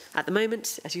right. At the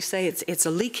moment, as you say, it's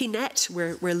a leaky net.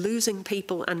 We're losing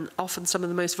people, and often some of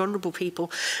the most vulnerable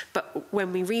people. But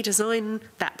when we redesign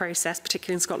that process,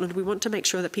 particularly in Scotland, we want to make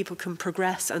sure that people can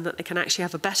progress and that they can actually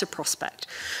have a better prospect,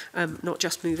 not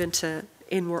just move into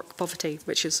in-work poverty,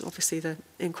 which is obviously the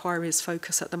inquiry's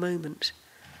focus at the moment.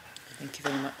 Thank you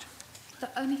very much. The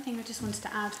only thing I just wanted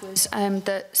to add was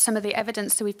that some of the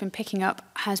evidence that we've been picking up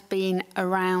has been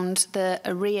around the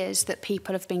arrears that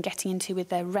people have been getting into with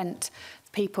their rent,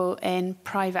 people in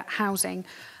private housing.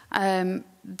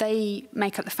 They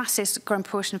make up the fastest growing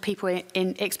proportion of people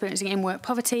in experiencing in-work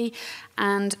poverty,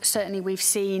 and certainly we've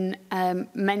seen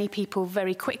many people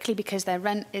very quickly, because their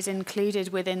rent is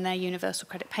included within their universal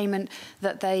credit payment,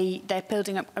 that they're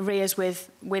building up arrears with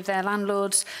their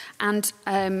landlords. And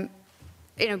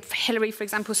you know, Hilary, for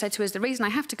example, said to us, the reason I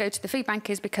have to go to the food bank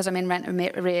is because I'm in rent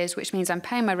arrears, which means I'm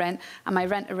paying my rent, and my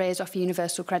rent arrears off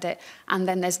universal credit, and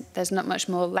then there's not much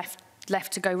more left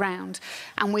to go round.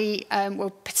 And we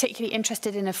were particularly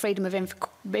interested in a freedom of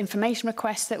information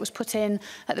request that was put in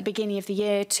at the beginning of the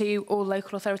year to all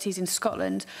local authorities in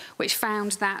Scotland, which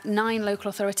found that 9 local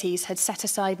authorities had set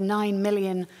aside £9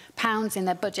 million in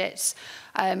their budgets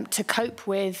to cope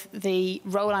with the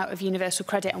rollout of universal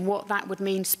credit, and what that would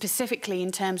mean specifically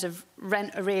in terms of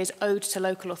rent arrears owed to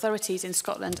local authorities in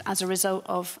Scotland as a result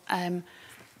of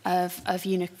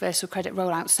universal credit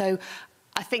rollout. So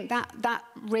I think that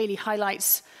really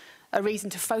highlights a reason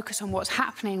to focus on what's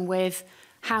happening with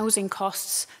housing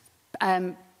costs,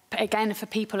 again, for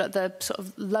people at the sort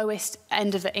of lowest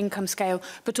end of the income scale,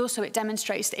 but also it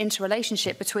demonstrates the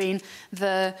interrelationship between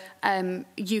the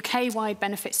UK-wide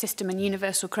benefit system and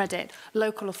universal credit,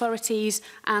 local authorities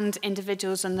and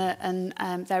individuals, and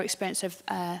their experience of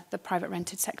the private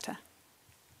rented sector.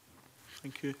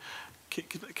 Thank you.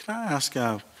 Can I ask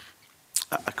a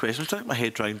question? I'm trying to get my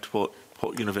head around what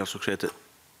universal credit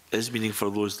is meaning for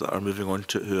those that are moving on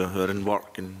to who are in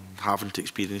work and haven't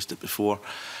experienced it before,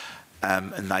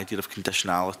 and the idea of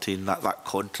conditionality and that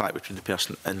contract between the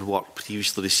person in work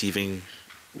previously receiving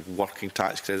working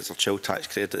tax credits or child tax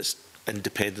credits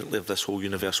independently of this whole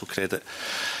universal credit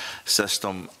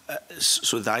system.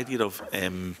 So the idea of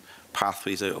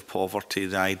pathways out of poverty,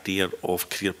 the idea of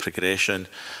career progression,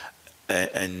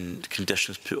 and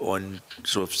conditions put on.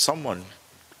 So if someone,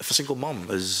 if a single mum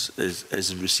is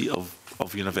in receipt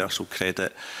of universal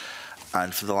credit,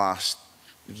 and for the last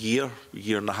year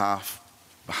and a half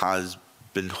has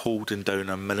been holding down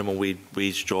a minimum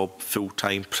wage job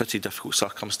full-time, pretty difficult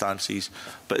circumstances,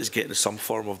 but is getting some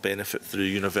form of benefit through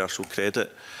universal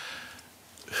credit,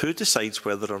 who decides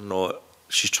whether or not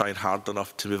she's trying hard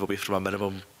enough to move away from a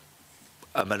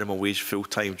minimum wage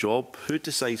full-time job? Who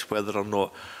decides whether or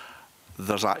not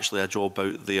there's actually a job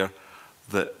out there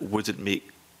that wouldn't make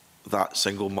that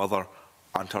single mother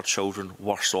and her children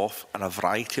worse off in a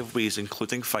variety of ways,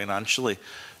 including financially,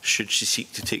 should she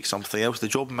seek to take something else? The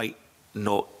job might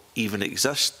not even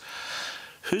exist.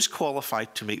 Who's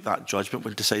qualified to make that judgment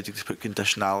when deciding to put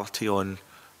conditionality on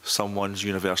someone's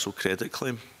universal credit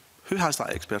claim? Who has that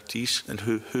expertise, and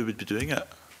who would be doing it?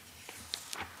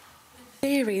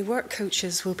 theory, work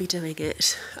coaches will be doing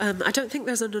it. I don't think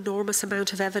there's an enormous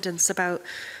amount of evidence about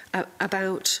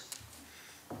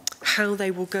how they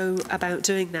will go about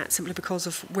doing that, simply because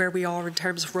of where we are in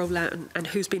terms of rollout and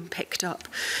who's been picked up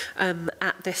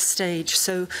at this stage.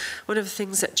 So one of the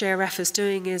things that JRF is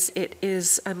doing is it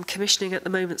is commissioning at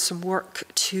the moment some work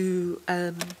to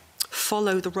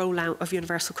follow the rollout of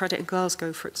universal credit in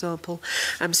Glasgow, for example.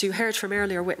 So you heard from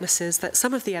earlier witnesses that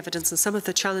some of the evidence and some of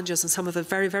the challenges and some of the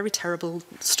very, very terrible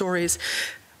stories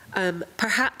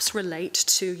perhaps relate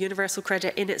to universal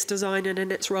credit in its design and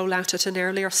in its rollout at an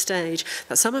earlier stage,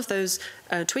 that some of those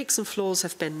tweaks and flaws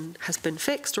has been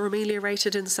fixed or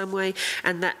ameliorated in some way,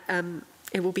 and that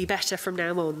it will be better from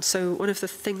now on. So one of the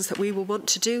things that we will want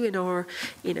to do in our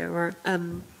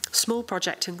small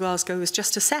project in Glasgow is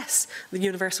just assess the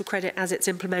universal credit as it's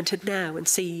implemented now and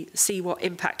see what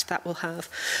impact that will have.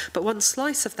 But one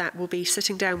slice of that will be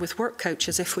sitting down with work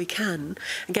coaches, if we can,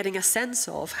 and getting a sense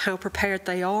of how prepared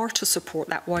they are to support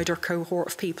that wider cohort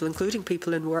of people, including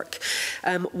people in work,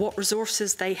 what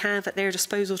resources they have at their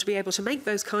disposal to be able to make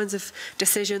those kinds of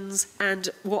decisions, and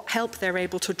what help they're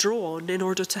able to draw on in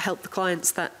order to help the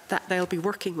clients that they'll be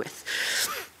working with.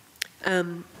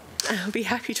 I'll be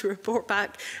happy to report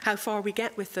back how far we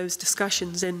get with those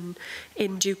discussions in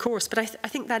due course. But I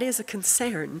think that is a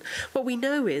concern. What we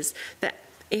know is that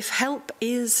if help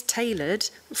is tailored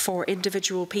for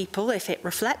individual people, if it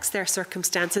reflects their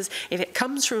circumstances, if it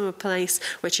comes from a place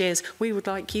which is, we would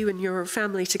like you and your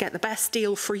family to get the best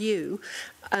deal for you,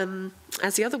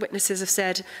 as the other witnesses have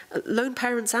said, lone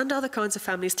parents and other kinds of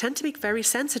families tend to be very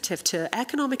sensitive to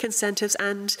economic incentives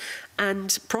and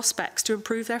prospects to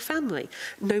improve their family.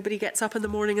 Nobody gets up in the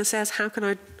morning and says, how can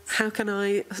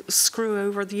I screw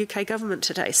over the UK government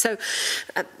today? So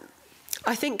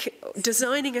I think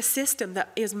designing a system that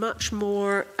is much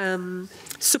more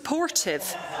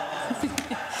supportive.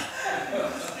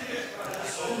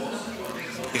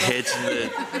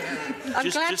 I'm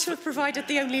glad to have provided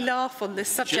the only laugh on this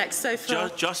subject so far.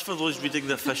 Just for those reading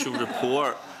the official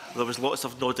report, there was lots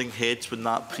of nodding heads when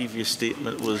that previous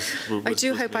statement was I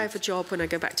do hope I have a job when I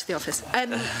go back to the office.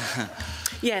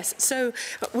 Yes, so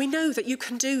we know that you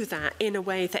can do that in a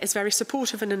way that is very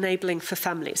supportive and enabling for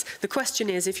families. The question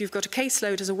is, if you've got a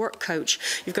caseload as a work coach,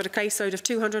 you've got a caseload of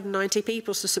 290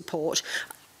 people to support,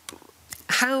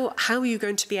 how are you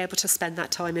going to be able to spend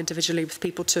that time individually with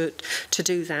people to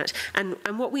do that? And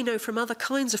what we know from other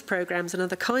kinds of programmes and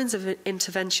other kinds of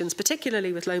interventions,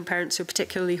 particularly with lone parents who are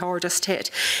particularly hardest hit,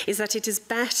 is that it is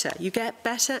better. You get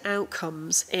better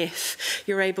outcomes if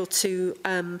you're able to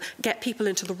get people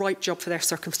into the right job for their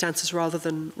circumstances rather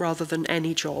than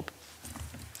any job.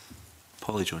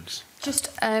 Polly Jones. Just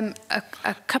a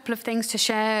couple of things to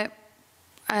share.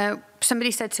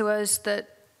 Somebody said to us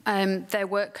that their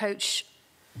work coach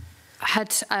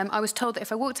I was told that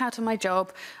if I walked out of my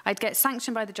job, I'd get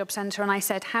sanctioned by the job centre, and I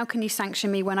said, how can you sanction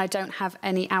me when I don't have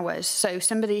any hours? So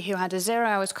somebody who had a 0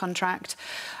 hours contract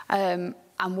and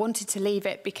wanted to leave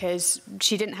it because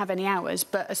she didn't have any hours,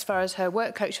 but as far as her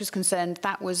work coach was concerned,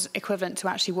 that was equivalent to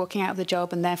actually walking out of the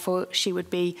job, and therefore she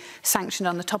would be sanctioned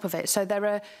on the top of it. So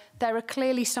there are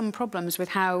clearly some problems with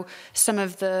how some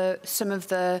of the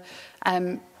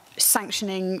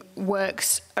sanctioning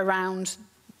works around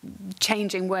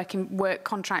changing work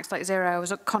contracts, like 0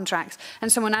 hours contracts.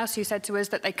 And someone else who said to us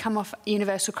that they come off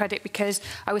universal credit because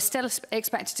I was still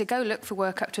expected to go look for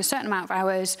work up to a certain amount of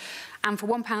hours, and for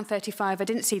 £1.35 I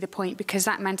didn't see the point because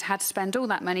that meant I had to spend all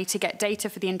that money to get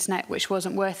data for the internet, which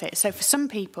wasn't worth it. So for some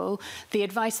people, the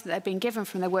advice that they're being given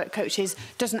from their work coaches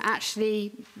doesn't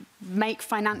actually make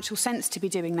financial sense to be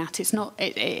doing that. It's not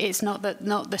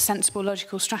the sensible,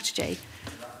 logical strategy.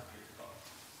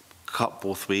 Cut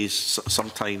both ways.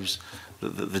 Sometimes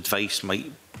the advice might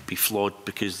be flawed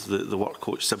because the work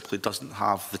coach simply doesn't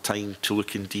have the time to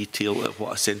look in detail at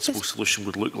what a sensible solution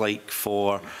would look like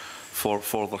for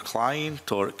their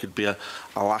client, or it could be a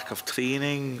lack of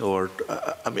training, or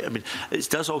I mean it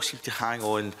does all seem to hang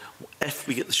on if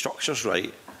we get the structures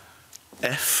right.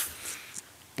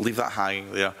 Leave that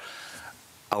hanging there.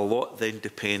 A lot then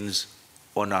depends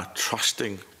on a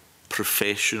trusting,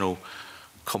 professional,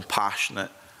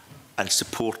 compassionate and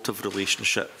supportive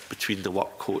relationship between the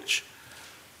work coach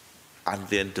and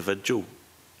the individual,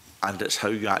 and it's how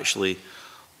you actually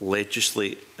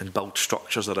legislate and build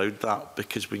structures around that,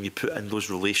 because when you put in those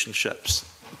relationships,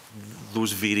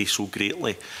 those vary so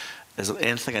greatly. Is there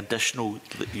anything additional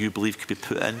that you believe could be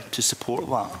put in to support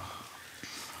that?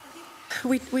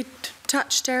 We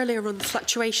touched earlier on the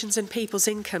fluctuations in people's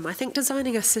income. I think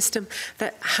designing a system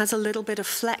that has a little bit of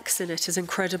flex in it is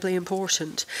incredibly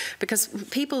important, because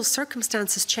people's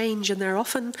circumstances change, and they're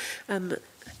often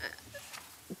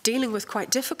dealing with quite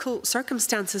difficult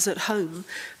circumstances at home.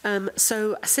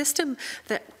 So a system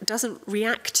that doesn't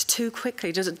react too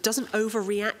quickly, doesn't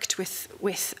overreact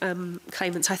with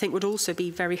claimants, I think would also be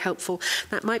very helpful.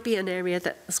 That might be an area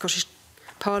that the Scottish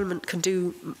Parliament can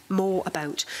do more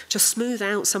about, to smooth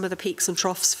out some of the peaks and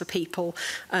troughs for people,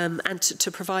 and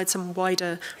to provide some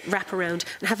wider wraparound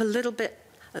and have a little bit,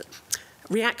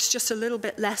 react just a little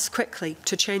bit less quickly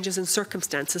to changes in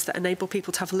circumstances that enable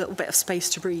people to have a little bit of space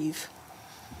to breathe.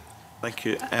 Thank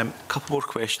you. A couple more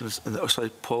questions. Oh, sorry,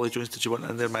 Polly Jones, did you want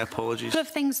in there? My apologies. A couple of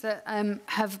things that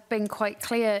have been quite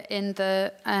clear in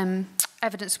the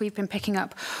evidence we've been picking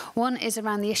up. One is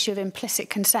around the issue of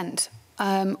implicit consent.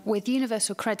 With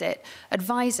universal credit,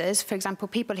 advisors, for example,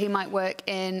 people who might work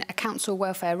in a council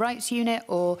welfare rights unit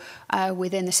or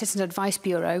within the Citizen Advice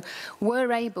Bureau,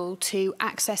 were able to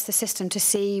access the system to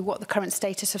see what the current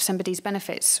status of somebody's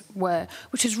benefits were,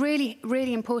 which is really,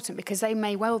 really important because they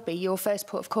may well be your first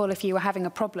port of call if you were having a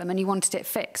problem and you wanted it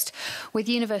fixed. With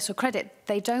universal credit,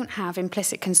 they don't have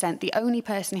implicit consent. The only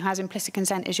person who has implicit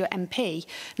consent is your MP.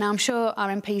 Now, I'm sure our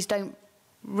MPs don't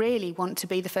really want to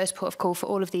be the first port of call for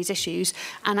all of these issues,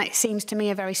 and it seems to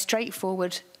me a very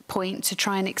straightforward point to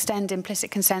try and extend implicit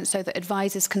consent so that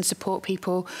advisors can support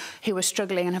people who are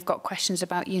struggling and have got questions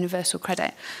about universal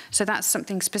credit. So that's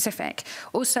something specific.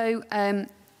 Also,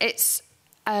 it's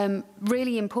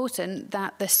really important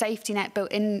that the safety net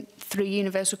built in through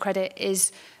universal credit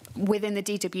is within the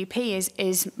DWP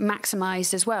is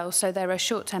maximised as well. So there are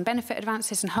short-term benefit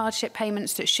advances and hardship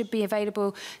payments that should be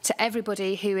available to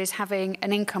everybody who is having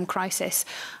an income crisis.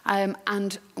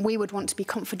 And we would want to be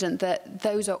confident that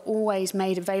those are always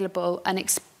made available and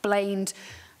explained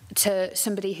to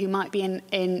somebody who might be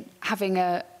in having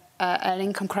an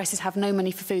income crisis, have no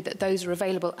money for food, that those are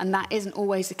available. And that isn't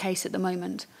always the case at the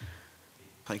moment.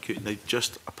 Thank you. Now,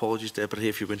 just apologies, Deborah,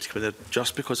 if you're going to come in there.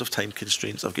 Just because of time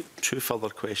constraints, I've got 2 further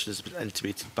questions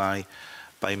intimated by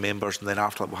members, and then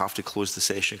after that we'll have to close the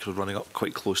session because we're running up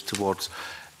quite close towards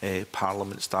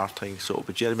Parliament starting. So it'll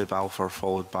be Jeremy Balfour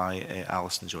followed by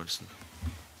Alison Johnson.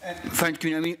 Thank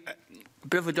you. I mean, a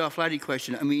bit of a daft laddie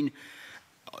question. I mean,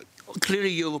 clearly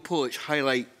your reports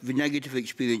highlight the negative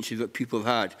experiences that people have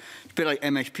had. It's a bit like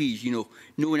MSPs, you know,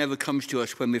 no one ever comes to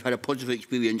us when we've had a positive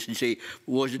experience and say,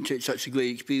 wasn't it such a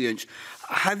great experience?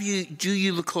 Do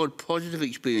you record positive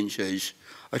experiences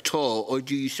at all, or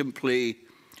do you simply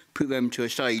put them to a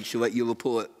side so that your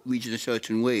report reads in a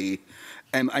certain way?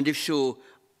 And if so,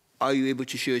 are you able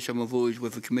to share some of those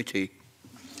with the committee?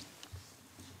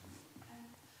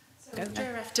 So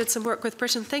JRF did some work with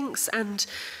Britain Thinks, and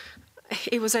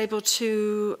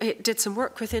it did some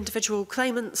work with individual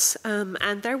claimants,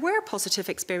 and there were positive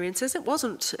experiences. It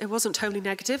wasn't totally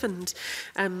negative, and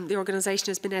the organisation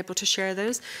has been able to share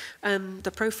those.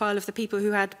 The profile of the people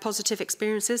who had positive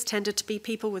experiences tended to be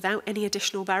people without any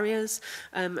additional barriers,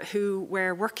 who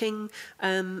were working,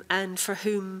 and for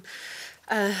whom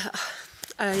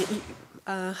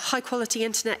high-quality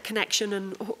internet connection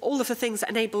and all of the things that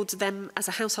enabled them as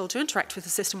a household to interact with the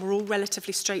system were all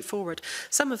relatively straightforward.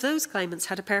 Some of those claimants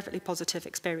had a perfectly positive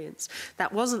experience.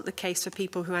 That wasn't the case for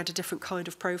people who had a different kind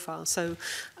of profile. So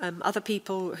other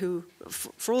people who,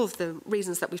 for all of the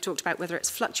reasons that we've talked about, whether it's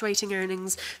fluctuating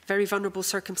earnings, very vulnerable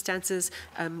circumstances,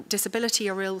 disability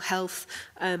or ill health,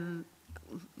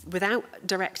 without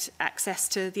direct access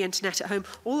to the internet at home,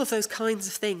 all of those kinds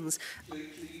of things.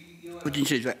 But it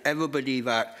says that everybody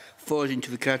that falls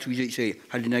into the categories that you say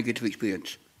had a negative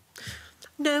experience.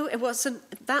 No, it wasn't.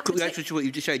 That's what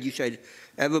you just said. You said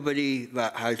everybody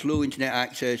that has low internet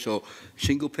access or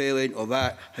single parent or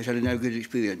that has had a negative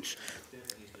experience.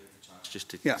 Just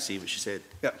to see what she said.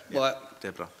 Yeah. Well,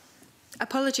 Deborah.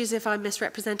 Apologies if I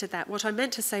misrepresented that. What I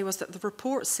meant to say was that the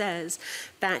report says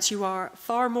that you are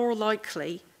far more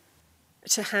likely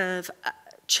to have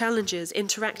challenges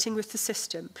interacting with the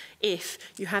system if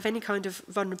you have any kind of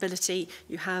vulnerability,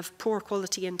 you have poor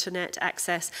quality internet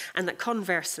access, and that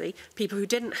conversely, people who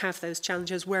didn't have those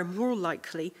challenges were more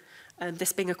likely,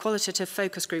 this being a qualitative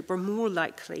focus group, were more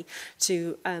likely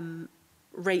to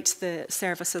rate the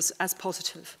service as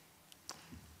positive.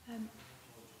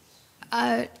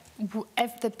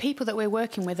 If the people that we're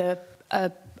working with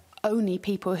are only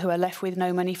people who are left with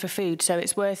no money for food, so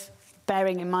it's worth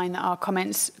bearing in mind that our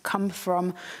comments come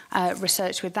from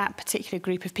research with that particular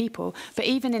group of people. But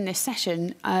even in this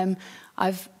session,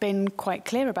 I've been quite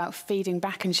clear about feeding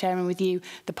back and sharing with you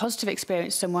the positive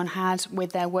experience someone had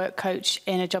with their work coach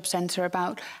in a job centre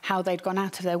about how they'd gone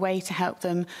out of their way to help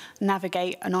them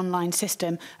navigate an online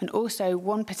system. And also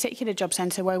one particular job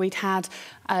centre where we'd had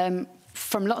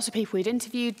from lots of people we'd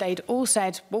interviewed, they'd all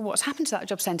said, well, what's happened to that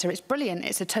job centre? It's brilliant.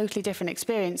 It's a totally different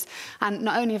experience. And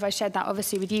not only have I shared that,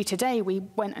 obviously, with you today, we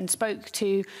went and spoke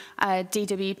to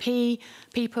DWP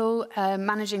people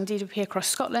managing DWP across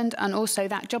Scotland, and also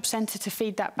that job centre to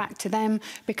feed that back to them,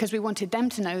 because we wanted them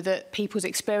to know that people's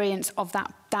experience of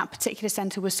that particular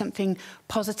centre was something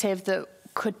positive that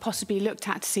could possibly be looked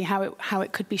at to see how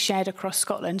it could be shared across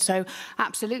Scotland. So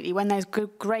absolutely, when there's good,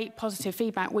 great positive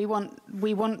feedback, we want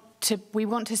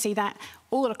to see that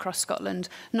all across Scotland,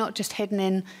 not just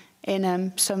hidden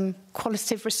in some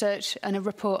qualitative research and a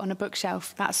report on a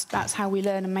bookshelf. That's how we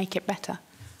learn and make it better.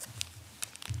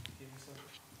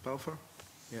 Balfour?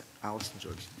 Yeah, Alison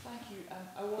Johnson. Thank you.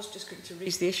 I was just going to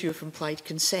raise the issue of implied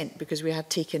consent, because we had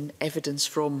taken evidence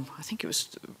from, I think it was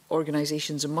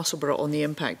organisations in Musselburgh, on the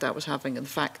impact that was having, and the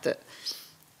fact that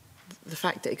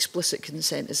explicit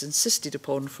consent is insisted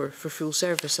upon for full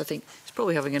service, I think it's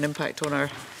probably having an impact on our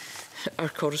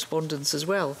correspondence as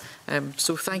well.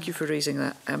 So thank you for raising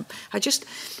that.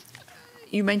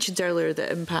 You mentioned earlier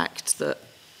the impact that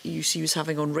UC was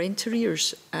having on rent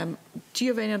arrears. Do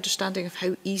you have any understanding of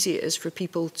how easy it is for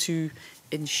people to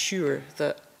ensure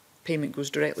that payment goes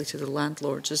directly to the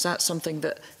landlords? Is that something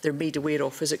that they're made aware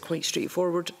of? Is it quite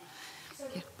straightforward? So,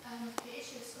 the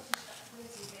issue of Scottish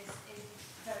flexibility is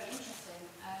very interesting.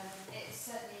 It's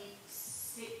certainly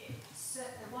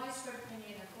the widespread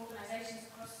opinion of organisations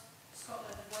across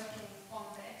Scotland working on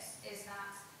this is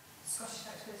that Scottish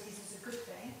flexibility is a good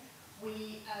thing.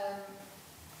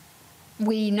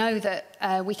 We know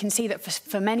that we can see that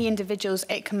for many individuals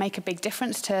it can make a big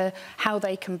difference to how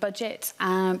they can budget,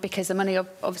 because the money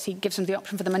obviously gives them the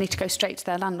option for the money to go straight to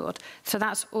their landlord. So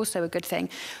that's also a good thing.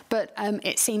 But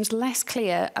it seems less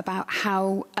clear about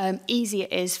how easy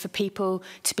it is for people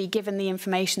to be given the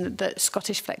information that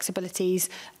Scottish Flexibilities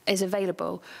is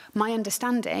available. My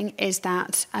understanding is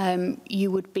that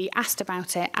you would be asked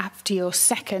about it after your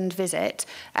second visit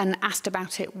and asked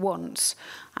about it once.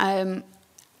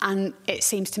 And it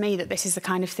seems to me that this is the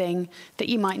kind of thing that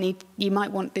you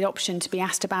might want the option to be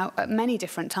asked about at many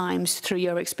different times through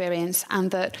your experience, and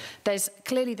that there's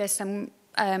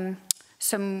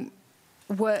some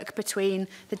work between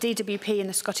the DWP and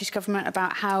the Scottish Government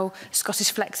about how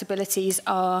Scottish flexibilities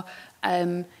are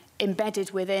embedded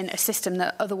within a system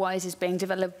that otherwise is being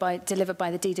delivered by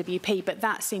the DWP. But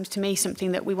that seems to me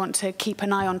something that we want to keep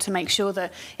an eye on, to make sure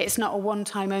that it's not a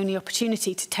one-time only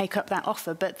opportunity to take up that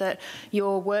offer, but that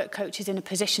your work coach is in a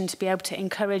position to be able to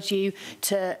encourage you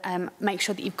to make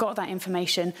sure that you've got that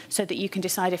information so that you can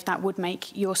decide if that would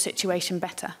make your situation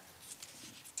better.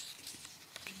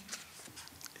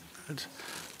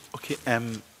 Okay,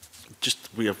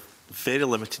 we have very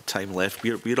limited time left.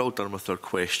 We're all done with our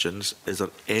questions. Is there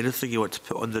anything you want to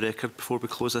put on the record before we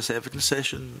close this evidence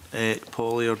session,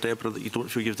 Polly or Deborah, that you don't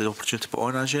feel you have the opportunity to put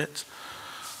on as yet?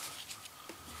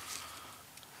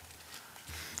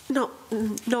 Not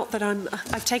that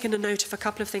I've taken a note of a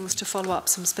couple of things to follow up,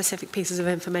 some specific pieces of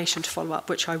information to follow up,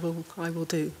 which I will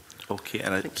do. Okay,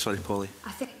 and sorry, Polly.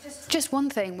 I think just one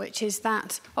thing, which is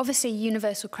that obviously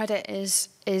universal credit is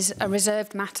a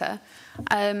reserved matter,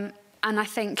 and I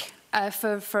think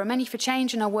for Many for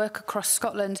Change and our work across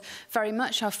Scotland, very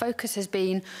much our focus has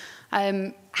been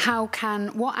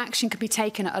what action could be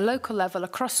taken at a local level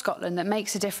across Scotland that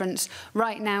makes a difference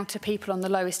right now to people on the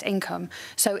lowest income.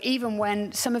 So even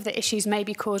when some of the issues may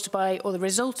be caused by or the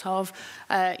result of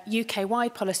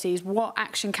UK-wide policies, what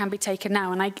action can be taken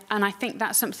now? And I think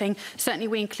that's something certainly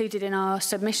we included in our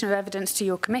submission of evidence to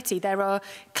your committee. There are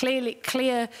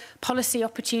clear policy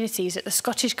opportunities that the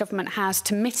Scottish Government has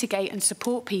to mitigate and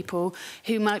support people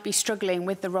who might be struggling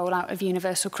with the rollout of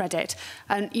universal credit.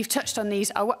 And you've touched on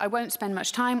these. I won't spend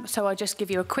much time, so I'll just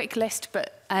give you a quick list,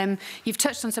 but you've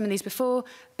touched on some of these before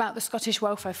about the Scottish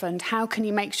Welfare Fund. How can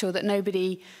you make sure that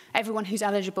everyone who's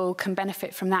eligible can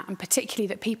benefit from that, and particularly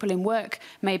that people in work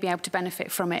may be able to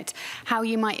benefit from it? How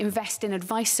you might invest in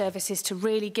advice services to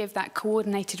really give that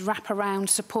coordinated wraparound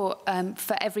support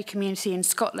for every community in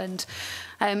Scotland.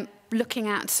 Looking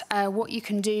at what you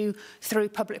can do through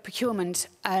public procurement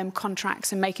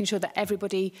contracts and making sure that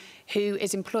everybody who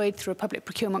is employed through a public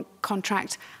procurement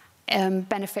contract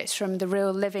benefits from the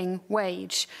real living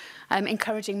wage,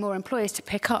 encouraging more employers to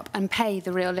pick up and pay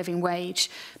the real living wage,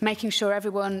 making sure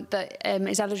everyone that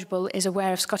is eligible is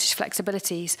aware of Scottish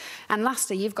flexibilities. And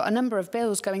lastly, you've got a number of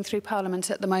bills going through Parliament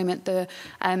at the moment, the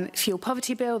Fuel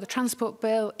Poverty Bill, the Transport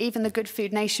Bill, even the Good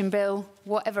Food Nation Bill,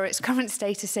 whatever its current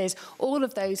status is. All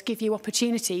of those give you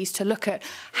opportunities to look at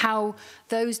how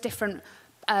those different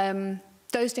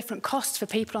costs for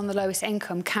people on the lowest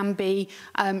income can be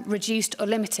reduced or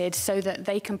limited so that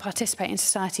they can participate in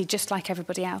society just like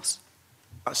everybody else.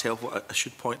 That's helpful. I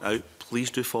should point out,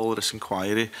 please do follow this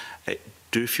inquiry.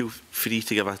 Do feel free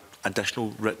to give an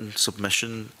additional written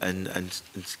submission and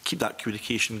keep that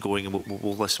communication going, and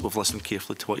we've listened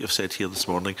carefully to what you've said here this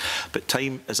morning. But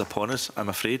time is upon us, I'm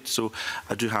afraid, so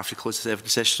I do have to close this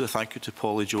evidence session. So thank you to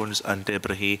Polly Jones and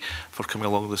Deborah Hay for coming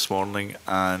along this morning,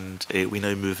 and we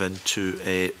now move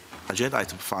into agenda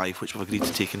item 5, which we've agreed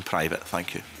to take in private.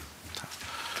 Thank you.